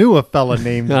once knew a fella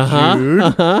named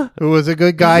Jude who was a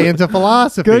good guy into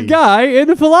philosophy. Good guy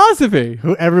into philosophy.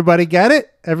 Who everybody get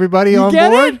it? Everybody on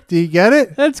get board? it? Do you get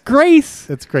it? That's Grace.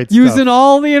 That's great Using stuff.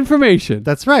 all the information.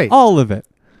 That's right. all of it.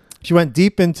 She went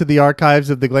deep into the archives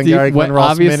of the Glengarry What Glen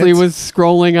Ross obviously minutes. was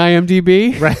scrolling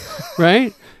IMDb, right.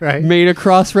 right? Right. Made a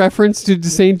cross reference to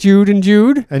St. Jude and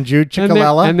Jude. And Jude And there,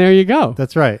 Ciccalella. and there you go.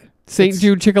 That's right. St.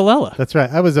 Jude Ciccalella. That's right.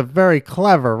 That was a very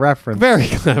clever reference Very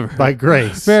clever. by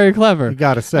Grace. Very clever. You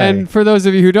gotta say. And for those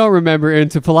of you who don't remember,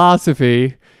 into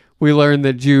philosophy, we learned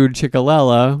that Jude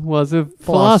Ciccalella was a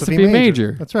philosophy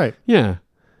major. That's right. Yeah.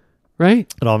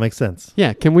 right? It all makes sense.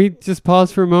 Yeah. Can we just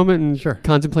pause for a moment and Sure.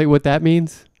 contemplate what that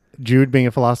means? Jude being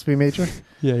a philosophy major.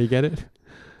 Yeah, you get it?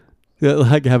 Yeah,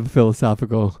 like have a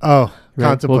philosophical. Oh, Right,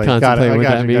 contemplate. we'll contemplate Got it. what I that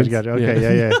got you. means. Got you. Okay.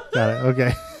 Yeah. Yeah. Got it.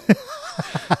 Okay.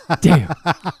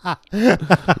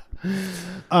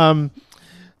 Damn.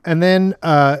 And then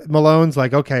Malone's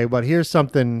like, okay, but here's some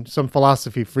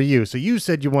philosophy for you. So you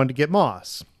said you wanted to get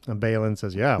Moss. And Balin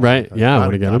says, yeah. Right. Yeah, I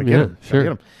wanna get him. Yeah, Gotta sure.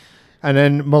 get him. And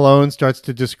then Malone starts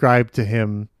to describe to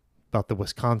him about the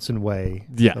Wisconsin way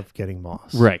Yeah. of getting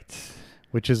Moss. Right.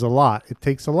 Which is a lot. It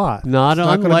takes a lot. Not it's not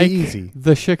going to unlike be easy.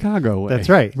 the Chicago way. That's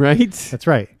right. Right? That's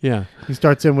right. Yeah. He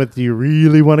starts in with, do you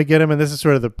really want to get him? And this is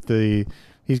sort of the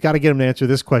he's got to get him to answer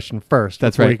this question first.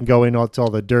 That's before right. He can go into all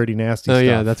the dirty, nasty Oh, stuff.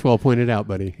 yeah. That's well pointed out,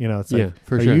 buddy. You know, it's Yeah, like,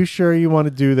 for are sure. you sure you want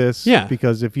to do this? Yeah.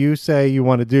 Because if you say you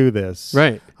want to do this,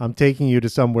 Right. I'm taking you to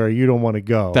somewhere you don't want to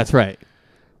go. That's right.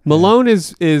 Malone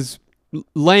is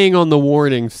laying on the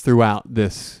warnings throughout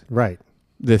this right.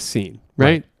 scene, right?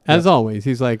 Right. As always,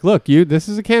 he's like, "Look, this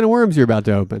is a can of worms you're about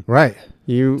to open. Right.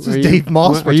 This is Dave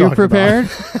Moss Are we're you talking prepared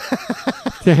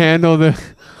to handle the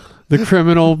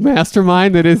criminal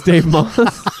mastermind that is Dave Moss?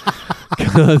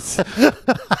 Because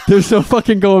there's no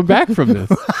fucking going back from this,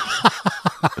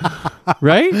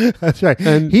 right? That's right.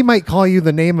 And- he might call you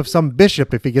the name of some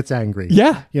bishop if he gets angry.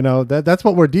 Yeah. You know, that's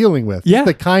what we're dealing with. Yeah. He's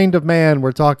the kind of man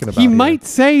we're talking about. He here. might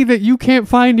say that you can't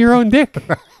find your own dick.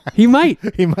 He might.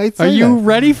 He might say Are you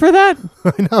ready for that?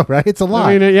 that. I know, right? It's a lot.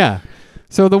 I mean, yeah.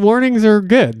 So the warnings are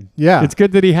good. Yeah. It's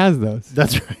good that he has those.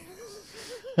 That's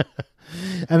right.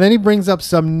 And then he brings up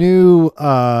some new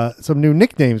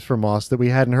nicknames for Moss that we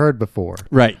hadn't heard before.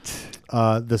 Right.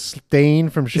 The Stain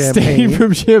from Stain Champagne,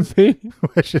 from Champagne.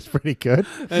 which is pretty good.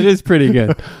 It is pretty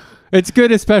good. It's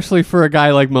good, especially for a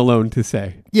guy like Malone to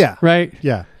say, Yeah. right?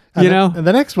 Yeah. You know? And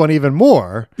the next one even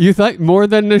more. You thought more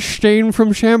than the Stain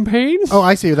from Champagne? Oh,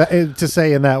 I see that to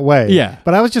say in that way. Yeah.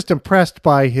 But I was just impressed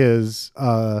by his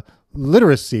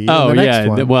literacy. Oh, in the yeah. next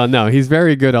one. Well, no, he's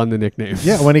very good on the nicknames.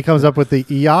 Yeah, when he comes up with the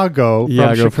Iago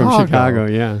from Chicago,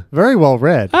 yeah. Very well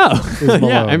read. Oh, is yeah.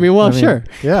 Malone. I mean, sure.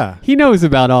 Yeah. He knows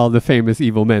about all the famous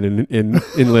evil men in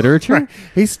literature. Right.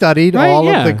 He studied Right? all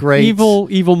Yeah. of the great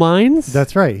evil minds.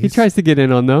 That's right. He tries to get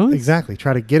in on those. Exactly.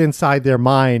 Try to get inside their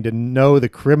mind and know the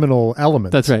criminal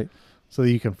elements. That's right. So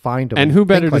that you can find them. And who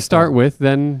better think to like start them. with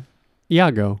than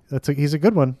Iago? He's a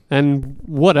good one. And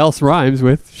what else rhymes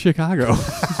with Chicago?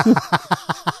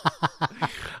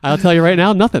 I'll tell you right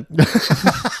now, nothing.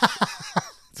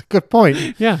 It's a good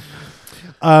point. Yeah.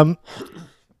 And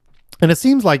it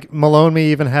seems like Malone may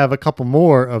even have a couple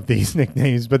more of these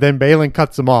nicknames, but then Balin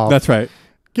cuts them off. That's right.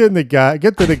 Get to the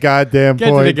goddamn Get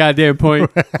point. to the goddamn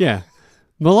point. Yeah.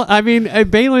 I mean,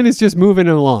 Balin is just moving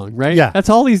along, right? Yeah. That's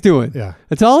all he's doing. Yeah.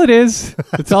 That's all it is.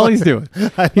 That's all he's doing.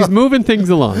 He's moving things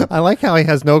along. I like how he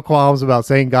has no qualms about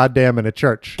saying goddamn in a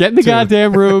church. Get in the too,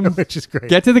 goddamn room. which is great.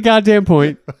 Get to the goddamn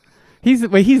point. He's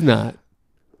not.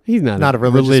 He's not a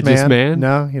religious man.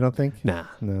 No, you don't think? Nah.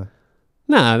 No.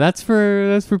 Nah, that's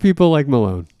for people like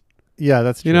Malone. Yeah,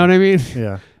 that's true. You know what I mean?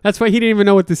 Yeah. That's why he didn't even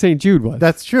know what the St. Jude was.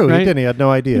 That's true. Right? He didn't. He had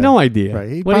no idea. No idea.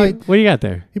 Right. What do you got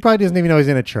there? He probably doesn't even know he's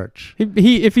in a church.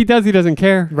 He if he does, he doesn't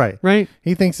care. Right. Right?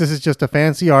 He thinks this is just a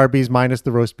fancy Arby's minus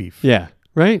the roast beef. Yeah.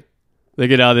 Right?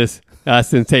 Look at all this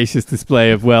ostentatious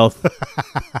display of wealth.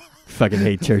 Fucking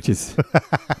hate churches.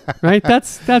 Right?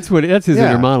 That's his Yeah,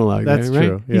 inner monologue. that's there, right?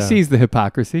 true, He yeah. sees the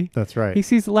hypocrisy. That's right. He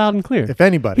sees it loud and clear. If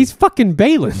anybody. He's fucking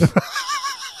Balin.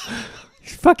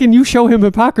 Fucking you show him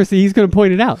hypocrisy, he's going to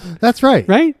point it out. That's right.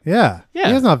 Right? Yeah. Yeah.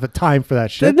 He doesn't have the time for that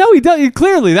shit. No, he does.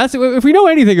 Clearly, that's if we know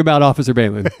anything about Officer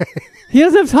Balin, he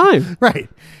doesn't have time. Right.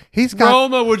 He's got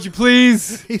Roma, would you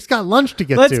please? he's got lunch to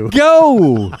get Let's to.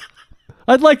 go.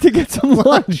 I'd like to get some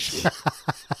lunch.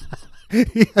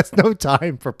 He has no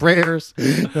time for prayers,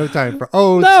 no time for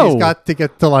oaths. No. He's got to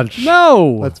get to lunch.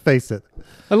 No. Let's face it.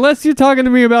 Unless you're talking to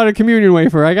me about a communion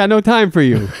wafer, I got no time for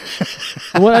you.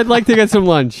 I'd like to get some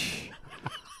lunch.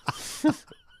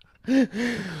 All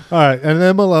right. And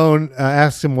then Malone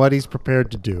asks him what he's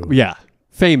prepared to do. Yeah.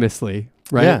 Famously,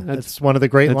 right? Yeah. That's one of the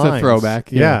great that's lines. a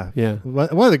throwback. Yeah. Yeah. One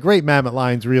of the great Mamet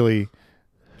lines, really,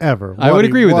 ever. I would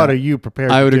agree with What that. are you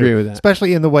prepared I to would do? agree with that.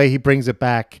 Especially in the way he brings it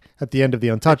back at the end of The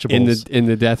Untouchables. In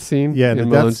the death scene? Yeah, in the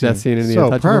Malone's death death scene in The So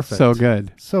Untouchables? perfect. So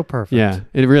good. So perfect. Yeah.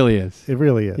 It really is. It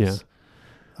really is. Yeah.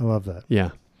 I love that. Yeah.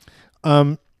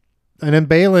 And then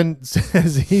Balin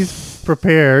says he's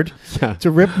prepared Yeah. to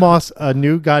rip Moss a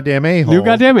new goddamn a-hole. New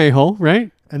goddamn a-hole,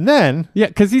 right? And then, Yeah,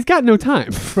 because he's got no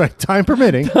time. right, time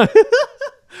permitting,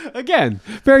 Again,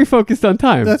 very focused on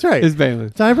time. That's right. Is Balin.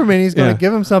 time permitting, he's going to Yeah.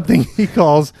 give him something he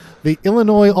calls the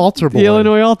Illinois altar boy. The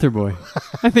Illinois altar boy.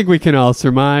 I think we can all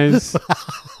surmise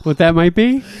what that might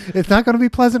be? It's not going to be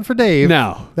pleasant for Dave.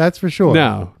 No. That's for sure.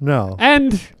 No. No.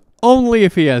 And only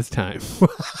if he has time.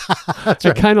 That's I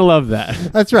right. kind of love that.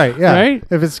 That's right. Yeah. Right?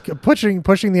 If it's pushing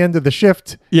the end of the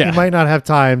shift, Yeah. you might not have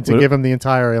time to What- give him the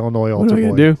entire Illinois What Altar am I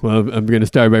Boy. going to do? Well, I'm going to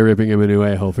start by ripping him a new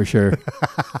a-hole for sure.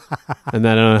 And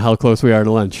then I don't know how close we are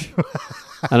to lunch.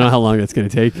 I don't know how long that's going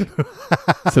to take.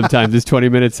 Sometimes it's 20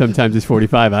 minutes. Sometimes it's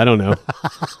 45. I don't know.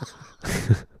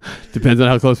 Depends on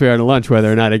how close we are to lunch,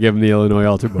 whether or not I give him the Illinois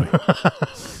Altar Boy.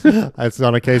 It's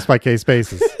on a case-by-case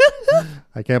basis.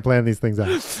 I can't plan these things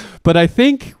out. But I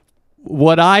think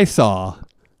what I saw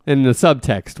in the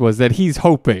subtext was that he's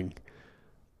hoping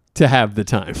to have the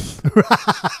time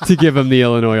to give him the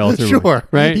Illinois Altar Boy. Sure.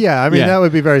 Right? Yeah. I mean, that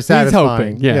would be very He's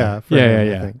satisfying. hoping. Yeah. For Yeah, him,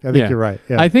 yeah. I think Yeah. you're right.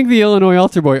 Yeah. I think the Illinois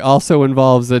Altar Boy also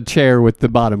involves a chair with the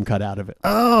bottom cut out of it.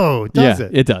 oh, does yeah,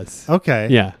 it? does. Okay.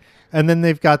 Yeah. And then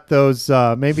they've got those.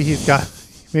 Maybe he's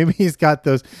got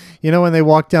those. You know, when they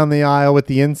walk down the aisle with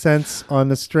the incense on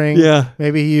the string. Yeah.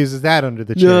 Maybe he uses that under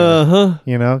the chair. Uh-huh.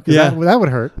 You know, 'cause Yeah. that would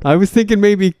hurt. I was thinking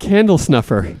maybe candle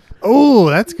snuffer. Oh,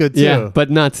 that's good too. Yeah,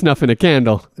 but not snuffing a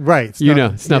candle. Right.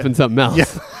 Snuffing something else. Yeah.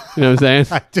 You know what I'm saying?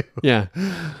 I do. Yeah.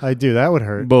 I do. That would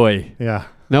hurt. Boy. Yeah.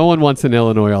 No one wants an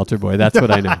Illinois Altar Boy. That's what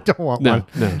I know. I don't want No, one.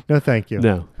 no. No, thank you.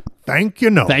 No. Thank you.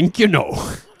 No. Thank you, no.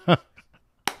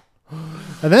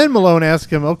 And then Malone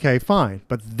asks him, "Okay, fine,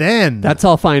 but then That's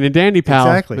all fine and dandy, pal.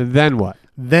 Exactly. But then what?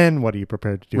 then what are you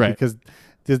prepared to do? Right. Because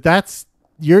that's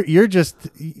you're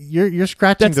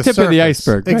scratching That's the tip surface. of the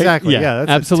iceberg. Right? Exactly. Yeah, Yeah.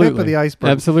 That's absolutely. the tip of the iceberg.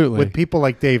 Absolutely. With people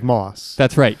like Dave Moss.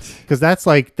 That's right. Because that's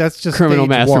just Criminal stage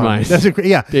mastermind. one. That's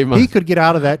yeah. Dave Moss. He could get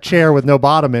out of that chair with no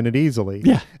bottom in it easily.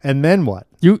 Yeah. And then what?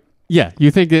 You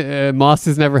think Moss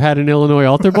has never had an Illinois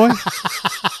Altar Boy?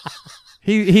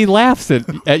 He laughs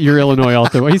at your Illinois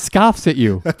Altar Boy. He scoffs at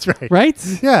you. That's right.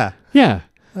 Right? Yeah. Yeah.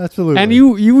 Absolutely. And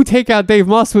you take out Dave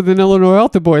Moss with an Illinois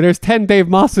Altar Boy. There's 10 Dave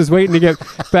Mosses waiting to get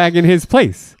back in his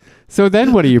place. So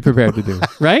then what are you prepared to do?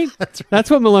 Right? That's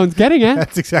what Malone's getting at.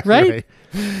 That's exactly right.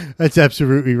 That's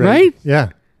absolutely right. Right? Yeah.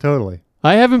 Totally.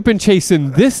 I haven't been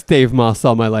chasing this Dave Moss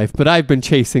all my life, but I've been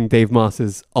chasing Dave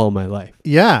Mosses all my life.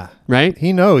 Yeah. Right?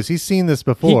 He knows. He's seen this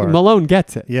before. Malone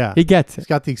gets it. Yeah. He gets He's it.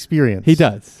 got the experience. He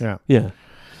does. Yeah. Yeah.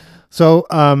 So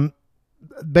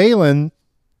Balin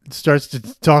starts to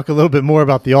talk a little bit more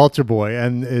about the altar boy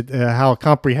and how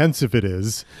comprehensive it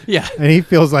is, Yeah. and he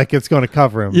feels like it's going to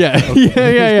cover him. Yeah. Okay. Yeah. He's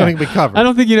Yeah. going to be covered. I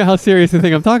don't think you know how serious the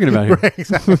thing I'm talking about here. Right,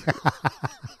 exactly.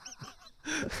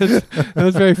 That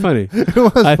was very funny. It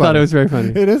was I thought funny. it was very funny.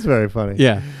 It is very funny.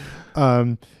 Yeah.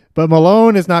 But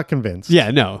Malone is not convinced.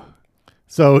 Yeah. No.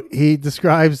 So he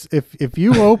describes if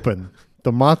you open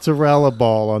the mozzarella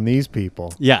ball on these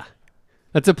people. Yeah.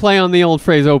 That's a play on the old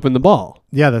phrase "open the ball,"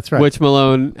 Yeah, that's right. which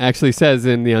Malone actually says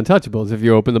in The Untouchables. If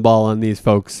you open the ball on these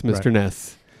folks, Mr. Right.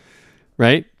 Ness,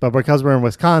 right? But because we're in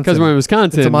Wisconsin, Because we're in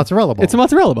Wisconsin, it's a mozzarella ball. It's a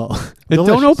mozzarella ball. And don't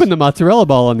Delicious. open the mozzarella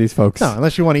ball on these folks. No,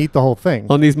 unless you want to eat the whole thing.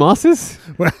 On these mosses,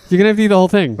 you're gonna have to eat the whole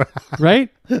thing, right?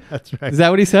 That's right. Is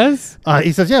that what he says?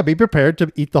 He says, yeah, be prepared to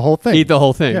eat the whole thing. Eat the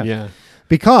whole thing. Yeah. Yeah.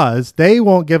 Because they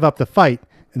won't give up the fight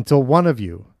until one of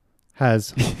you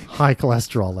has high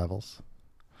cholesterol levels.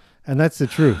 And that's the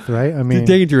truth, right? I mean,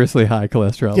 Dangerously high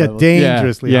cholesterol yeah, levels.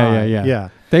 dangerously yeah, high. Yeah, yeah, Yeah.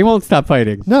 They won't stop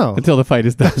fighting. No. Until the fight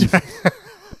is done.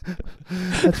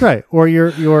 That's right. Or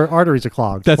your arteries are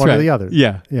clogged. That's one right. or the other.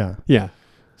 Yeah. Yeah. Yeah.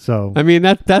 So, I mean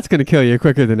that's going to kill you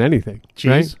quicker than anything.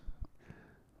 cheese. Right?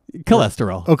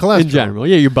 Cholesterol. Oh, cholesterol. In general.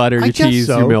 Yeah, your butter, I your guess cheese,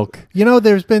 so. your milk. You know,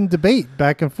 there's been debate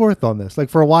back and forth on this. Like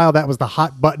for a while, that was the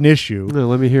hot button issue. No,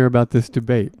 let me hear about this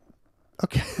debate.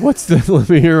 Okay. What's the? Let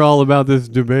me hear all about this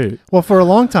debate. Well, for a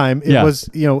long time, it Yeah. was,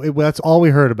 that's all we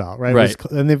heard about, right? Right. It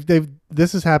was, and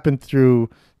this has happened through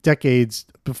decades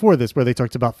before this, where they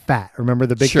talked about fat. Remember,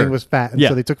 the big Sure. thing was fat, and Yeah.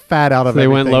 so they took fat out of They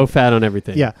everything. went low fat on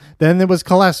everything. Yeah. Then there was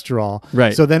cholesterol.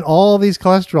 Right. So then all these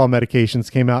cholesterol medications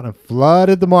came out and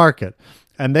flooded the market,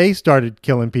 and they started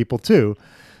killing people too.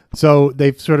 So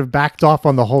they've sort of backed off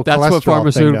on the whole That's cholesterol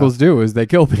what thing now. pharmaceuticals do is they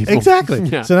kill people. Exactly.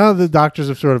 Yeah. So now the doctors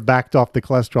have sort of backed off the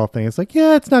cholesterol thing. It's like,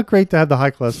 yeah, it's not great to have the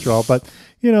high cholesterol, but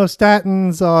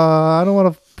statins. I don't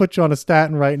want to put you on a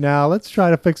statin right now. Let's try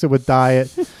to fix it with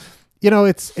diet.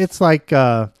 It's like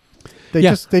they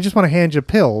Yeah. just want to hand you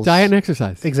pills. Diet and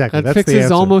exercise. Exactly. That That's the fixes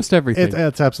answer. almost everything.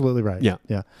 That's absolutely right. Yeah.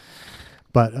 Yeah.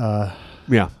 But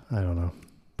Yeah. I don't know.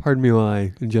 Pardon me while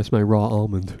I ingest my raw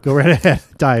almond. Go right ahead.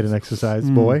 Diet and exercise,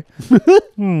 boy.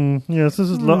 Yes, this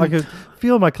is I can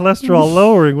feel my cholesterol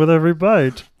lowering with every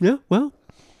bite. Yeah, well,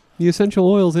 the essential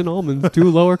oils in almonds do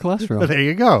lower cholesterol. There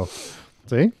you go.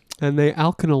 See? And they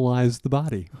alkalize the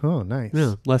body. Oh, nice.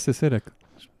 Yeah, less acidic.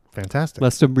 Fantastic.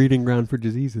 Less a breeding ground for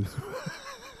diseases.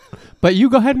 But you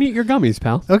go ahead and eat your gummies,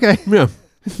 pal. Okay. Yeah.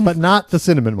 but not the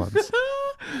cinnamon ones.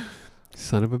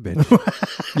 Son of a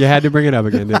bitch. You had to bring it up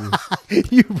again, didn't you?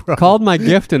 You brought Called my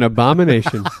gift an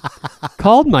abomination.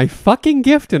 Called my fucking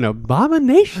gift an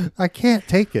abomination. I can't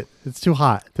take it. It's too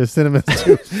hot. The cinnamon's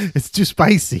too it's too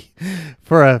spicy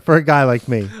for a guy like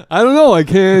me. I don't know. I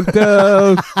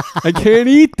can't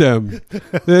eat them.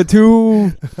 They're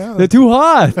too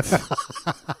hot.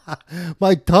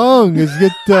 My tongue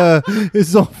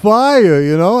is on fire,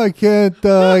 you know? I can't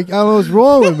I don't know what's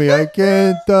wrong with me. I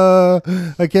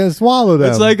can't swallow them.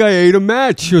 It's like I ate a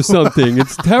match or something.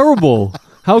 It's terrible.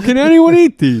 How can anyone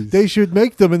eat these? They should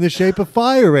make them in the shape of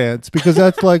fire ants because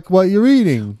that's like what you're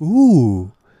eating.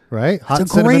 Ooh. Right?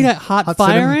 It's a great hot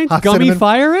fire ants? Gummy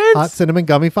fire ants? Hot cinnamon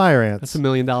gummy fire ants. That's $1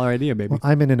 million idea, baby.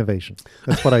 I'm in innovation.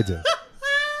 That's what I do.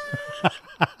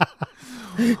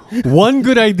 One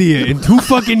good idea in 2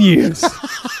 fucking years.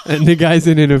 And the guy's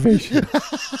in innovation.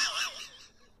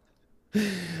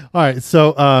 All right.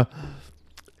 So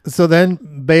then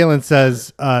Balin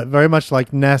says, very much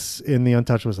like Ness in The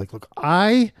Untouchables, like, look,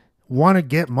 I want to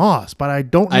get Moss, but I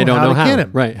don't know how to get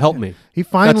him. Right. Help me.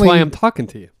 That's why I'm talking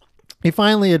to you. He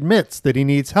finally admits that he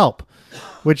needs help,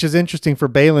 which is interesting for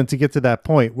Balin to get to that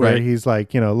point where Right. he's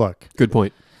like, look, Good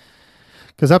point.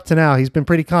 because up to now he's been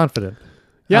pretty confident.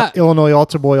 Yeah. Illinois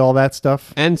Altar Boy, all that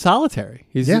stuff. And solitary.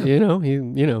 He's Yeah.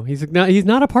 he's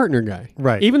not a partner guy.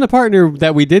 Right. Even the partner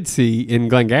that we did see in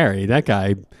Glengarry, that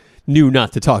guy knew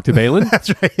not to talk to Balin. That's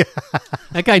right.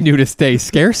 That guy knew to stay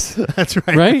scarce, That's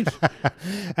right. right?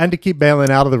 And to keep Balin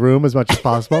out of the room as much as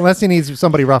possible, unless he needs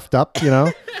somebody roughed up,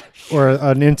 or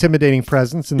an intimidating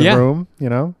presence in the Yeah. room,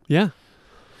 Yeah.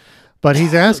 But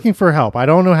he's asking for help. I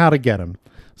don't know how to get him.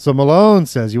 So Malone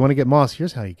says, you want to get Moss?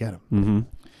 Here's how you get him. Mm-hmm.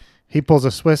 He pulls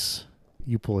a Swiss,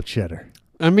 you pull a cheddar.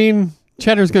 I mean,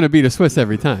 Cheddar's going to beat a Swiss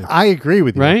every time. I agree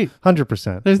with you. Right?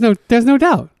 100%. There's no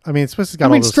doubt. I mean, Swiss has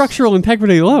got all those... Structural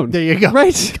integrity alone. There you go. Right?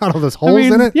 It's got all those holes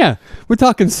in it. Yeah. We're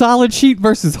talking solid sheet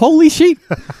versus holy sheet.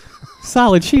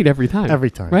 Solid sheet every time.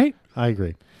 Every time. Right? I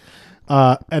agree.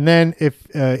 And then if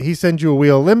he sends you a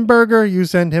wheel Limburger, you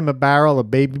send him a barrel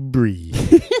of Baby Brie.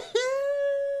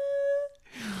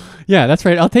 Yeah, that's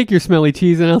right. I'll take your smelly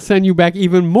cheese and I'll send you back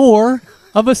even more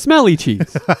of a smelly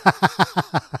cheese.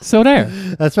 So there.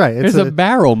 That's right. There's a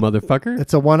barrel, motherfucker.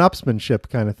 It's a one-upsmanship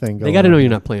kind of thing. They got to know you're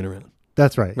not playing around.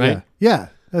 That's right. Right? Yeah.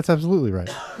 That's absolutely right.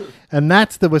 And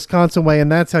that's the Wisconsin way,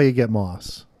 and that's how you get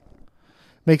Moss.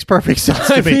 Makes perfect sense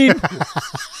to I me. mean,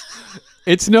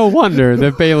 it's no wonder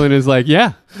that Balin is like,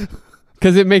 yeah,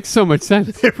 because it makes so much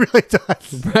sense, It really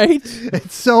does. right?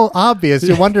 It's so obvious.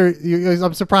 You wonder.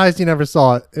 I'm surprised you never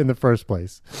saw it in the first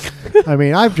place. I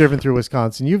mean, I've driven through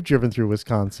Wisconsin. You've driven through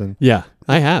Wisconsin. Yeah,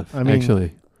 I have, I mean,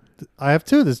 actually. I have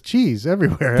too. There's cheese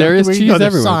everywhere. There is Everywhere you cheese go,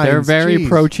 there's everywhere. They're signs, very cheese.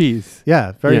 pro-cheese.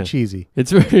 Yeah, very Yeah. cheesy.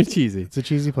 It's very cheesy. It's a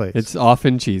cheesy place. It's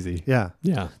often cheesy. yeah.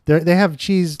 Yeah. They have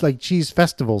cheese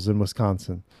festivals in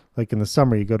Wisconsin. Like in the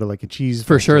summer, you go to like a cheese.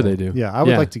 For sure festival. they do. Yeah, I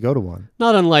would like to go to one.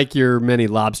 Not unlike your many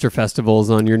lobster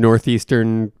festivals on your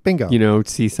northeastern, Bingo.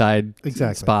 seaside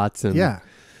Exactly. spots. And Yeah.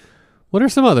 What are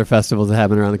some other festivals that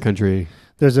happen around the country?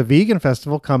 There's a vegan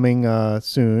festival coming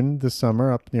soon this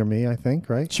summer up near me, I think,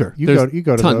 right? Sure. You go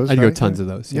to those. I go right? tons of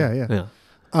those. Yeah.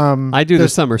 I do the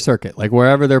summer circuit. Like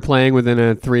wherever they're playing within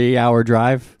a 3-hour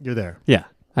drive. You're there. Yeah.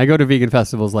 I go to vegan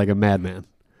festivals like a madman.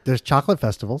 There's chocolate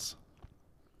festivals.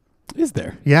 Is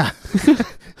there? Yeah.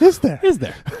 Is there? Is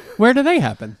there? Where do they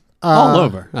happen? All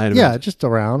over. I'd Yeah, imagine. just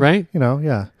around. Right?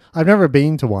 Yeah. I've never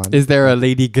been to one. Is there a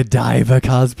Lady Godiva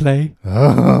cosplay?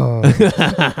 Oh.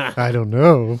 I don't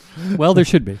know. Well, there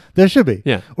should be. There should be.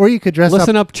 Yeah. Or you could dress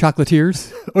Listen up,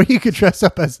 chocolatiers. Or you could dress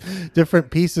up as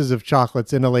different pieces of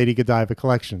chocolates in a Lady Godiva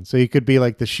collection. So you could be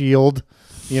like the Shield.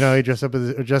 You dress up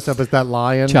as that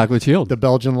lion. Chocolate Shield. The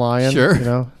Belgian lion. Sure.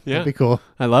 Yeah. That'd be cool.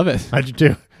 I love it. I do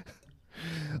too.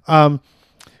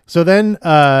 So then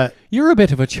You're a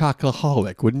bit of a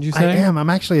chocoholic, wouldn't you I say? am. I'm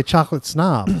actually a chocolate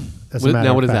snob. As a matter Now,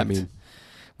 of what does that fact. mean?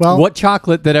 Well, What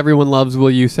chocolate that everyone loves will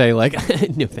you say, like,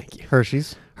 no, thank you?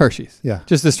 Hershey's? Hershey's. Yeah.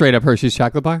 Just a straight up Hershey's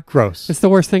chocolate bar? Gross. It's the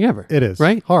worst thing ever. It is.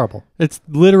 Right? Horrible. It's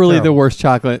literally the Terrible. worst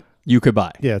chocolate you could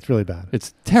buy. Yeah, it's really bad.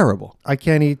 It's terrible. I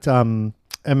can't eat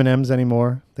M&Ms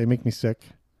anymore. They make me sick.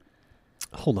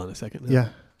 Hold on a second. Yeah.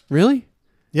 Really?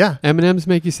 Yeah. M&M's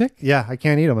make you sick? Yeah, I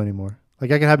can't eat them anymore.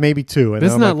 Like I could have maybe 2. And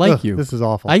This then is I'm not like "Ugh, you." This is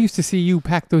awful. I used to see you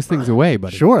pack those things away,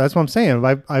 buddy. Sure, that's what I'm saying.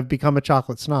 I've become a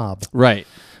chocolate snob Right.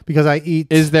 because I eat.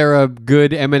 Is there a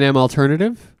good M&M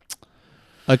alternative?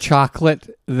 A chocolate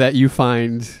that you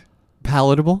find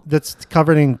palatable? that's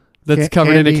covered in That's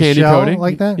covered in a candy shell coating?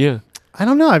 like that? Yeah. I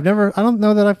don't know. I don't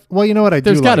know that I've. Well, you know what I do.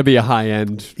 There's got to like? be a high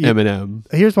end M&M.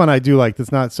 Here's one I do like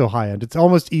that's not so high end. It's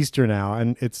almost Easter now,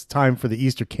 and it's time for the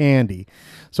Easter candy.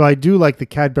 So I do like the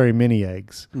Cadbury mini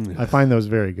eggs. I find those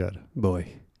very good.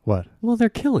 Boy. What? Well, they're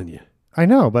killing you. I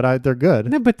know, but they're good.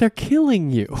 No, but they're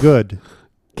killing you. Good.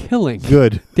 Killing.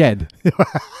 Good. Dead.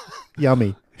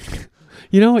 Yummy.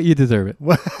 You know what? You deserve it.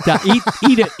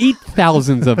 Yeah, eat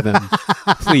thousands of them,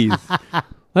 please.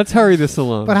 Let's hurry this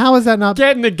along. But how is that not?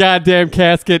 Get in the goddamn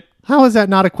casket. How is that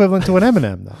not equivalent to an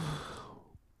M&M though?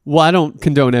 Well, I don't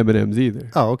condone M&Ms either.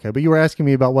 Oh, okay. But you were asking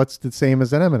me about what's the same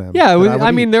as an M&M. Yeah, that I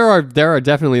would mean eat. there are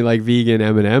definitely like vegan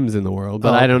M&Ms in the world,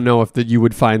 but Oh. I don't know if that you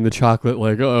would find the chocolate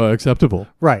like acceptable,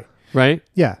 Right. right?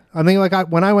 Yeah. I mean, like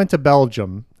when I went to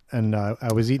Belgium and I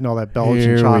was eating all that Belgian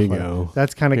Here we chocolate, go.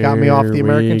 that's kind of got me off the Here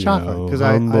American we chocolate go. because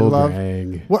I Humble love.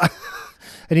 brag. Well,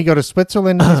 and you go to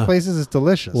Switzerland and these places, it's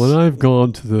delicious. When I've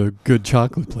gone to the good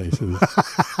chocolate places,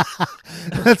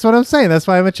 That's what I'm saying. That's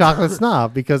why I'm a chocolate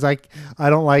snob because I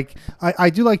don't like. I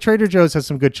do like Trader Joe's has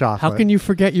some good chocolate. how can you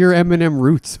forget your M&M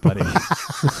roots, buddy?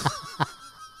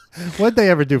 What'd they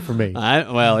ever do for me?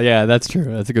 Well, yeah, that's true.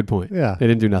 That's a good point. Yeah. They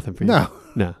didn't do nothing for you.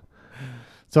 No.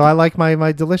 So I like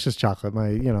my delicious chocolate,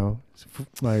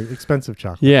 my expensive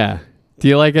chocolate. Yeah. Do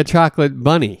you like a chocolate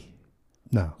bunny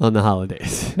No, on the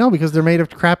holidays? no, because they're made of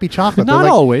crappy chocolate. Not they're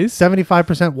like always.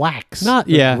 75% wax. Not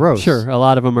They're yeah. gross. Sure. A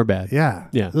lot of them are bad. Yeah.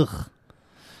 Yeah. Ugh.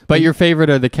 But your favorite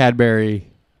are the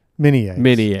Cadbury Mini eggs.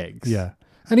 mini eggs. Yeah.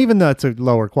 And even though it's a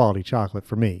lower quality chocolate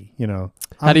for me,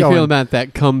 How do you feel about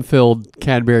that cum-filled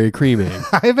Cadbury cream egg?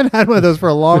 I haven't had one of those for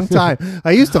a long time.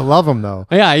 I used to love them though.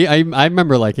 Yeah, I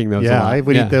remember liking those. Yeah, a lot. I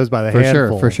would eat those by the for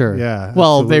handful. For sure. Yeah,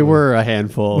 Well, they absolutely. were a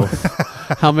handful.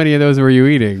 How many of those were you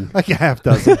eating? Like a half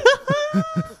dozen.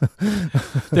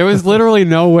 There was literally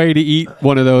no way to eat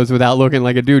one of those without looking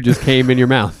like a dude just came in your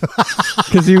mouth.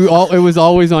 Because it was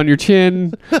always on your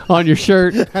chin, on your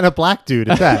shirt. And a black dude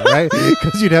at that, right?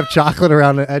 Because you'd have chocolate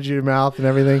around the edge of your mouth and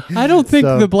everything. I don't think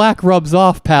So- the black rubs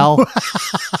off, pal.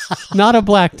 Not a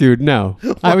black dude, no.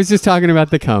 I was just talking about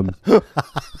the cum.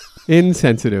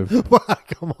 Insensitive.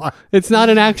 Come on. It's not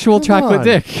an actual chocolate on.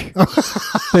 dick.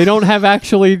 They don't have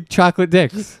actually chocolate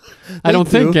dicks. I don't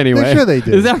think do. anyway. Sure they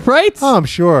do. Is that right? Oh, I'm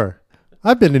sure.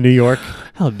 I've been to New York.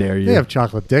 How dare you? They have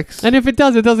chocolate dicks. And if it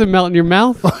does, it doesn't melt in your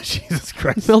mouth. Oh, Jesus It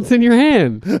Christ. melts in your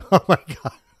hand. Oh, my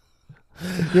God.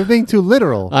 You're being too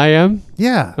literal. I am?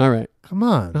 Yeah. All right. Come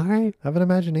on. All right. Have an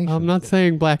imagination. I'm not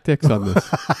saying black dicks on this.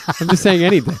 I'm just saying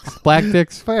any dicks. Black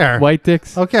dicks, Fair. white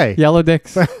dicks, Okay. yellow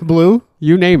dicks, Blue.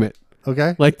 you name it.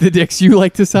 Okay. Like the dicks you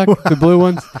like to suck, the blue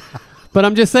ones. But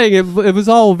I'm just saying it was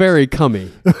all very cummy.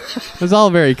 It was all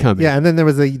very cummy. Yeah, and then there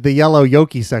was the yellow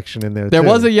yoki section in there. There too.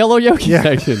 was a yellow yoki Yeah.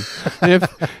 section. And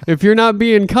if you're not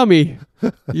being cummy,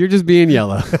 you're just being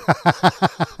yellow.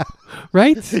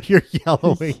 Right? You're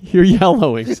yellowing. You're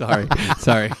yellowing. Sorry.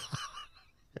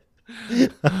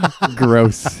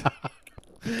 Gross.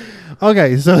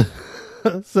 Okay, so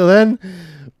then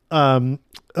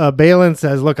Balin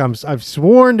says, "Look, I've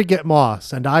sworn to get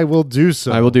Moss, and I will do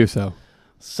so. I will do so.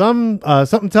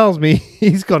 Something tells me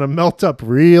he's gonna melt up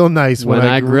real nice When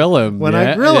I grill him. When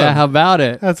Yeah, I grill him. Yeah, how about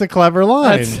it? That's a clever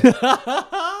line.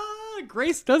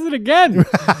 Grace does it again.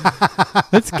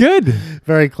 That's good.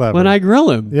 Very clever. When I grill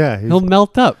him, Yeah, he'll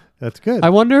melt up. that's good. I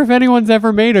wonder if anyone's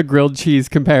ever made a grilled cheese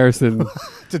comparison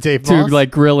to Dave to Moss? like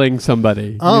grilling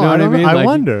somebody. Oh, you know I what I don't know. mean? I Like,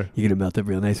 wonder. You're gonna melt up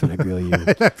real nice when I grill you.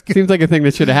 Seems like a thing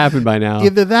that should have happened by now.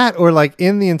 Either that or like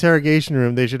in the interrogation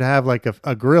room, they should have like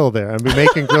a grill there and be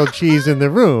making grilled cheese in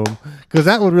the room because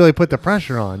that would really put the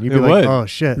pressure on. You'd be It like, would. oh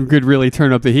shit. You could really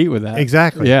turn up the heat with that.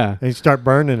 Exactly. Yeah. And you start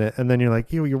burning it, and then you're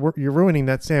like, you're ruining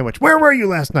that sandwich. Where were you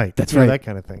last night? That's You know, right. that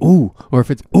kind of thing. Ooh, or if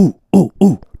it's ooh.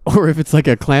 Or if it's like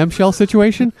a clamshell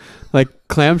situation, like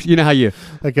you know how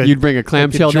Like you'd bring a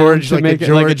clamshell down George- to like a make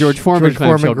it like a George Foreman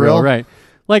clamshell grill, right?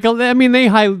 Like I mean,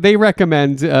 they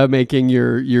recommend making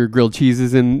your grilled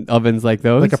cheeses in ovens like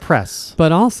those, like a press.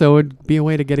 but also it'd be a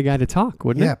way to get a guy to talk,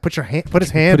 wouldn't Yeah, it? put his hand Put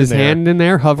in his there. hand in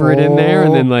there, hover it in there,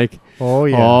 and then like, Oh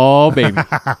yeah. oh baby,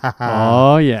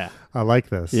 oh yeah, I like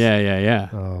this. yeah.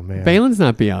 Oh man. Balin's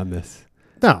not beyond this.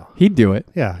 No. He'd do it.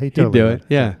 Yeah, he'd He'd totally do would. it.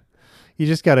 Yeah. You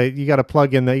just gotta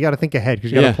plug in you gotta think ahead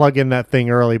because you gotta Yeah. plug in that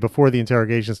thing early before the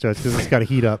interrogation starts because it's gotta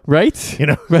heat up. Right? You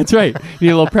know. That's right. You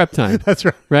need a little prep time, That's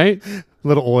right. right?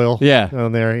 Little oil. Yeah.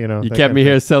 On there, you know. You that kept kind me of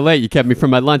here so late. You kept me from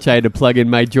my lunch. I had to plug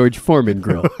in my George Foreman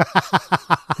grill.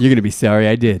 You're going to be sorry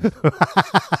I did.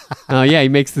 Oh, yeah. He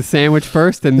makes the sandwich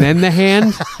first and then the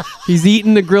hand. He's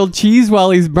eating the grilled cheese while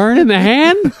he's burning the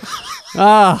hand.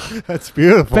 Ah, thing. That's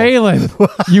beautiful. Balin,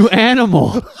 you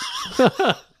animal.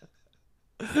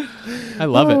 I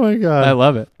love it. Oh my God. I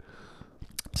love it.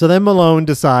 So then Malone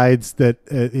decides that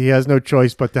he has no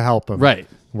choice but to help him. Right.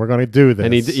 We're going to do this.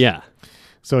 And yeah.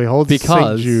 So he holds St.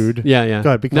 Because Jude. Yeah, yeah. Go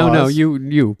ahead, because. No,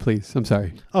 you please. I'm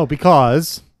sorry. Oh,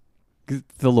 because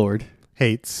The Lord,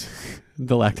 hates.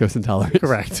 the lactose intolerant.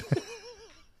 Correct.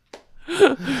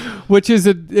 Which is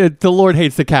the Lord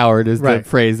hates the coward is the Right.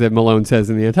 phrase that Malone says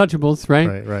in The Untouchables,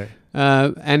 right? Right.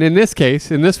 And in this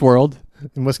case, in this world,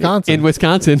 In Wisconsin. in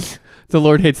Wisconsin, the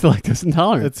Lord hates the lactose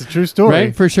intolerant. It's a true story.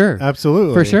 Right? For sure.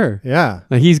 Absolutely. For sure. Yeah.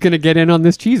 Now, he's going to get in on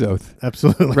this cheese oath,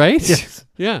 Absolutely. right? Yes.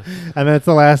 Yeah. And that's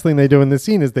the last thing they do in the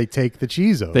scene is they take the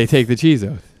cheese oath. They take the cheese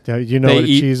oath. You know they what a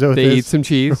cheese oath They is? eat some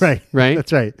cheese. Right. Right?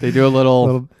 That's right. They do a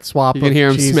little swap. you can of hear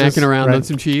him cheeses. smacking around Right. on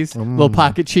some cheese. Little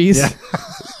pocket cheese. Yeah.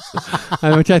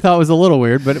 Which I thought was a little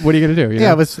weird, but what are you going to do? You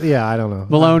know? I don't know.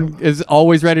 Malone is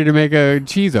always ready to make a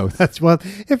cheese oath. That's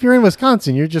if you're in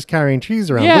Wisconsin, you're just carrying cheese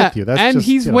around Yeah, with you. That's and just,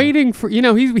 he's waiting for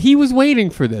he was waiting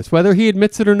for this, whether he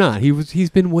admits it or not. He's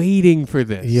been waiting for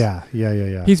this. Yeah.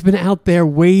 He's been out there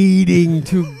waiting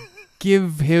to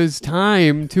give his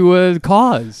time to a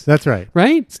cause. That's right.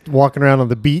 Right? Walking around on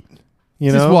the beat,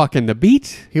 Just know. walking the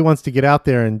beat. He wants to get out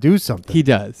there and do something. He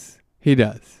does.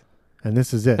 And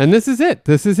this is it. And this is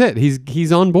it.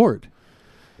 He's on board.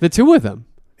 The two of them.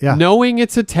 Yeah. Knowing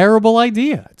it's a terrible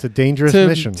idea. It's a dangerous to,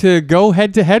 mission. to go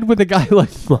head to head with a guy like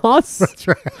Moss. That's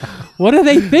right. What are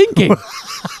they thinking?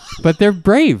 But they're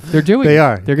brave. They're doing it. They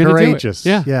are. They're going to courageous. do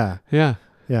it. Yeah. Yeah.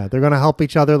 They're going to help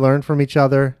each other, learn from each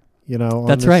other, on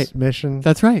That's this right. mission.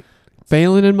 That's right.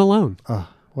 Balin and Malone. Oh,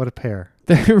 what a pair.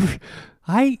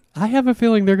 I have a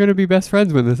feeling they're going to be best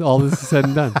friends when all this is said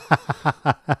and done.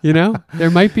 There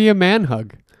might be a man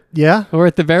hug. Yeah. Or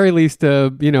at the very least,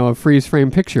 a freeze frame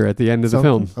picture at the end of the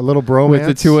film. A little bromance. With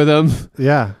the two of them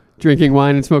Yeah. drinking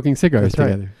wine and smoking cigars That's right.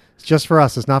 together. It's just for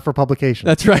us. It's not for publication.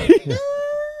 That's right.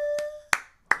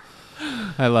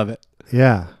 I love it.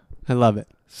 Yeah. I love it.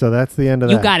 So that's the end of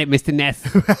that. You got it, Mr. Ness.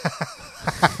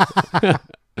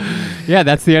 Yeah,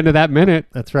 that's the end of that minute.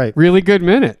 That's right. Really good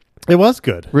minute. It was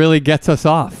good. Really gets us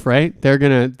off, right? They're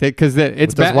gonna because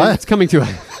it's Does what? it's coming to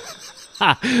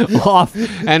off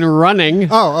and running.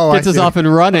 Oh, gets I us see. off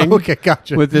and running. Okay,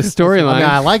 gotcha. With this storyline.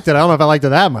 I liked it. I don't know if I liked it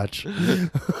that much.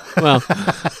 Well,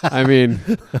 I mean,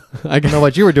 I don't know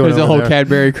what you were doing There's a over whole there.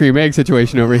 Cadbury cream egg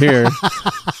situation over here.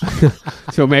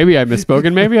 So maybe I misspoke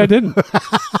and maybe I didn't.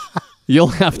 You'll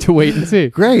have to wait and see.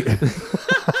 Great.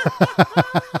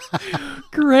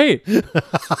 Great.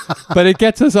 But it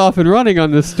gets us off and running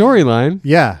on this storyline.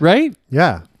 Yeah. Right?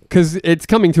 Yeah. Because it's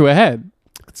coming to a head.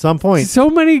 At some point. So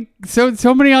many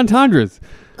entendres.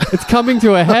 It's coming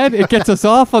to a head. It gets us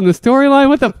off on the storyline.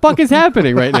 What the fuck is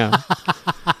happening right now?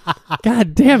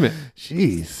 God damn it.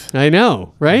 Jeez. I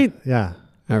know, right? Yeah.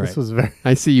 All right. This was very.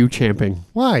 I see you champing.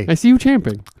 Why? I see you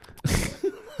champing.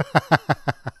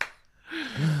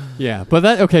 Yeah, but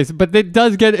but it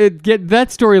does get that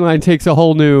storyline takes a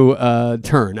whole new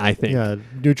turn, I think. Yeah.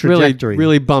 New trajectory.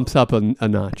 Really bumps up a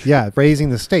notch. Yeah. Raising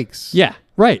the stakes. Yeah,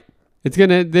 right.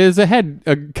 There's a head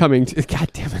coming. God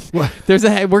damn it. What? There's a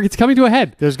head. It's coming to a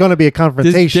head. There's going to be a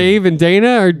confrontation. Dave and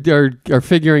Dana are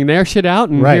figuring their shit out.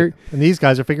 And right. And these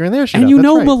guys are figuring their shit out. And you That's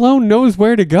know right. Malone knows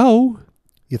where to go.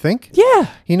 You think? Yeah.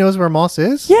 He knows where Moss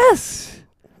is? Yes.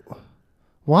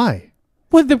 Why?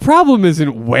 Well, the problem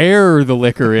isn't where the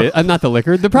liquor is. Not the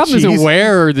liquor. The problem isn't cheese.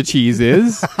 where the cheese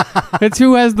is. It's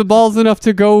who has the balls enough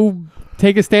to go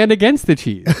take a stand against the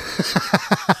cheese.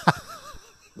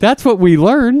 That's what we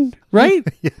learn, right?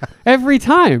 Yeah. Every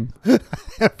time.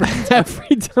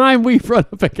 Every time we run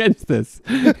up against this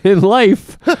in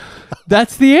life,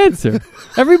 that's the answer.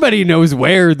 Everybody knows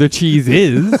where the cheese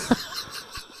is.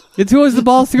 It's who has the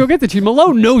balls to go get the cheese.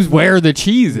 Malone knows where the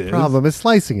cheese is. Problem is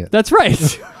slicing it. That's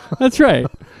right. That's right.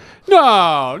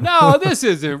 No, this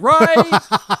isn't right.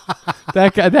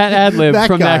 That ad lib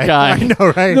from that guy. I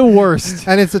know, right? The worst.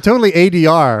 And it's a totally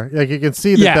ADR. Like you can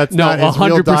see that that's not his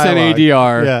real 100% dialogue.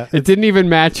 ADR. Yeah. It didn't even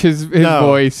match his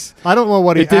voice. I don't know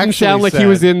what he It didn't actually sound like he said.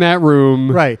 was in that room.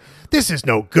 Right. This is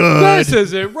no good. This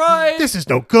isn't right. This is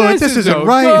no good. This is isn't no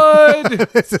right.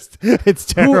 good. It's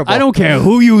terrible. I don't care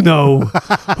who you know,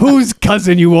 whose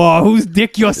cousin you are, whose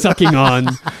dick you're sucking on.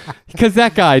 Because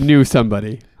that guy knew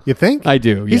somebody. You think? I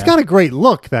do. He's yeah. got a great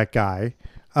look, that guy.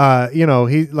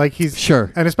 He's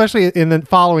Sure. and especially in the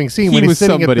following scene He when he's was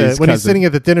sitting somebody's he's cousin. sitting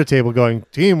at the dinner table going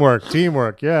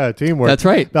teamwork, yeah, teamwork. That's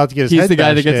right. About to get his He's head the guy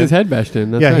that bashed gets in. his head bashed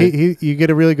in. That's yeah, right. you get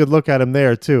a really good look at him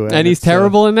there too, and he's it's,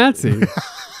 terrible in that scene.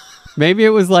 Maybe it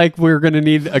was like we're going to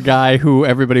need a guy who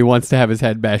everybody wants to have his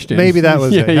head bashed in. Maybe that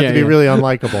was it. Had to be really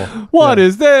unlikable. What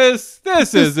is this?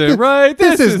 This isn't right.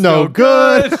 This is no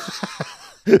good.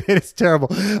 It's terrible.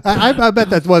 I bet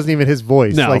that wasn't even his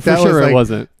voice. No, like, for that sure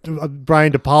was it like wasn't.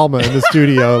 Brian De Palma in the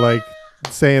studio, like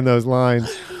saying those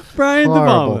lines. Brian De Horrible.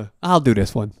 Palma. I'll do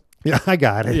this one. Yeah, I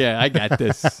got it. Yeah, I got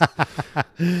this.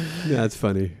 That's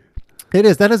funny. It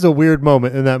is. That is a weird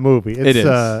moment in that movie. It's, It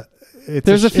is. It's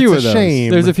There's a few of those. Shame.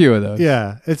 There's a few of those.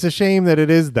 Yeah, it's a shame that it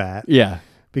is that Yeah.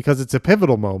 because it's a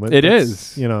pivotal moment. It It's,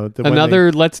 is. You know, when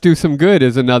Another let's do some good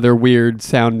is another weird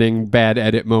sounding bad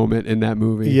edit moment in that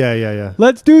movie. Yeah.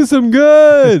 Let's do some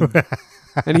good.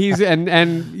 And he's and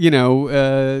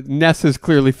Ness has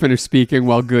clearly finished speaking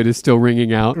while good is still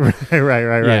ringing out.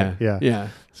 Right. Yeah. Yeah.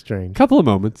 Strange. Couple of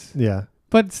moments. Yeah.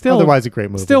 But still Otherwise, a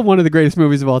great movie. Still one of the greatest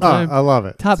movies of all time. I love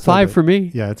it. Top So 5 good. for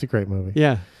me. Yeah, it's a great movie.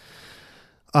 Yeah.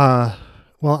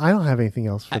 Well, I don't have anything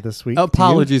else for this week. Do you?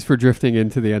 Apologies for drifting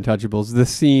into the Untouchables. The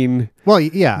scene, Well,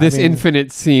 yeah. this I mean,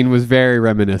 infinite scene was very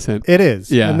reminiscent. It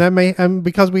is. Yeah. And that may, and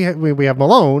because we have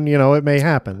Malone, it may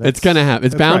happen. It's going to happen.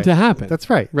 It's that's bound right. to happen. That's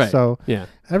right. Right. So yeah.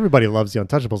 everybody loves the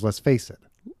Untouchables. Let's face it.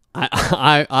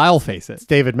 I'll face it. It's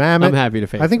David Mamet. I'm happy to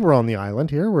face it. I think we're on the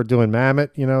island here. We're doing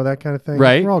Mamet, that kind of thing.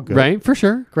 Right. We're all good. Right. For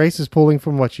sure. Grace is pulling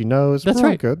from what she knows. That's we're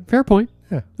right. all good. Fair point.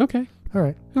 Yeah. Okay. All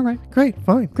right. All right. Great.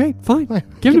 Fine. Great. Fine. Fine.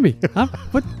 Give it to me.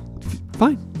 What?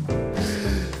 Fine.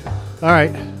 All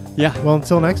right. Yeah. Well,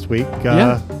 until next week,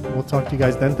 Yeah. we'll talk to you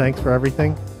guys then. Thanks for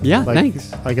everything. Yeah.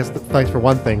 Thanks. I guess thanks for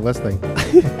one thing, listening.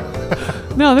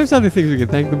 No, there's other things we can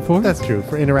thank them for. That's true.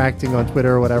 For interacting on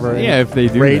Twitter or whatever. Yeah, if they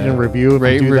do Rate that. and review. If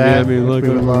Rate you and do review. that, I mean, which look, we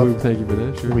would love. thank you for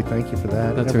that. Sure. We thank you for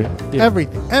that. That's everything. right. Yeah.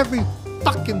 Everything. Every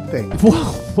fucking thing.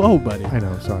 Whoa, buddy. I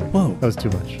know. Sorry. Whoa. That was too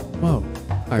much. Whoa. All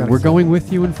right, Gotta we're say. going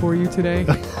with you and for you today.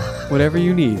 Whatever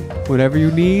you need. Whatever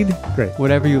you need. Great.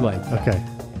 Whatever you like. Okay.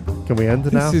 Can we end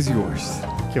it now? This is yours.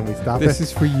 Can we stop This it?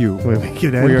 is for you. Can we make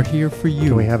it end? We are here for you.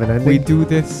 Can we have an ending? We do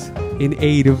this in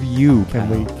aid of you.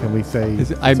 Can we say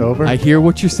it's I'm- over? I hear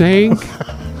what you're saying,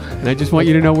 and I just want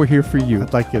you to know we're here for you.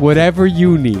 I'd like it Whatever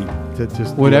you need, to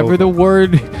just be whatever over. the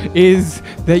word is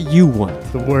that you want.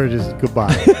 The word is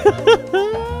goodbye.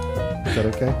 Is that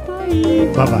okay?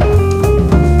 Bye. Bye bye.